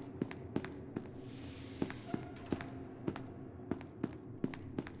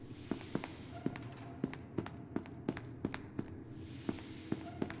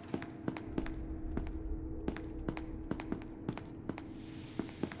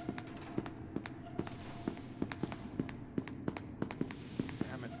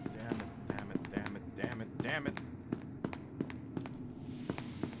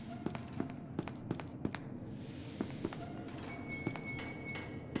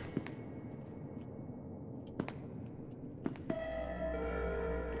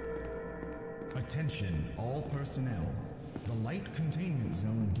 Attention, all personnel. The light containment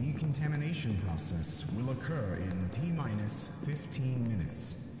zone decontamination process will occur in T-minus 15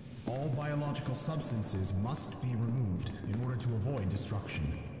 minutes. All biological substances must be removed in order to avoid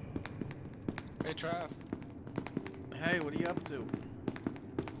destruction. Hey, Trav. Hey, what are you up to?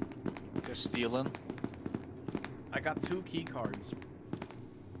 Just stealing. I got 2 key cards.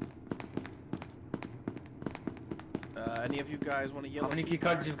 Any of you guys want to yell? How many key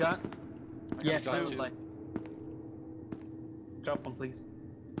cards you've got? Yes, got 2. 2. Drop one, please.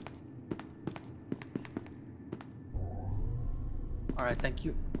 Alright, thank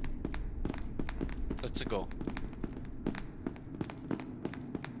you. Let's go.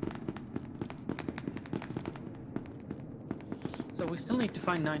 So we still need to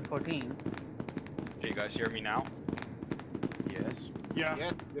find 914. Do you guys hear me now? Yes. Yeah.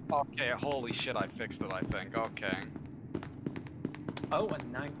 Yes. Okay, holy shit, I fixed it, I think. Okay. Oh,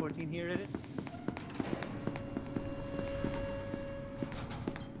 and 914 here it is?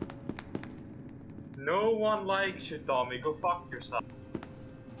 No one likes you, Tommy. Go fuck yourself.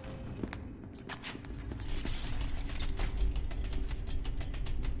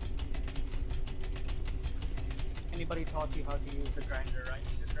 Anybody taught you how to use the grinder, right,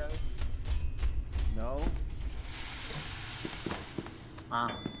 Mr. Crow? No.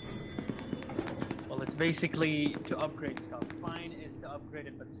 Ah. Well, it's basically to upgrade stuff. Fine is to upgrade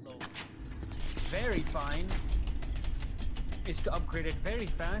it but slowly. Very fine is to upgrade it very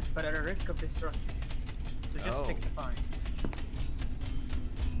fast but at a risk of destruction. So just stick to fine.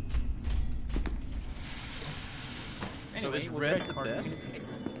 So Anyway, is with red the card, you can best? escape.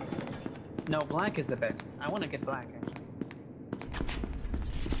 No, black is the best. I want to get black actually.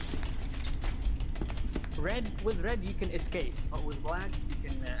 With red you can escape, but with black you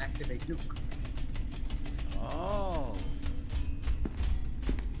can activate nuke. Oh.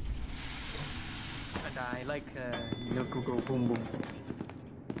 And I like nuke go boom boom.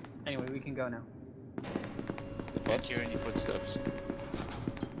 Anyway, we can go now. I can't hear any footsteps.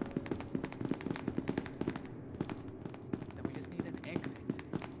 Then we just need an exit.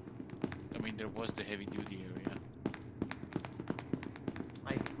 I mean, there was the heavy duty area.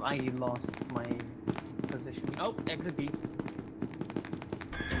 I lost my position. Oh, exit B.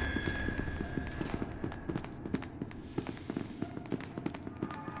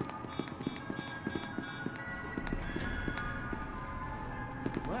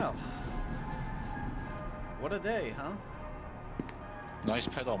 Well. What a day, huh? Nice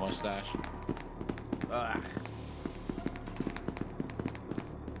pedal mustache. Ugh.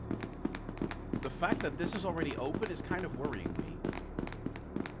 The fact that this is already open is kind of worrying me.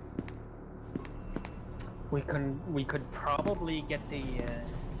 We could probably get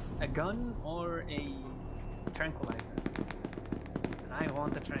a gun or a tranquilizer. And I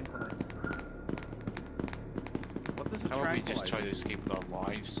want the tranquilizer. What does a How about we tranquilizer? just try to escape with our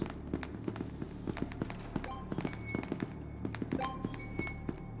lives?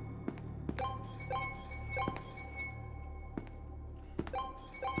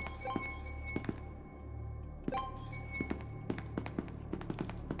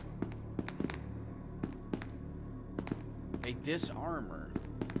 A disarmor.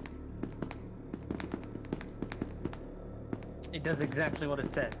 It does exactly what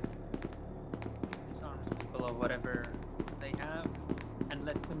it says. Disarms people of whatever they have and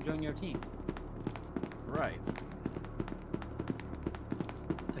lets them join your team. Right.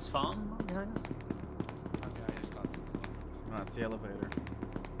 Is Farm behind us? Okay, I just got some stuff. Oh, it's the elevator.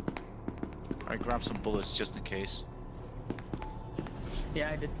 I grabbed some bullets just in case.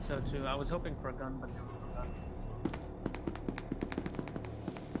 Yeah, I did so too. I was hoping for a gun, but there was no gun.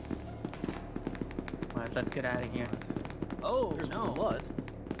 Alright, let's get out of here. Oh, There's no. blood.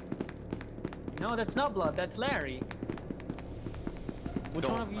 No, that's not blood, that's Larry. Which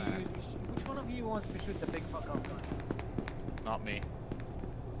Don't one of you matter. which one of you wants to shoot the big fuck up gun? Not me.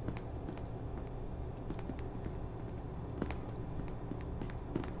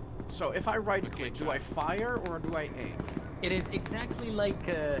 So if I right click, do I fire or do I aim? It is exactly like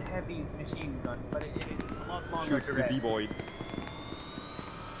Heavy's machine gun, but it is a lot longer Shoots to the rev. D-boy.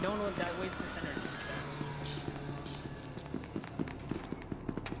 No, that wastes its energy.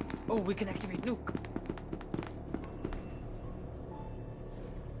 Oh, we can activate nuke.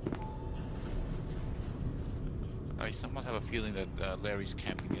 I somewhat have a feeling that Larry's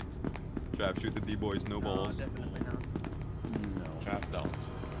camping it. Trav, shoot the D-boys, no balls. Definitely not. No. Trap don't.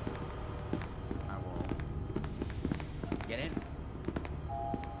 I won't. Get in.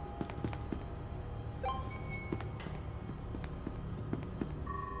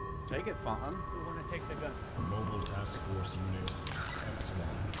 Take it, Fahan. We want to take the gun. Mobile Task Force Unit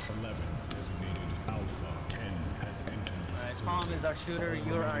Epsilon 11, designated Alpha 10, has entered the facility. Tom is our shooter,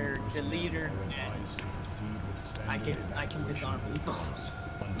 you're our the leader, and I can disarm people.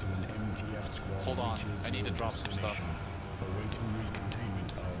 Until an MTF squad Hold on, reaches I need to your drop some stuff. destination, awaiting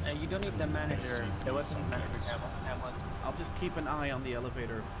recontainment of You don't need the manager, the weapons manager have one. I'll just keep an eye on the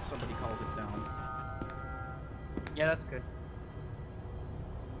elevator if somebody calls it down. Yeah, that's good.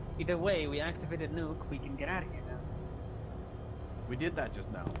 Either way, we activated nuke, we can get out of here now. We did that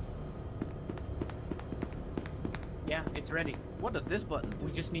just now. Yeah, it's ready. What does this button do?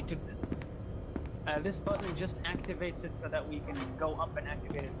 We just need to... this button just activates it so that we can go up and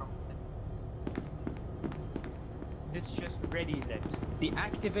activate it from within. This just readies it. The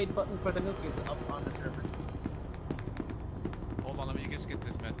activate button for the nuke is up on the surface. Hold on, let me just get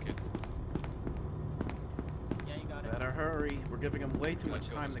this medkit. Yeah, you got it. Better hurry. We're giving him way too much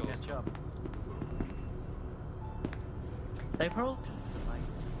time to catch up. They probably...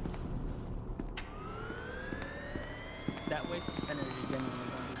 That wastes energy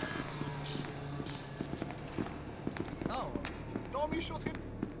genuinely. Oh. Stormy shot him.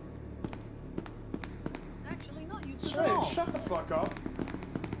 Actually, not you. Straight, shut the fuck up.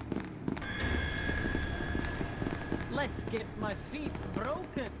 Let's get my feet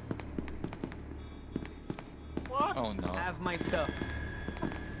broken. What? Oh no. Have my stuff.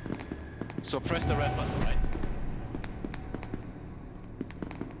 So press the red button, right?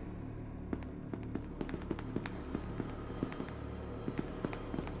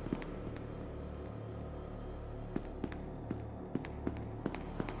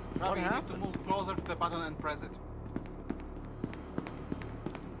 What you need to move closer to the button and press it.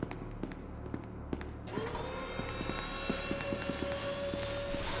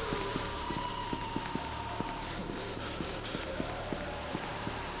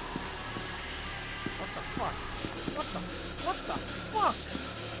 What the fuck?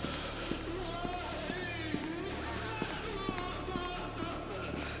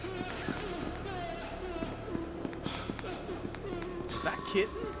 Is that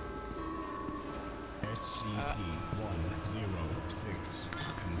kitten? SCP-106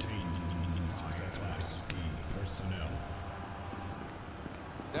 contained successful personnel.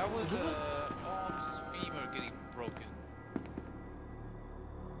 That was arm's femur getting broken.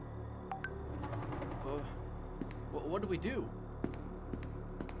 What do we do?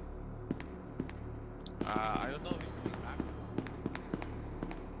 I don't know if he's coming back.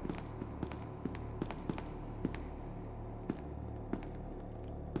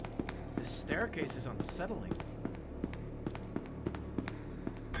 This staircase is unsettling.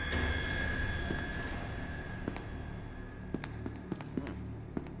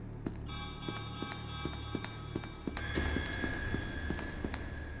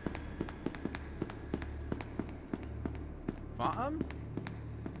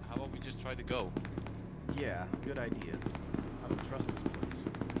 How about we just try to go? Yeah, good idea. I don't trust this place.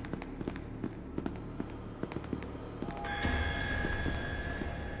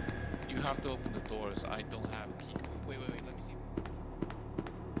 You have to open the doors. I don't have a key. Wait, let me see.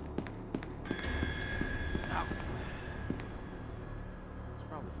 Ow. It's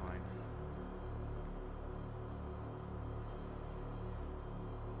probably fine.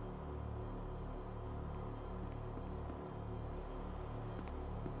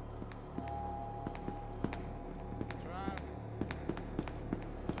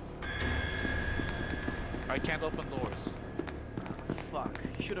 I can't open doors. Fuck.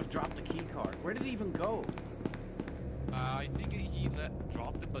 You should have dropped the key card. Where did it even go? I think he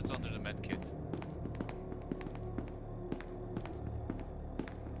dropped it, but it's under the med kit.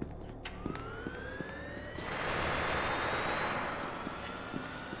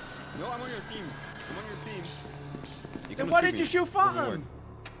 No, I'm on your team. I'm on your team. Then why did you shoot Phantom?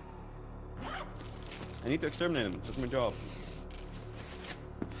 I need to exterminate him. That's my job.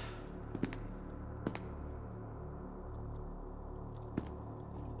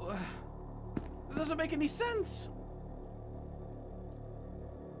 That doesn't make any sense.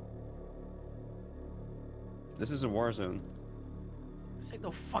 This is a war zone. This ain't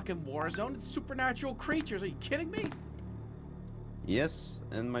no fucking war zone. It's supernatural creatures. Are you kidding me? Yes,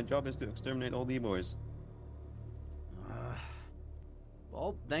 and my job is to exterminate all D-boys.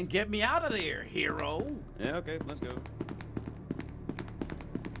 Well, then get me out of there, hero. Yeah, okay, let's go.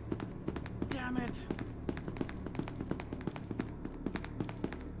 Damn it.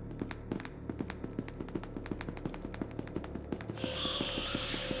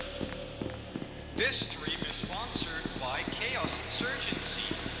 This stream is sponsored by Chaos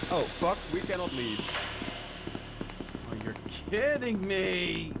Insurgency. Oh, fuck, we cannot leave. Oh, you're kidding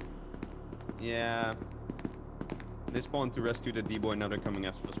me. Yeah. They spawned to rescue the D-boy, now they're coming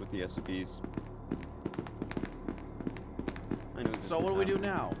after us with the SCPs. I know. So what do we do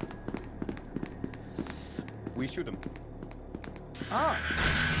now? We shoot them. Ah.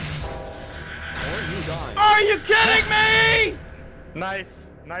 Or you die. Are you kidding me? Nice.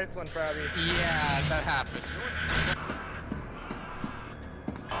 Nice one, Travi. Yeah, that happened.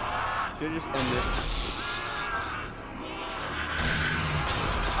 Should just end it.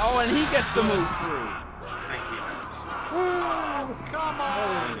 Oh, and he gets to move through. Come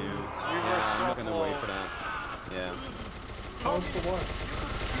on! We were I'm so not gonna wait close. for that. Yeah. Close to what?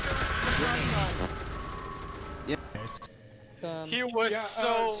 He was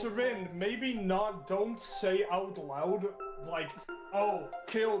so. Serin, maybe not. Don't say out loud like, "Oh,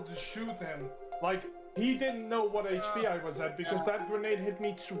 killed, shoot him." Like he didn't know what HP I was at because that grenade hit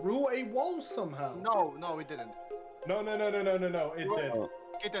me through a wall somehow. No, it didn't. No, it did.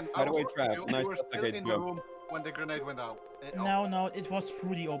 Kitten, By the way, Trav, you nice were stuff still like in that the joke. room when the grenade went out. No, it was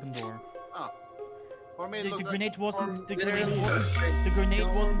through the open door. Ah. For me, it The looked grenade wasn't. The literally grenade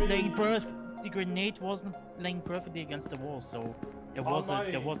wasn't laying perfect. The grenade wasn't laying perfectly against the wall, so there was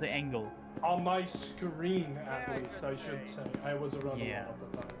an angle. On my screen, at least, I should say. I was around the wall at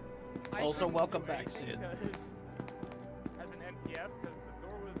the time. Also, welcome back, Sid. As an MTF, because the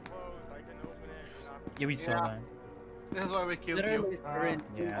door was closed, I couldn't open it. Yeah, we saw that. This is why we killed Literally, you. Serin,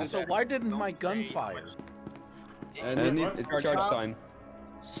 Yeah. Also, why didn't my gun fire? And then it's charge time.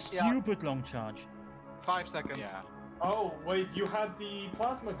 Stupid long charge. 5 seconds. Yeah. Oh, wait, you had the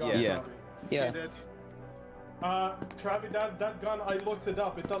plasma gun, Yeah. Travi. Yeah. You did. Travi, that gun, I looked it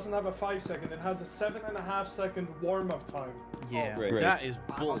up. It doesn't have a 5 second. It has a 7.5 second warm-up time. Yeah. Great. That is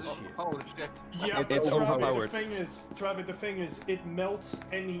bullshit. Holy shit. Yeah, but It's Travi, overpowered. the thing is, it melts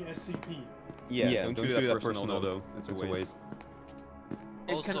any SCP. Yeah, don't shoot that personal though. It's a waste.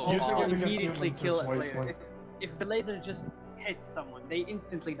 It Also, can Using also it against immediately humans kill is a wasting. player. If the laser just hits someone, they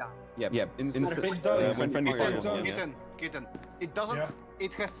instantly die. Yeah. Instant. It does. When friendly It fire does. on, yeah. Kitten. It doesn't. Yeah.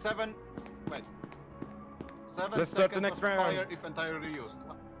 It has 7. Wait. 7 Let's start the seconds next of round. fire if entirely used.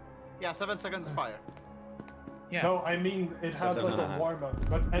 Yeah, 7 seconds fire. Yeah. No, I mean, it has like a 7.5. warm-up.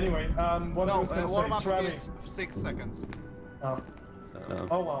 But anyway, what I No, was gonna say, warm up Travi. is 6 seconds. Oh,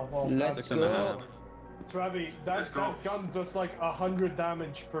 well, Let's that's go. Travi, that gun does like 100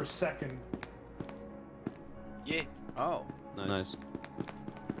 damage per second. Yeah. Oh. Nice.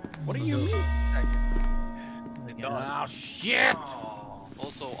 What do you mean? does. Oh shit!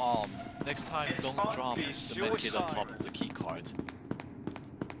 Also, next time It's don't supposed to drop be the medkit on top of the suicide. key card.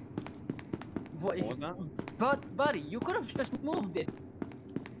 What? What was that? But buddy, you could have just moved it.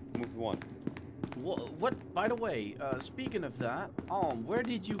 Move one. What? By the way, speaking of that, where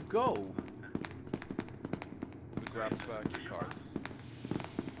did you go? Grab key cards.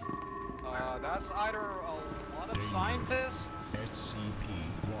 That's either a lot of scientists.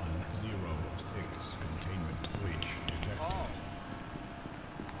 SCP-106 containment breach detected. Oh.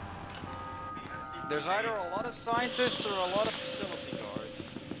 There's either a lot of scientists or a lot of facility guards.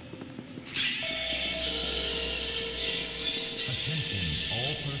 Attention,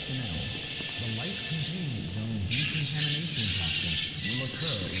 all personnel. The light containment zone decontamination process will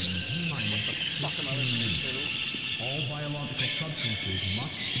occur in T-minus 15 minutes. All biological substances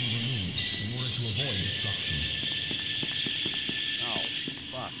must be removed in order to avoid destruction. Oh,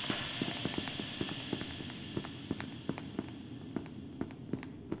 fuck.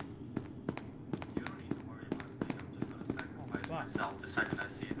 Myself the second I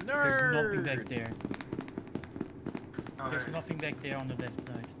see it. There's nothing back there. There's Okay. nothing back there on the left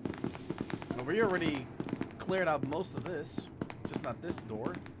side. Well, we already cleared out most of this. Just not this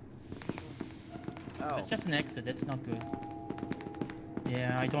door. Oh. It's just an exit, that's not good.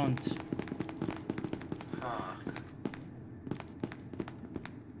 Yeah, I don't. Fuck.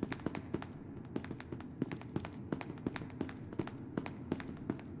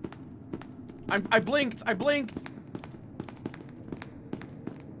 I blinked! I blinked!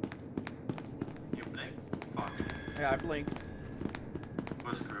 You blinked? Fuck. Yeah, I blinked.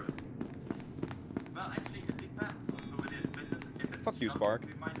 We're screwed. Well, actually, it depends on who it is. If it's Fuck you, not, Spark.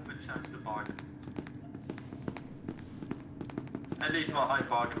 we might have a chance to bargain. At least while I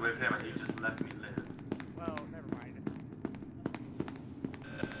bargained with him and he just left me live. Well, never mind.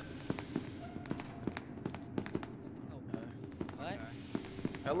 What?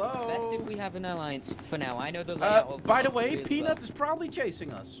 Hello? It's best if we have an alliance for now. I know the layout of By the Valve way, really Peanut well. is probably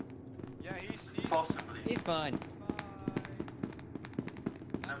chasing us. Yeah, he's Possibly. He's fine.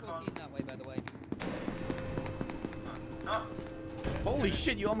 Have fun. 14 that way, by the way. No. Holy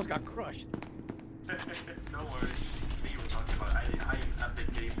shit, you almost got crushed. Don't worry. It's me we're talking about. I am at the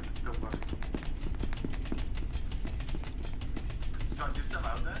game. Don't worry. John, you still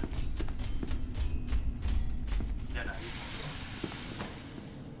out there? Yeah, no,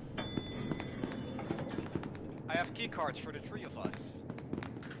 I have key cards for the three of us.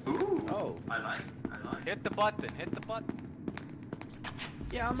 Ooh. Oh. I like. Hit the button. Hit the button.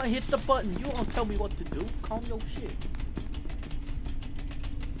 Yeah, I'ma hit the button. You don't tell me what to do. Calm your shit.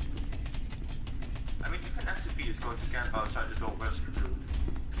 I mean, if an SCP is going to camp outside the door, we're screwed.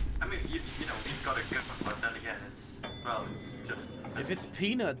 I mean, you know, we've got a gun, but then again, it's, well, it's just... If it's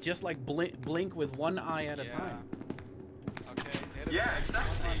Peanut, just like blink with one eye at a time. Okay. Yeah,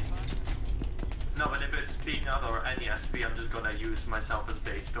 exactly. No, but if it's Peanut or any SCP, I'm just gonna use myself as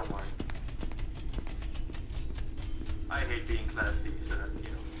bait, don't worry. I hate being class D, so that's, you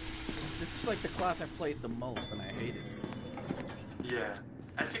know... This is like the class I played the most, and I hate it. Yeah,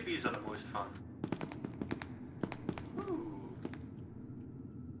 SCPs are the most fun.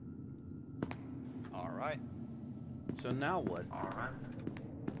 Alright. So now what? Alright.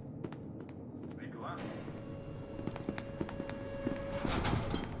 We go out.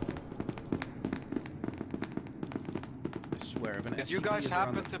 I swear, if an Did you SCP guys is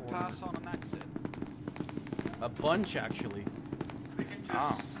around happen the to corner- pass on an exit? A bunch, actually. We can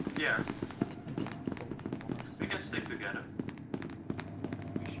just... Yeah. We can stick together.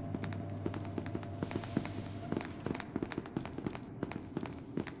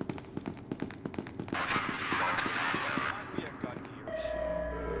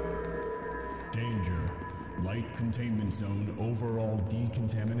 Danger. Light containment zone overall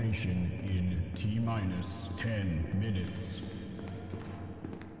decontamination in T-minus 10 minutes.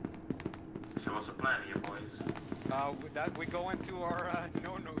 So what's the plan here, boys? With that we go into our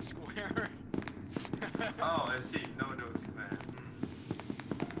no-no square. Oh, I see. No square.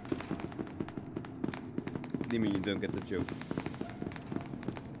 What do you mean you don't get the joke?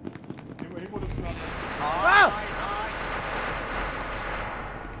 He would have snuck it. Ah!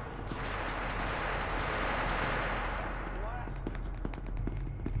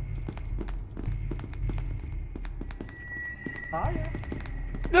 Hiya.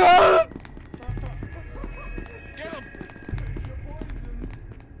 No! Get him! You're poison.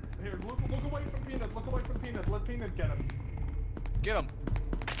 Here, look away from Peanut. Look away from Peanut. Let Peanut get him. Get him!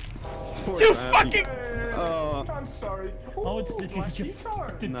 You fucking! I'm sorry. Oh, it's Ooh, the black key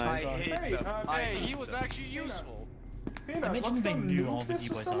card. Nice. Hey, he was actually useful. Peanut, Imagine let's they go knew all nuke the this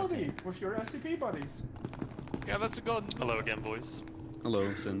devices out facility with your SCP buddies. Yeah, let's go. Hello again, boys.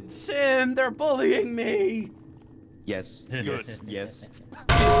 Hello, Sin. Sin, they're bullying me! Yes. Good. Yes.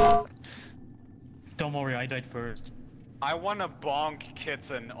 Don't worry, I died first. I wanna bonk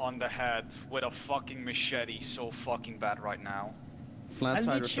Kitten on the head with a fucking machete so fucking bad right now. Flat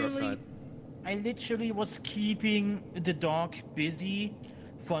side or sharp side? I literally was keeping the dog busy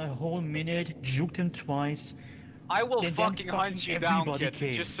for a whole minute, juked him twice. I will then fucking hunt you down, everybody Kitten,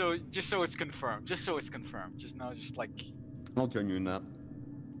 came. just so it's confirmed. Just so it's confirmed. Just like... I'll join you in that.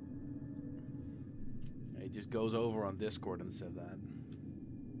 He just goes over on Discord and said that.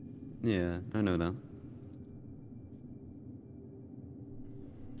 Yeah, I know that.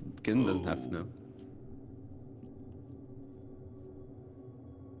 Kitten doesn't have to know.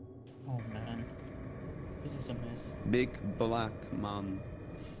 Oh man, this is a mess. Big black man.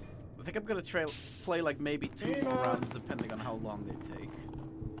 I think I'm gonna play like maybe 2 more rounds depending on how long they take.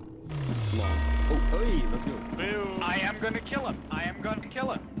 Long. Oh, hey, let's go. I am gonna kill him. I am gonna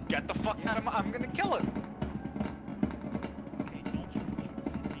kill him. Get the fuck out of my... I'm gonna kill him. Okay, don't shoot me.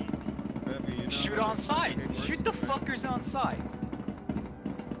 It's easy. Shoot on side. Shoot the fuckers on side.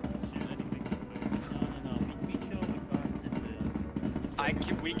 Shoot anything. No. We kill the guys in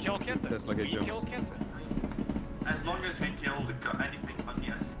the... We kill Kitten. That's like a we joke. kill Kitten. As long as we kill anything but the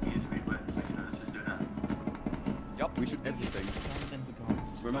SCPs, we win. So, you know, let's just do that. Yup. We shoot everything.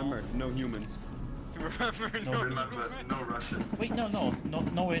 Remember, no humans. Remember, no Russian. Wait, no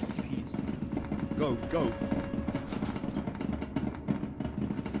SCPs. Go.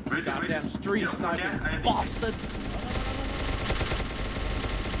 Goddamn street sniping bastards!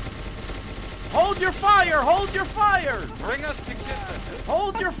 Hold your fire! Hold your fire! Bring us to Kitten.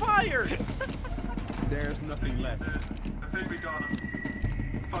 Hold your fire! There's nothing left. I think we got him.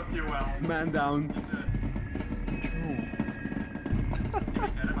 Fuck you, Al. Man down. True.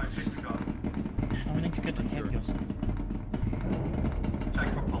 I think we got him. I need to get the heaviest. Check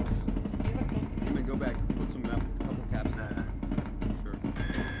for pulse. You may go back. Put some couple caps there. Sure.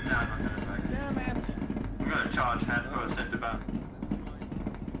 Nah, I'm not going back. Damn it! I'm gonna charge head first into bat.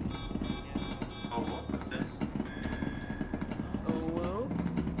 Oh, what's this? Oh well.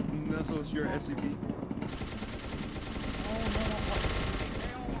 Nuzzle's your SCP.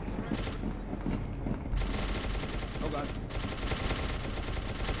 Oh god.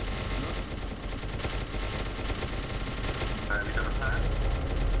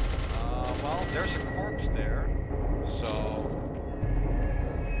 There's a corpse there, so...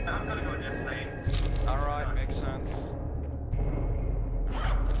 I'm gonna go this lane. Alright, makes sense.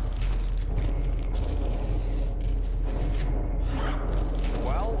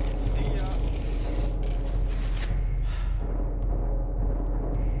 Well, see ya.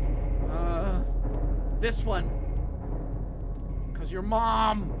 This one. Cause your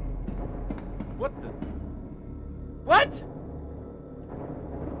mom. What the? What?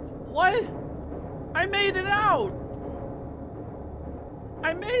 What? I made it out.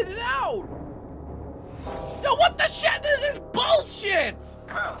 I made it out. Yo, what the shit? This is bullshit.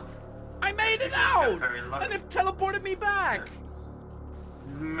 Well, I made it out, very lucky. and it teleported me back.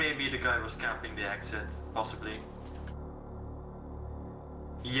 Maybe the guy was camping the exit, possibly.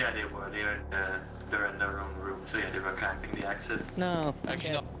 Yeah, they were. They're in their own room, so yeah, they were camping the exit. No.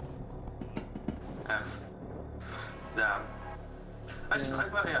 Actually, no. Damn. I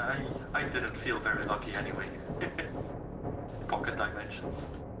didn't feel very lucky anyway. Pocket dimensions.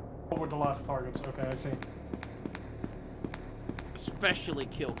 What were the last targets? Okay, I see. Especially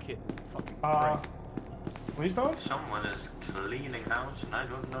kill kitten. Fucking Please don't? Someone is cleaning house, and I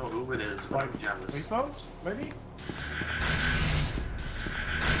don't know who it is, but I'm jealous. Please don't? Maybe?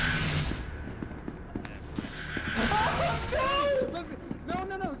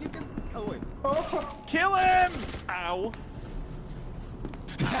 No, you can... Oh, wait. Kill him! Ow.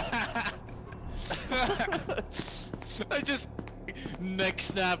 I just... Neck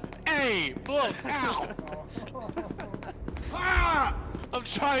snap. Hey, look, ow! Ah! I'm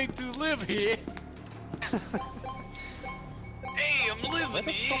trying to live here. Hey, I'm living Where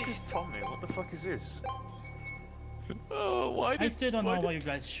the here. fuck is Tommy? What the fuck is this? Oh, why did... I still don't know why you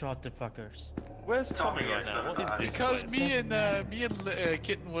guys shot the fuckers. Where's Tommy right now? What is this Because place? me and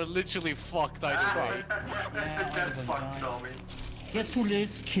Kitten were literally fucked either way. That's fucked, Tommy. Guess who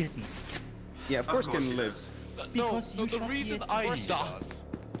lives? Kitten. Yeah, of course Kitten lives. No, Because you the shot reason the I SCP. died...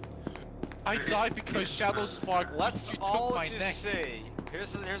 I died because Shadow Spark Let's took all my just neck. say,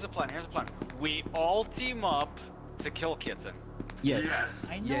 here's a plan. We all team up to kill Kitten. Yes.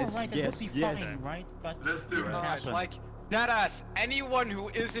 I know, right? That would be fine, right? But Let's do it. Not like deadass. Anyone who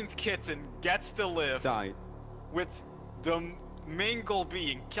isn't Kitten gets to live. Die. With the main goal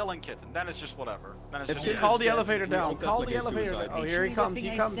being killing Kitten. Then it's just whatever. Then it's just Call the elevator down. Call the elevator down. Oh, here he comes.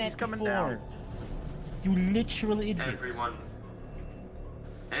 He comes. He's coming down. You literal idiots. Everyone.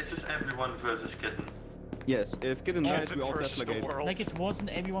 It's just everyone versus Kitten. Yes, if Kitten dies, we all deflagate. Like it wasn't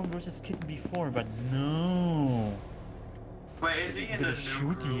everyone versus Kitten before, but no. Wait, is he in the Gonna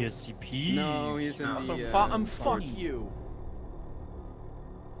shoot the SCP? No, he's in Also, the... fuck you.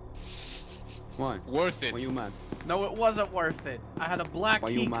 Why? Worth it. Why you mad? No, it wasn't worth it. I had a black Why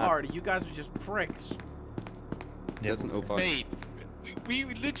you key mad? card. You guys were just pricks. That's an 05. Mate, we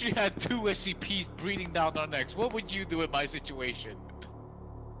literally had 2 SCPs breathing down our necks. What would you do in my situation?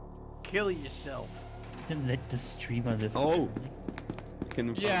 Kill yourself. Then let the streamer live. Oh.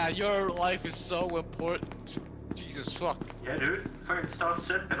 Yeah, your life is so important. Jesus fuck. Yeah, dude. First start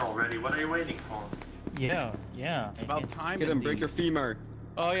sipping already. What are you waiting for? Yeah. It's about time. Get him, break your femur.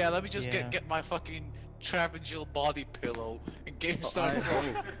 Oh yeah, let me just Yeah. get my fucking Travagil body pillow and get started.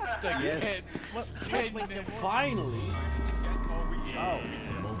 Yes. Finally. Oh.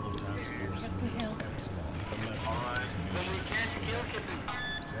 Mobile Task Force Unit Epsilon 11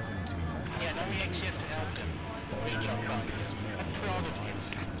 designated 17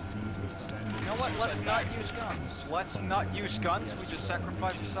 You know what? Let's not use guns. Let's not use guns. We just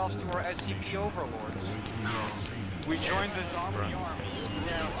sacrifice ourselves to our SCP overlords. We join the zombie army. Yeah, I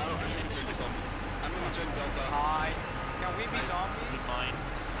don't think we do zombie. I'm gonna join Delta. Hi. Can we be zombies? Fine.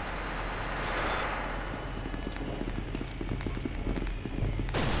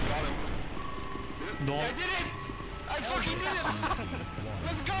 No. I did it! I fucking did it!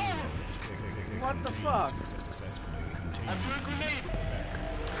 Let's go! What the fuck? I threw a grenade!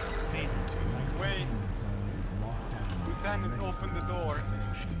 Wait. Lieutenant, open the door.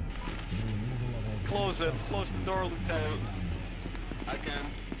 Close it. Close the door, Lieutenant. I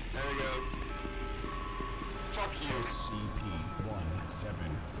can. There we go. Fuck you.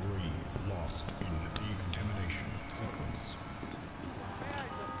 SCP-173 lost in decontamination sequence.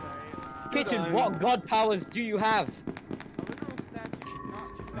 Kitchen, what god powers do you have?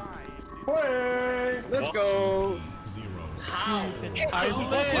 Hey! Let's go! How? I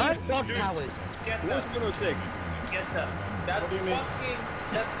What god powers?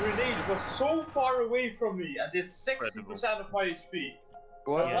 That grenade was so far away from me and did 60% of my HP.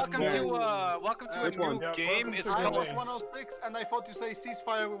 Welcome to a new game. It's I called was 106 and I thought you say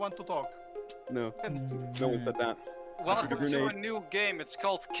ceasefire, we want to talk. No. No one said that. welcome to a new game. It's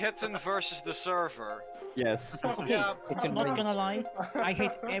called Kitten versus the server. Yes. Yeah. I'm not gonna lie, I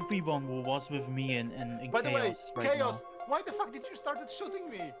hate everyone who was with me in By the way, Chaos right Chaos, why the fuck did you start shooting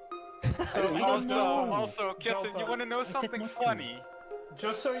me? So Also, Kitten, you wanna know something funny?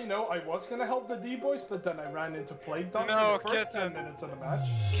 Just so you know, I was gonna help the D-boys, but then I ran into Plague Doctor No, the first Kitten. 10 minutes of the match.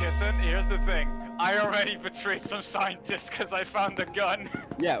 Kitten, here's the thing. I already betrayed some scientists because I found a gun.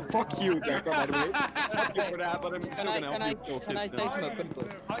 Yeah, fuck you, Gecko, by the way. Fuck you for that, but I'm still gonna help you kill Can I Kitten. say something?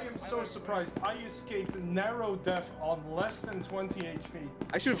 I am so surprised. I escaped narrow death on less than 20 HP.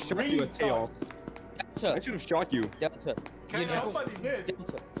 I should have shot you at Chaos. I should have shot you. Delta. Somebody did.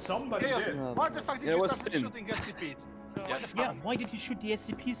 Somebody Chaos, did. why the fuck did It you was start Finn. shooting SCPs? Yes. Yeah, why did you shoot the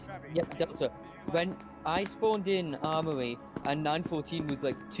SCPs? Yeah, Delta. When I spawned in Armory and 914 was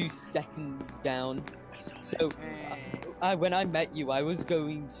like 2 seconds down. So, when I met you, I was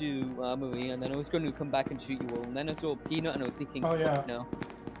going to Armory and then I was going to come back and shoot you all. And then I saw Peanut and I was thinking, fuck no.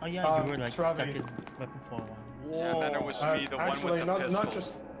 Oh yeah, you were like stuck in weapon for a while. Yeah, and then it was me, the Actually, one with the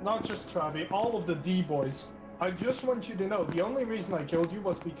pistol. not just Travi, all of the D-boys. I just want you to know, the only reason I killed you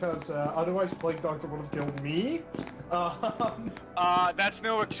was because otherwise Plague Doctor would have killed me. That's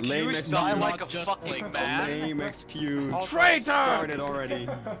no excuse. Lame Die excuse. like a fucking man. Lame excuse. Traitor! Started already.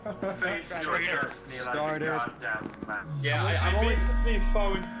 Traitors near like a Started. goddamn man. Yeah, I basically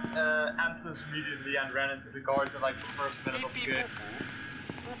found Antlers immediately and ran into the guards in like the first minute of the game.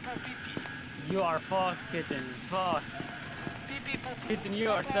 You are fucked, Kitten. Fuck. Kitten, you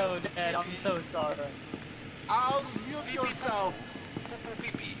are so dead. I'm so sorry. I'll mute yourself.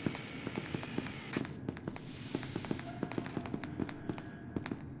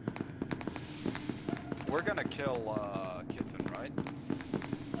 We're gonna kill Kitten, right?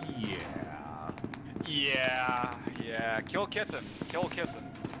 Yeah. Kill Kitten. Kill Kitten.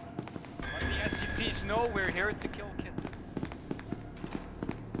 Let the SCPs know we're here to kill Kitten.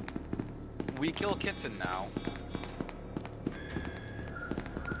 We kill Kitten now.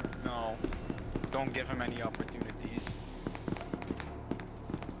 No. Don't give him any opportunities.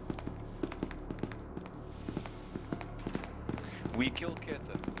 We kill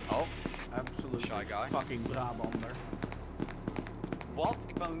Kitten. Oh. Absolutely. Shy guy. Fucking Brabander. Wat?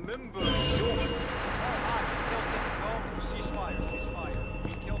 Ik ben Limburg. Ceasefire.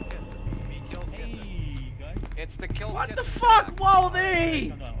 We kill Kitten. We kill Kitten. Hey guys. It's the kill What Kitten the fuck, pack.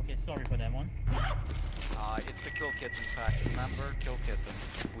 Waldy? No, okay, sorry for that one. It's the kill Kitten pack. Remember? Kill Kitten.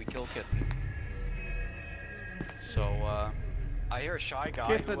 We kill Kitten. So, I hear a Shy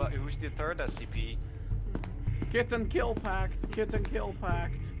Guy, who's the third SCP. Kitten kill pact. Kitten kill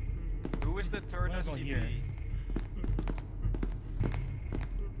pact. Who is the third SCP? Here.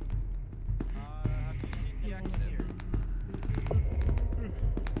 Have you seen the exit?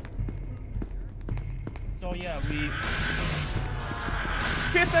 So yeah, we...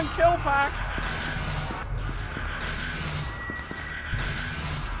 Kitten kill pact.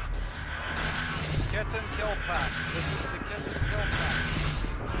 Kitten kill pack. This is the Kitten kill pack.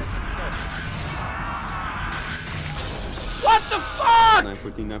 Kitten kill pack. What the fuck?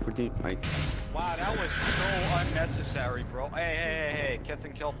 914. Right. Wow, that was so unnecessary, bro. Hey.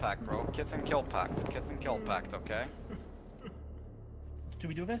 Kitten kill pack, bro. Kitten kill pact. Kitten kill pact, okay? Do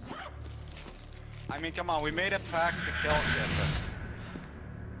we do this? I mean, come on, we made a pact to kill Kitten.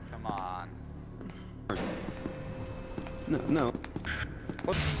 Come on. No.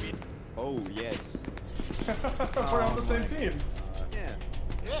 What do we... Oh, yes. We're on the same team.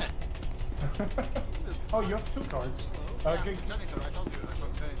 Yeah. Oh, you have 2 cards. Janitor, I told you. I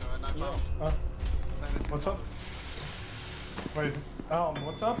told Janitor and I found. What's up? Wait, Alm,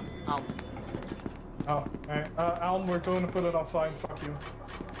 what's up? Alm. Oh, hey, Alm, we're going to put it on fine. Fuck you.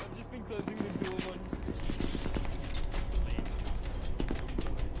 I've just been closing the door once.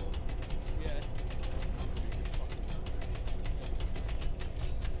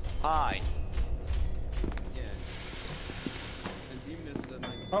 Hi.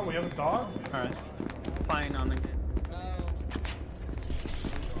 Oh, we have a dog? Alright. Fine on again.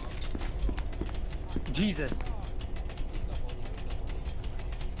 Jesus.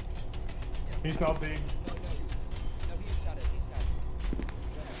 He's not big.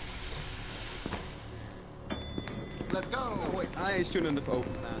 Let's go. Oh, wait, I shouldn't have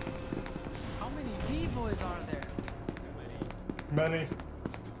opened that. How many D-boys are there? Many.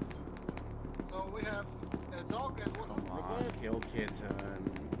 So we have a dog and what else? Kill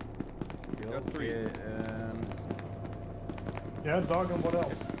Kitten. Kill Got 3. Kitten. Yeah, dog and what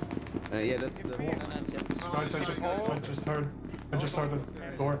else? Yeah, that's the... Guys, I just heard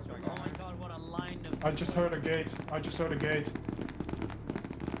a door. Oh my god, what a line of... I just heard a gate.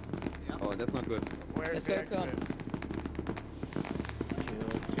 Oh, that's not good. Where's Let's go, the exit?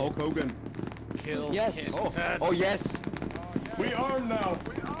 Hulk Hogan. Kill. Yes. Oh yes. We arm now.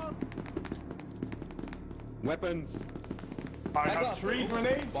 Weapons. I have 3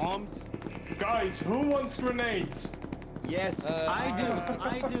 grenades. Bombs. Guys, who wants grenades? Yes. I do.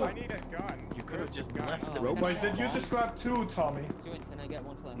 I do. I need a gun. You could have just left the Wait, did you just grab 2, Tommy? Can I get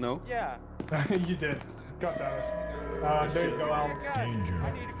one flash? No. Yeah. You did. God damn it. There you go, Al. Danger.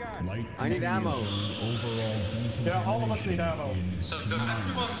 Light I need ammo. Overall Yeah, all of us need ammo. So to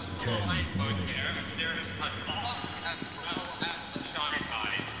everyone's polite vote here, there's a dog as well as a shiny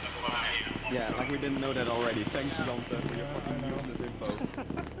eyes away. Yeah, like we didn't know that already. Thanks, Dante, for your fucking useless info.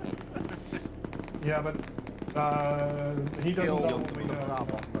 Yeah, but he doesn't know what we know.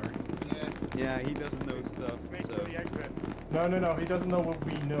 Yeah, he doesn't know stuff. So. No, he doesn't know what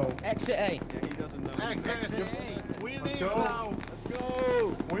we know. Exit A. Yeah, he doesn't know. Exit A. We Let's leave go. now. Let's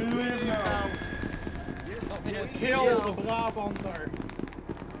go. We leave now. Kill the Brabander.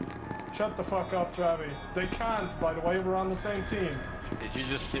 Shut the fuck up, Travi. They can't, by the way, we're on the same team. Did you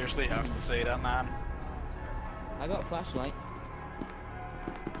just seriously have to say that, man? I got a flashlight.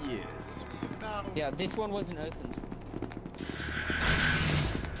 Yes. Yeah, this one wasn't opened.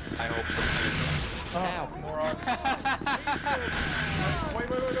 I hope so. Ow. Moron. Wait.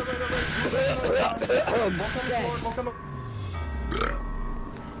 Look on the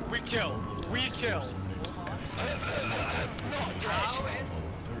We kill.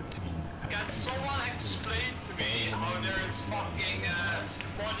 Can someone explain to me how there's fucking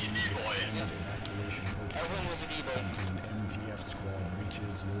 20 D-boys? Everyone was a D-boy. Until an MTF squad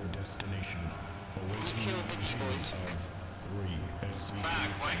reaches your destination. Awaiting the containment of 3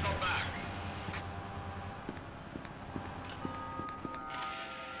 SCP subjects.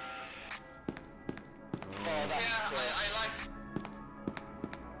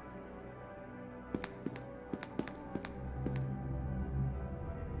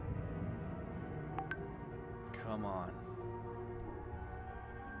 Come on.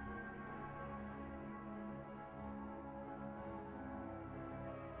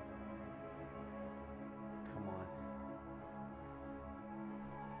 Come on.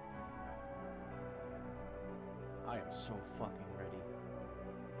 I am so fucking ready.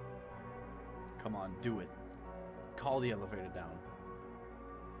 Come on, do it. Call the elevator down.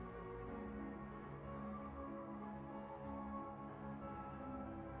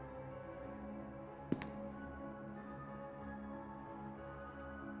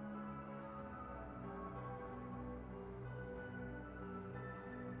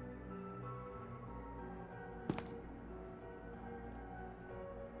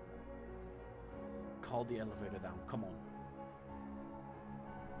 Call the elevator down. Come on.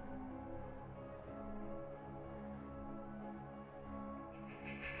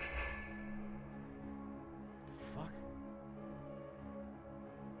 Fuck.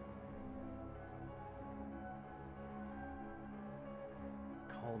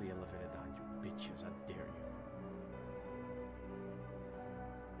 Call the elevator down, you bitches. I dare you.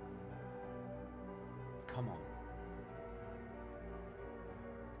 Come on.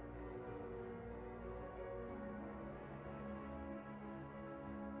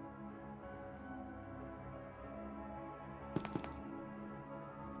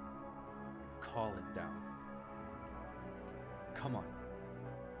 Call it down. Come on.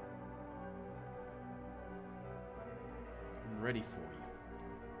 I'm ready for you.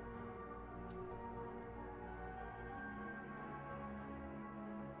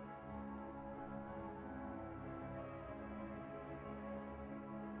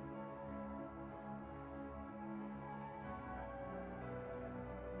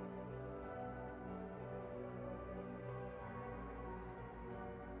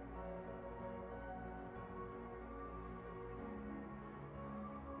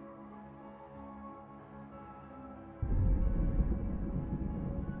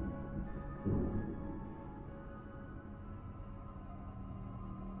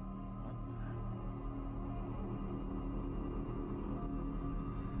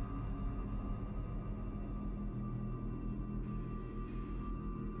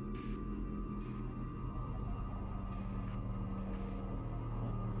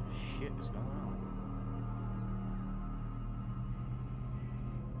 Shit is going on?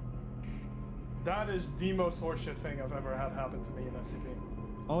 That is the most horseshit thing I've ever had happen to me in SCP.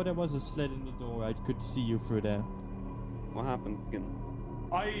 Oh, there was a slit in the door. I could see you through there. What happened again?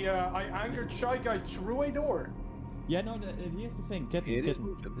 I angered Shy Guy through a door. Yeah, no, here's the thing.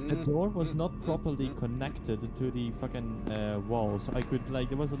 The door was not properly connected to the fucking wall, so I could, like,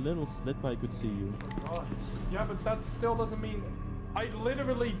 there was a little slit where I could see you. God. Yeah, but that still doesn't mean... I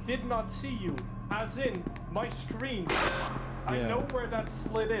literally did not see you. As in, my screen I know where that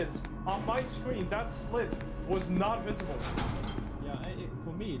slit is. On my screen, that slit was not visible. Yeah,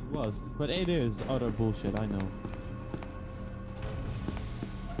 for me it was, but it is utter bullshit, I know.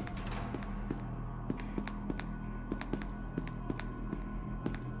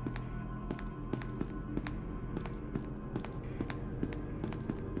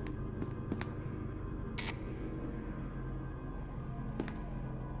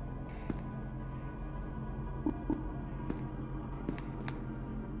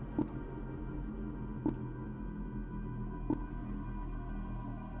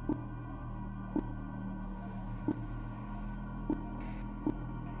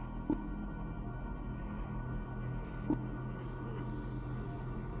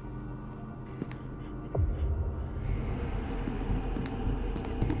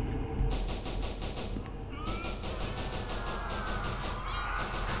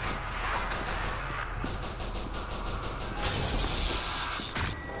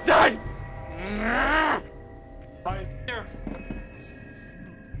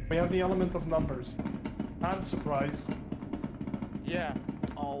 We have the element of numbers. And surprise. Yeah.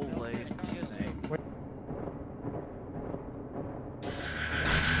 Always the same.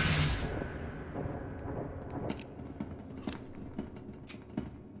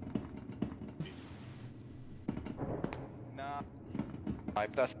 Nah.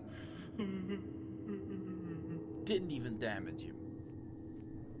 Type that's. Didn't even damage him.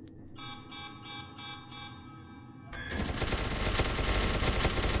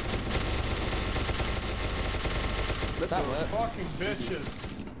 That works. Fucking bitches.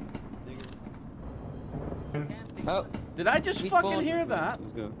 Oh. Did I just fucking hear that?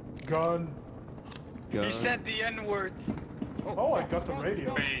 Let's go. Gun. Gun. He said the N-word. Oh, I got the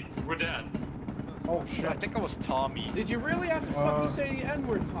radio. Wait, we're dead. Oh shit. I think it was Tommy. Did you really have to fucking say the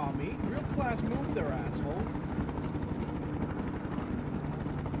N-word, Tommy? Real class move there, asshole.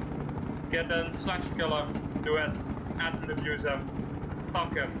 Get an slash killer. Do it. Add an abuser.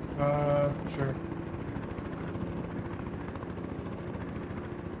 Fuck him. Sure.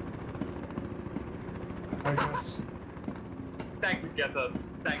 I guess. Thank you, Getter.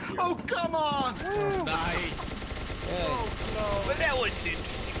 Thank you. Oh, come on! Nice. Oh, no. But that was an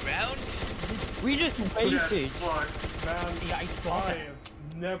interesting round. We just waited. Man, Yeah, I saw I that.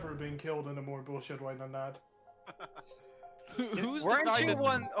 have never been killed in a more bullshit way than that. Who's Weren't the guy you that...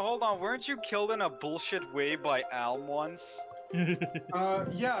 one? Hold on. Weren't you killed in a bullshit way by Alm once?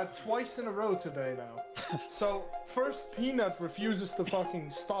 Yeah, twice in a row today now. So, first Peanut refuses to fucking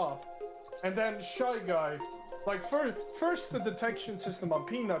stop. And then Shy Guy, like first the detection system on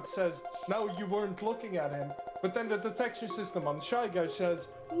Peanut says, no, you weren't looking at him. But then the detection system on Shy Guy says,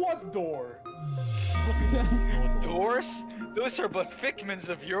 what door? Doors? Those are but figments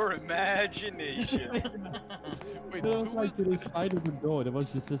of your imagination. Wait, There was like to the side of the door, there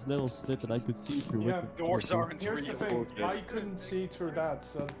was just this little slit that I could see through. Yeah, with doors aren't Here's the real. thing, I couldn't see through that,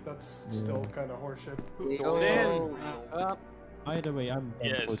 so that's still kind of horseshit. Sin. Either way, I'm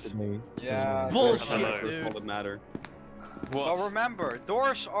done for today. Yeah. Bullshit, dude. All that matter. But remember,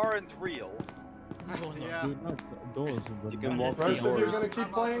 doors aren't real. Yeah. Dude, not doors, but You can walk Rest through of you doors. gonna keep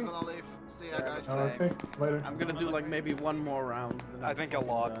I'm also playing? gonna leave. See ya, guys. Okay, later. I'm gonna do like maybe one more round. then I I'm think a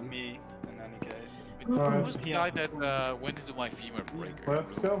fucking lot. done. Me, in any case. Who's the guy that went into my femur breaker?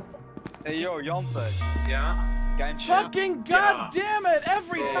 Let's go. Hey yo, Jante. Yeah? Genshin. Fucking goddamn it!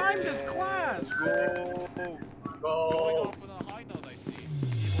 Every time this class. Go. Going Go. off on a high note, I see.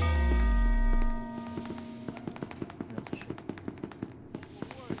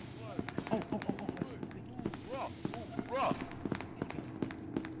 Bruh.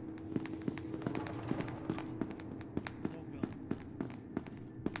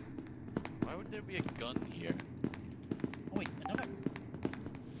 Why would there be a gun here? Oh wait, another.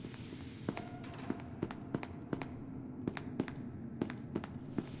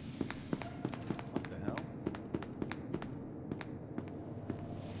 What the hell?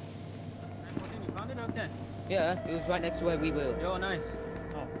 You found it? Okay. Yeah, it was right next to where we were. Yo, nice.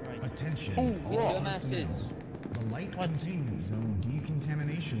 Oh, right. Attention, Ooh, all your personnel. masses. The light containment zone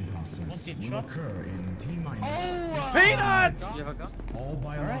decontamination process get will shot? occur in T-minus. Peanuts! You have a gun? All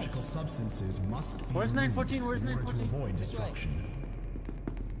biological substances must be Where's removed 914? Where's in order to 914? avoid destruction.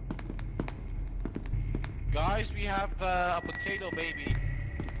 Guys, we have a potato baby.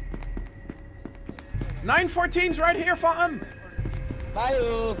 914's right here, Fatum!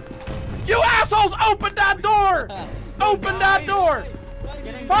 Bye. You assholes! Open that door! Open that door!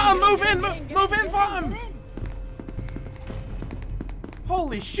 Fatum, move in! Move in, Fatum!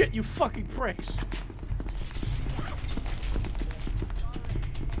 Holy shit, you fucking pricks!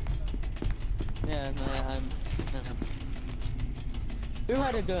 Yeah, no, I'm. Who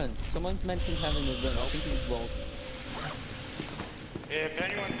had a gun? Someone's mentioned having a gun. I think it was Walt. If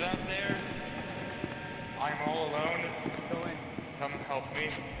anyone's out there, I'm all alone. Go in. Come help me.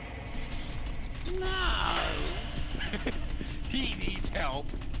 No! He needs help.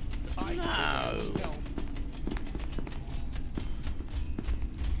 I need help.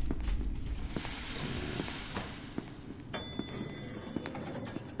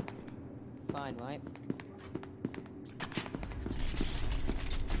 Fine, right?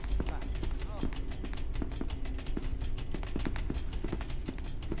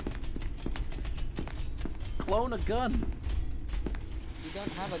 Clone a gun. You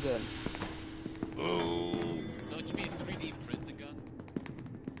don't have a gun. Oh, don't you mean 3D print the gun?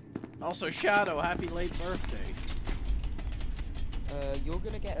 Also, Shadow, happy late birthday. You're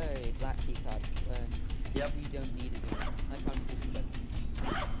gonna get a black key card. Yep. We don't need it. I found this gun.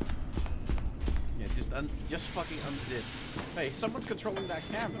 Yeah, just fucking unzip. Hey, someone's controlling that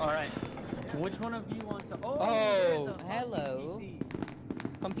camera. All right. Which one of you wants to? Oh, there's a hello. PC.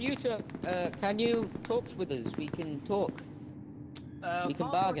 Computer, can you talk with us? We can talk. We can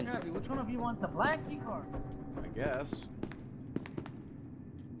bargain. Which one of you wants a black key card? I guess.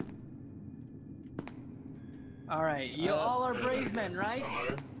 All right, you all are brave men, right?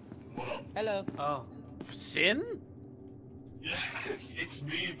 Hello. Oh. Sin? Yeah, it's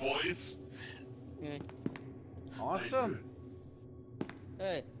me, boys. Yeah. Awesome.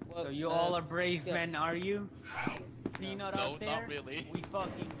 Hey, well, So you all are brave men, are you? Peanut No, out there? not really. We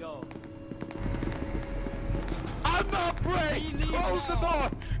fucking go. I'm not brave! Close the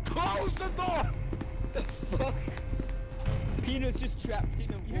door! Close the door! The fuck? Peanut's just trapped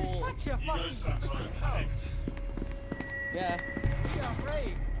in a You're wall. such a fucking Yeah. You're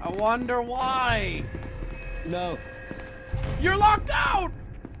brave. I wonder why. No. You're locked out!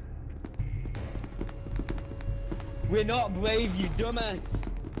 We're not brave, you dumbass.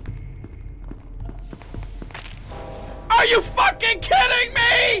 Are you fucking kidding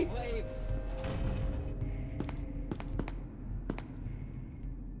me? Brave.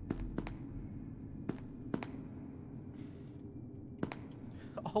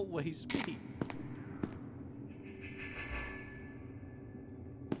 Always me.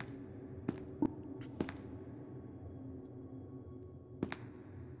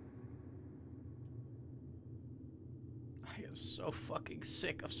 I am so fucking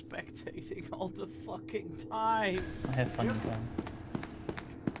sick of spectating all the fucking time. I have fun with that.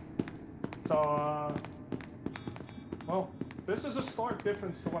 So, well, this is a stark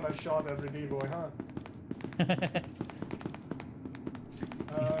difference to when I shot every D-boy, huh?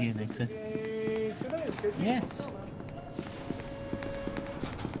 You think so? Yes.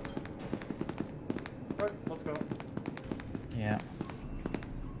 Right, let's go. Yeah.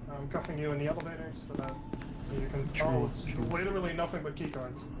 I'm cuffing you in the elevator so that you can. True, Oh, it's true. literally nothing but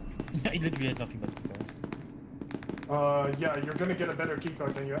keycards. I literally had nothing but cards. Yeah, you're gonna get a better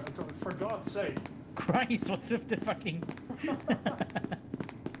keycard than you. For God's sake. Christ, what's with the fucking...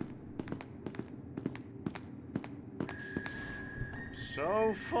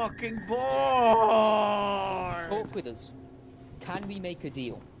 So fucking bored. Talk with us. Can we make a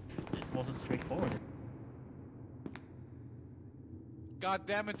deal? It wasn't straightforward. God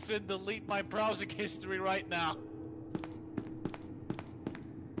damn it, Sid, delete my browsing history right now.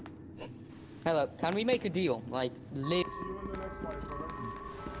 Hello, can we make a deal? Like, live. See you in the next life, brother.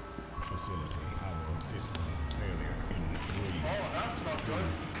 Facility power system failure in 3. Oh, that's not good.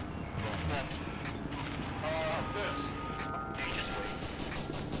 This.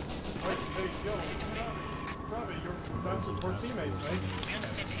 Wait, hey, yo, Travi, you're dancing for teammates, mate.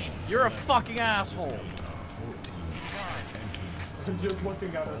 You're a fucking asshole. You're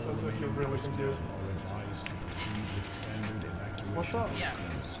looking at us as if you're really confused. What's up?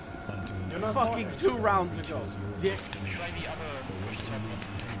 You're not Fucking talking. 2 rounds ago, dick.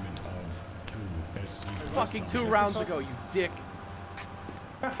 Fucking 2 rounds ago, you dick.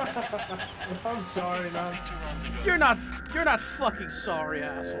 I'm sorry, man. You're not fucking sorry,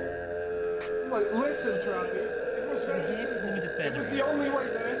 asshole. Look, listen, Travi. It was the only way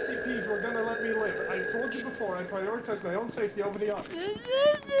the SCPs were gonna let me live. I've told you before, I prioritize my own safety over the others.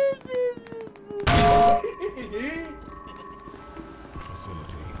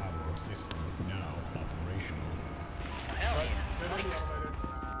 Facility power system now operational. Hell yeah.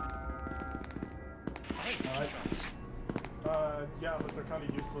 Yeah, but they're kind of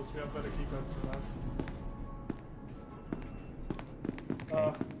useless. We have better keycards than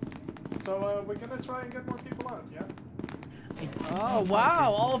that. So we're gonna try and get more people out, yeah? Oh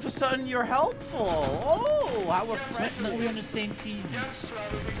wow! All of a sudden you're helpful. Oh, how We're on the same team. Yes,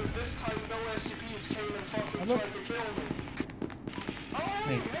 Travis, because this time no SCPs came and fucking tried to kill me. Oh,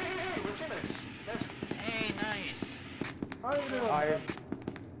 hey, we're teammates. Hey, nice. How you doing?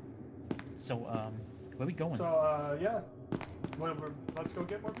 So, where we going? So, yeah. Let's go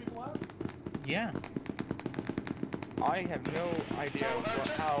get more people out? Yeah. I have no idea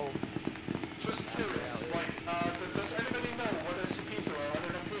how. Just curious, does anybody know what SCPs are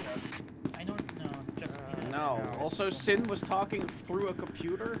other than Peanut? I don't know, just No. Also, Sin was talking through a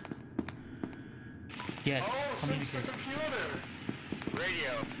computer. Yes. Oh, Sin's the computer!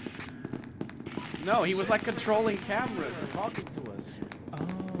 Radio. No, he was like controlling cameras and talking to us. Oh,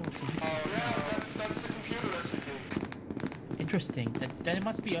 so he's yeah, that's the computer SCP. interesting. Then it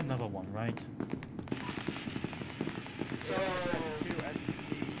must be another one, right? So,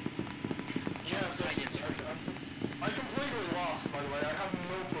 yes, I completely lost, by the way. I have no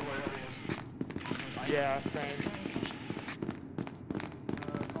clue where that is. Yeah, same.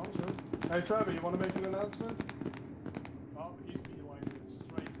 Hey, Trevor, you want to make an announcement? Oh, he's beeline it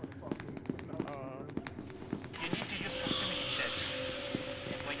straight for the fucking announcement. You need to use proximity chat.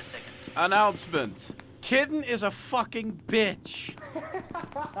 Wait a second. Announcement. Kitten is a fucking bitch.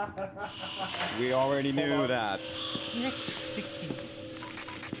 We already knew that. 16 seconds.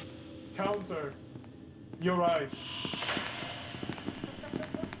 Counter. You're right.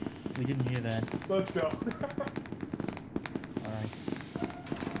 We didn't hear that. Let's go. Alright.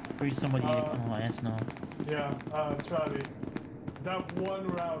 Breathe somebody ass now. Yeah, Travi. That one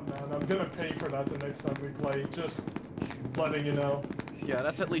round, man, I'm gonna pay for that the next time we play. Just letting you know. Yeah,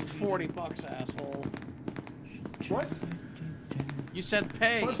 that's at least $40, asshole. What? You said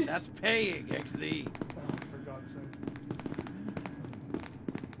pay. That's paying, XD. Oh, for God's sake.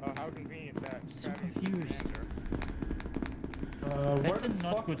 Oh, how convenient that. So confused. That's a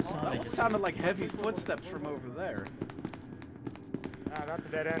not good sign. That sounded like heavy footsteps from over there. Ah, that's a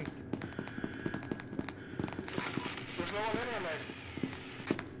dead end. There's no one in here,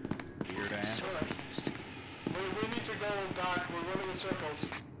 mate. Weird ass. We need to go back. We're running in circles.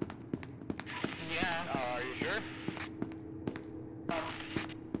 Yeah. Are you sure?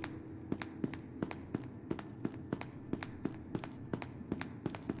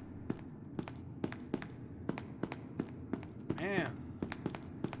 Man.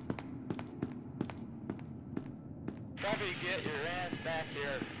 Travi, get your ass back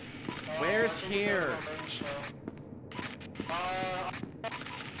here. Where's here?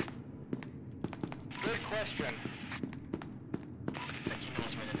 Good question. Bet he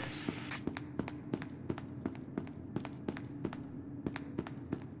knows where it is.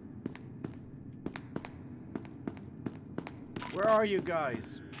 Where are you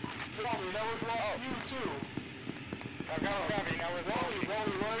guys? Wally, now we've lost you too. I got Travi, now we're Wally, where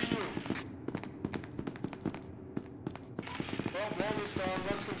are you? Well, Wally's gone,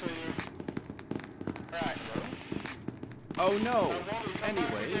 let's continue. Right, Oh no. Wally, come back to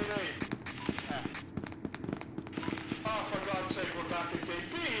Anyway. gate A. Oh, for God's sake, we're back at gate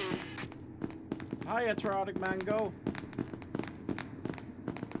B. Hiya, Trautic Mango.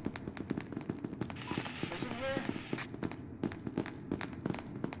 Is it here?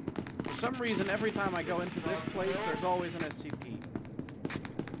 For some reason, every time I go into this place, there's always an SCP.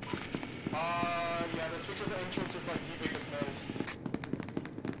 Yeah, that's because the entrance is like the biggest nose.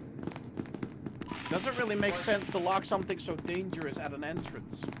 Doesn't really make sense to lock something so dangerous at an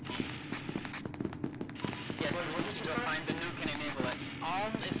entrance. Yes, we need to go find the nuke and enable it.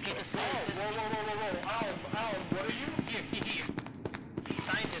 Escape the scientist. Whoa, what are you? Here.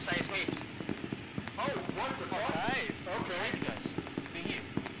 Scientist, I escaped. Oh, what the fuck? Nice. Okay. Hi, you guys. Be here.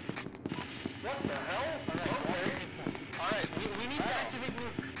 What the hell? Okay. Alright, we need to activate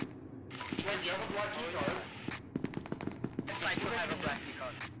nuke. Wait, you have a black key card? Yes, I do have a black key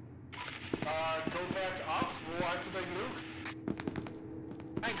card. Go back up, we'll activate nuke.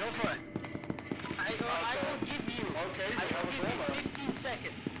 Alright, go for it. I will give you. Okay, I will we give have a you 15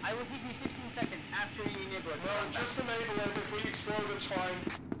 seconds. I will give you 15 seconds after you enable it. No, just enable it. If we explode, it's fine.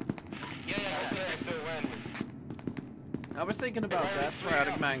 Yeah. Okay, so when? I was thinking about that,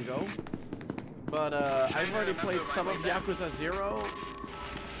 Trautic Mango. But, I've already played some of Yakuza 0.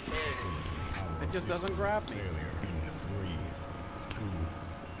 It just doesn't grab me. Failure in 3, 2,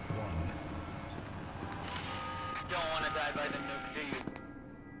 1. Don't want to die by the nuke, do you?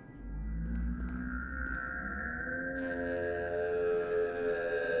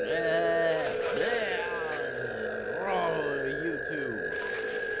 Oh, you too.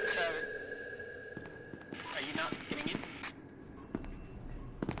 Are you not getting in?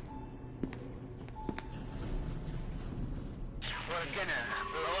 We're gonna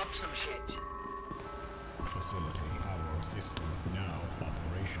blow up some shit. Facility power system now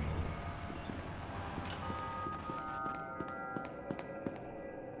operational.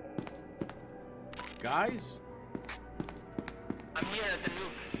 Guys? I'm here at the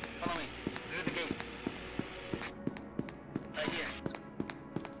nuke. Follow me. Through the gate. Right here.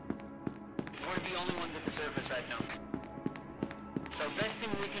 We're the only ones at the surface right now. So best thing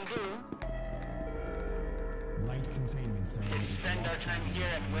we can do Light containment zone is spend our time here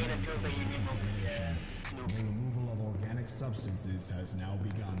and wait until they contamination. The removal of organic substances has now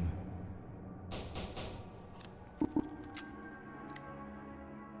begun.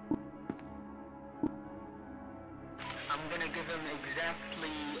 I'm gonna give them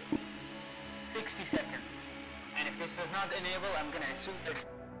exactly 60 seconds. And if this does not enable, I'm gonna assume that...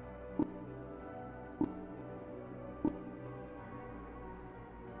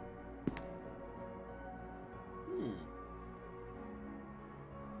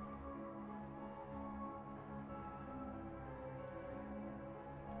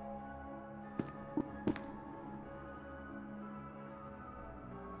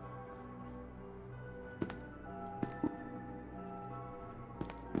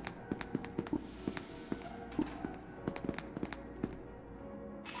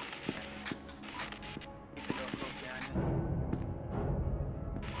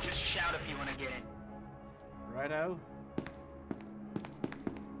 Just shout if you want to get in. Righto.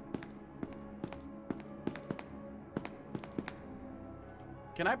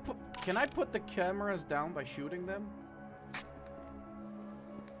 Can I put the cameras down by shooting them?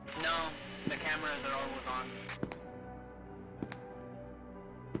 No, the cameras are always on.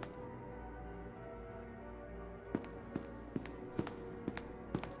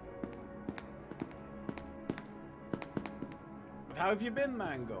 But how have you been,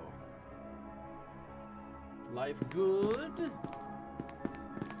 Mango? Life good?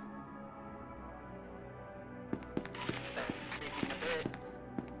 Taking a bit.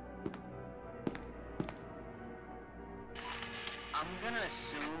 I'm gonna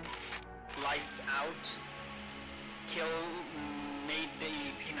assume lights out made the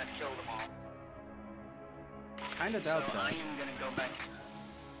peanut kill them all. Kinda doubt so that. I am gonna go back.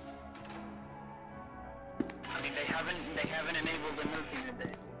 I mean, they haven't enabled the nuking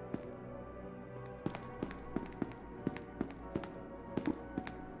today.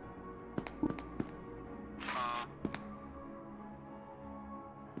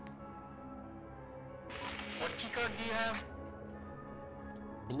 What keycard do you have?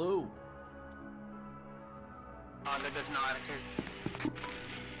 Blue. Oh, that does not occur.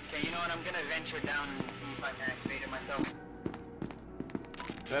 Okay, you know what? I'm gonna venture down and see if I can activate it myself.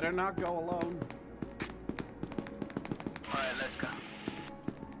 Better not go alone. Alright, let's go.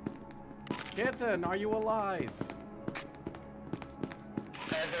 Kitten, are you alive?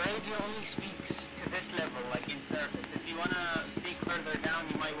 The radio only speaks to this level, like in surface. If you wanna speak further down,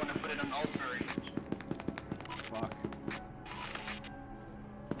 you might wanna put it on ultra range. Fuck.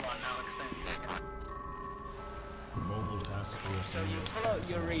 Come on, now explain. Mobile Task Force So you pull out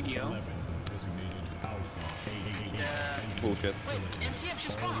your radio. 11, designated Alpha 888. Bullshit. MTF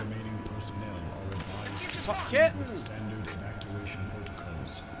just All gone. remaining personnel are advised to Fuck proceed kitten. with standard evacuation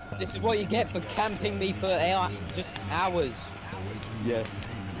protocols. This is what you get for camping me for just hours. Yes.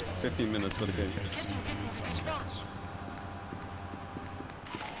 15 minutes for the game. What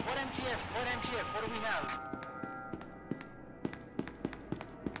MTF? What MTF? What do we have?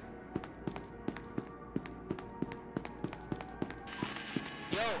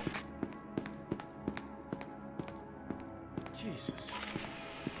 Yo! Jesus.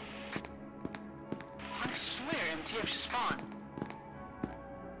 I swear MTF should spawn.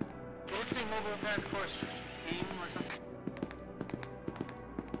 Did it say Mobile Task Force Beam or something?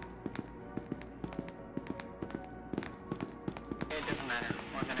 It doesn't matter.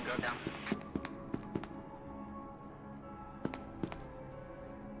 We're gonna go down.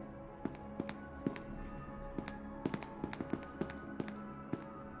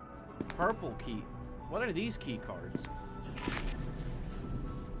 Purple key. What are these key cards?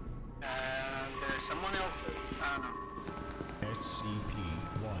 There's someone else's. I don't know.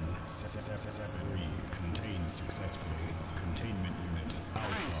 SCP-173 contained successfully. Containment Unit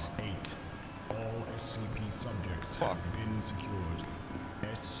Alpha 8. All SCP subjects have been secured.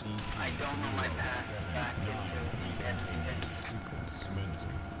 SCP I don't know my path back into containment sequence commencing.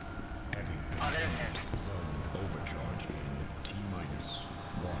 Heavy Oh, there's him. zone overcharge in T-minus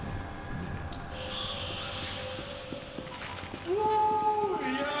 1 minute. Woo!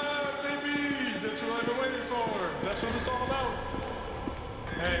 Yeah, baby! That's what I've been waiting for! That's what it's all about!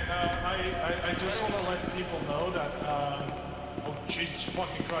 Hey, I just want to let people know that, oh, Jesus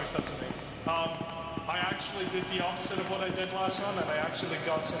fucking Christ, that's a name. I actually did the opposite of what I did last run, and I actually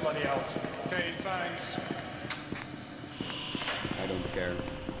got somebody out. Okay, thanks. I don't care.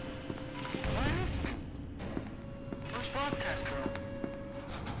 Where is he? spot test room.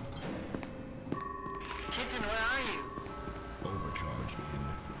 Kitten, where are you? Overcharge in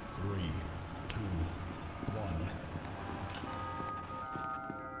 3, 2, 1.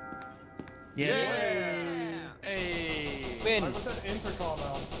 Yeah! Hey! I was at intercom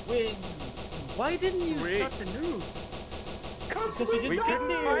now. Win! Why didn't you Great. shut the news? Because We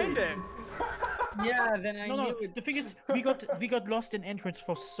couldn't find it. Yeah, then I No, no. knew it. The thing is, we got lost in entrance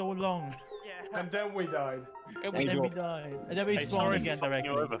for so long, And then we died. And and then we died, and then we spawned again directly.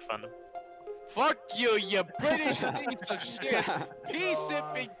 over, fun. Fuck you, you British piece of shit!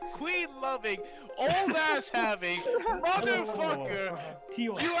 Pea-sipping, queen-loving, old-ass-having, motherfucker!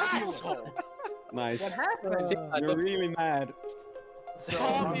 You asshole! Nice. What happened? You're really mad. So,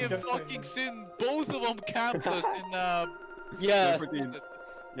 Tommy I'm and guessing- fucking Sin, both of them camped us in, Yeah. 914.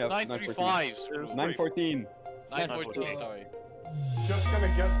 Yep, 935's. 914. 914, sorry. Just gonna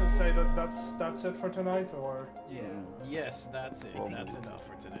guess and say that that's it for tonight, or Yeah. Yes, that's it. That's enough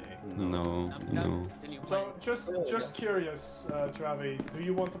for today. No, no. so just curious, Travi, do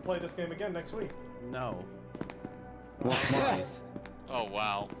you want to play this game again next week? No. Why? Oh,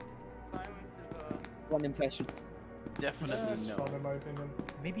 wow. One impression. Definitely It's no. fun in my opinion.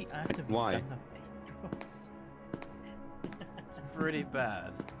 Maybe after we Why? done dangerous. It's pretty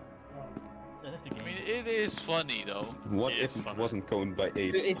bad. I mean, it is funny, though. What if it wasn't coned by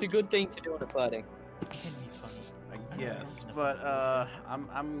apes? It's a good thing to do on a Friday. I guess, but I'm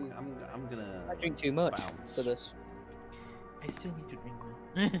gonna. I drink too much bounce. for this. I still need to drink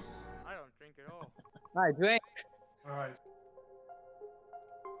now. I don't drink at all. I drink. Alright.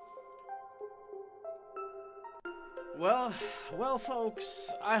 Well,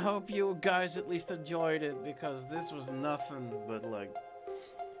 folks, I hope you guys at least enjoyed it, because this was nothing but like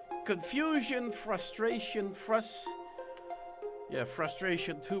confusion, frustration, frustration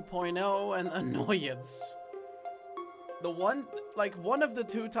 2.0, and annoyance. One of the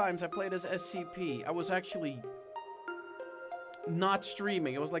 2 times I played as SCP, I was actually not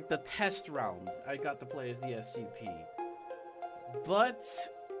streaming. It was like the test round. I got to play as the SCP. But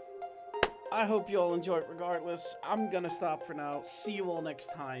I hope you all enjoyed regardless. I'm gonna stop for now. See you all next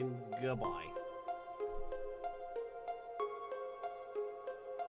time. Goodbye.